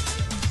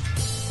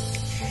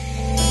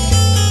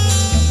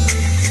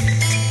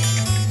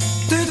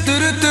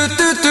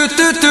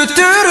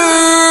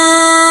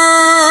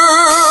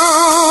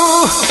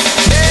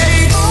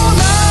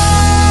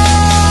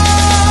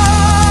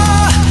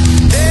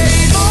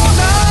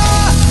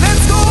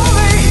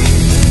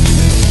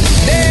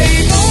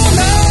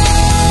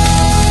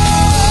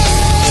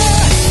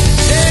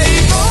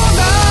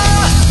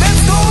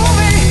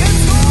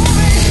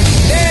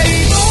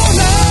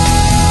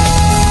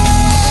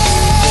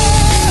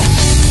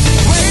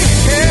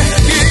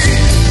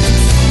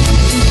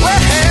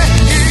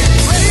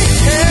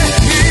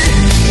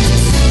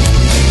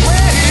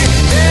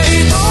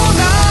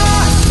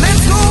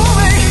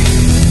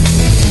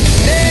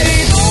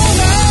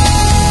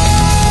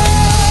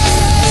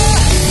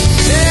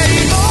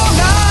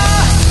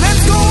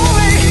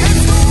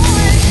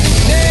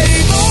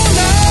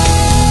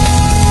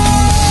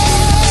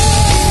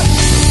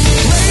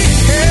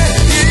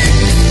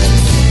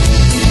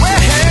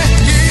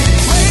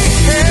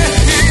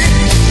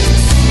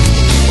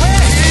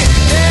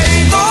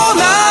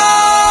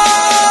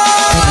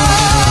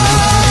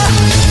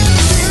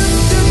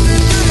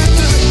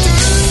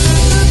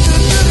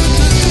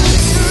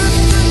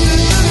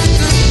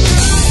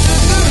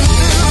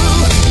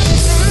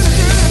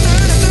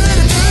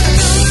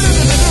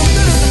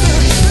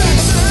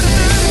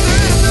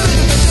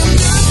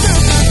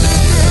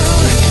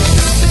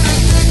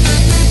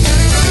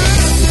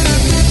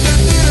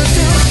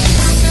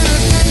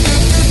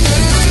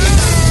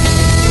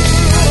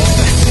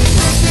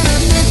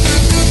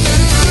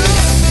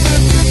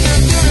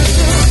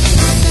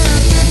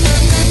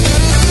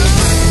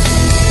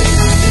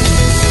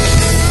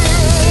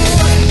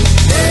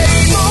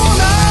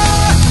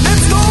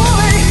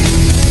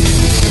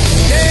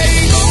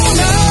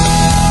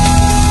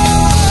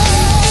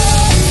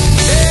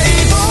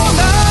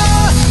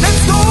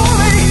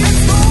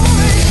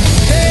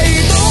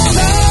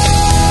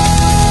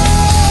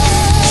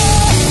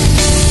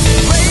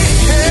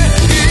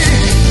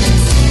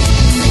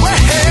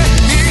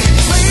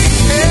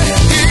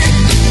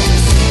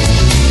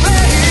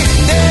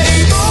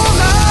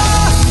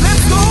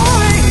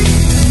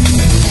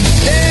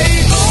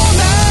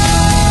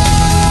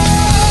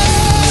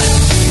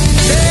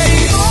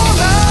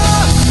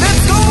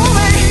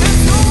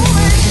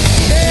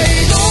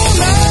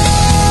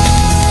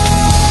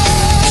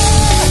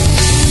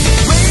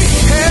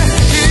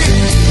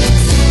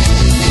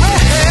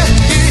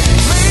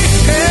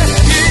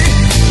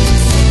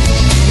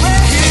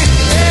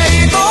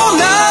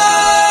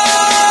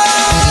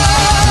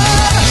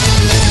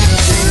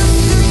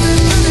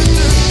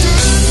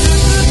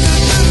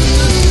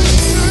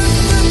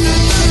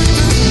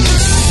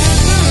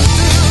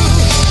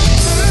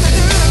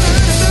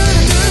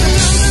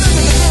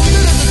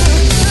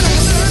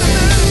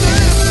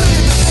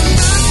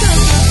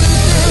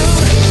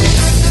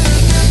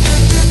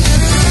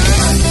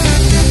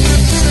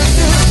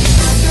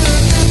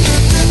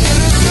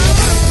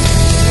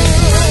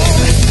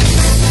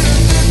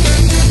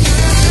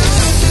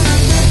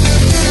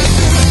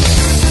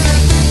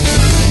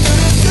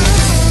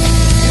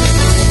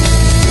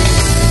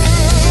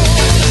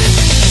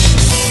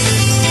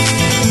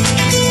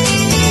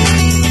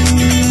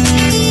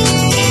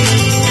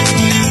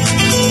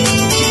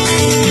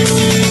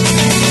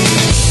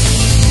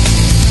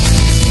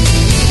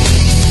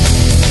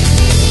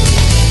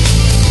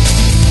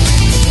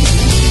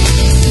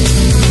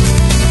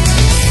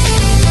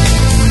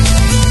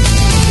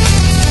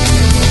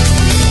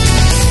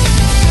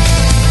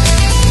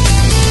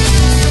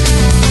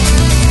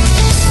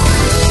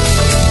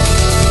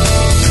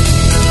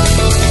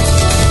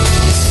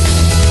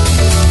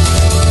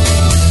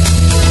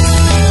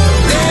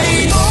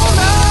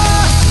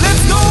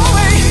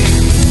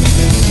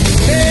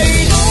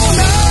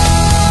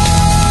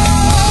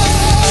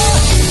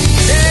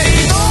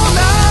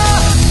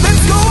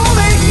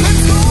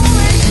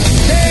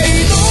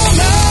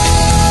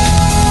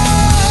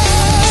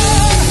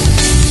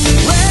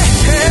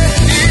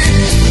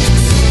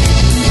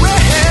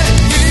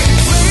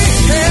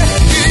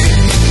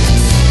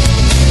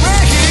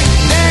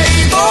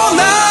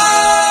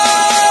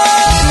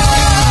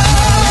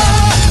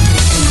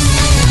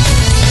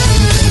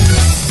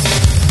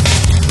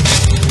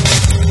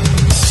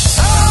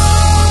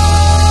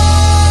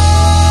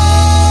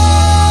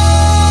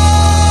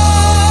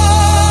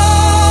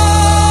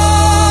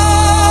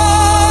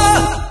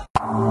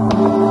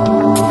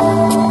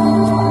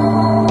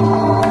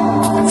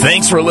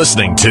 for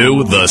listening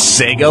to the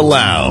SEGA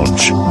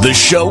Lounge. The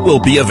show will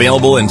be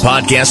available in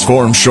podcast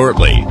form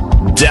shortly.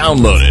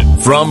 Download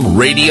it from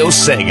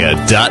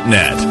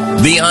radiosega.net,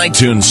 the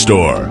iTunes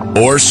Store,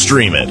 or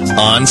stream it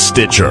on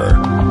Stitcher.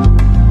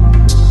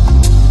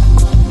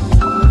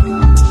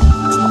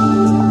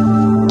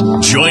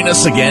 Join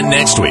us again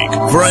next week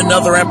for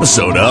another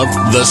episode of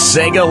the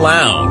SEGA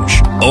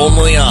Lounge,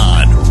 only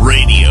on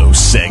Radio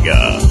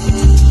SEGA.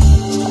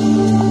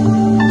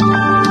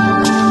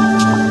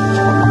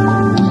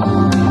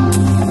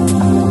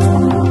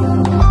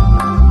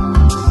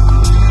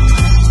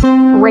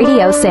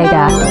 Radio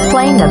SEGA,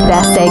 playing the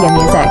best SEGA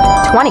music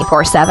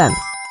 24/7.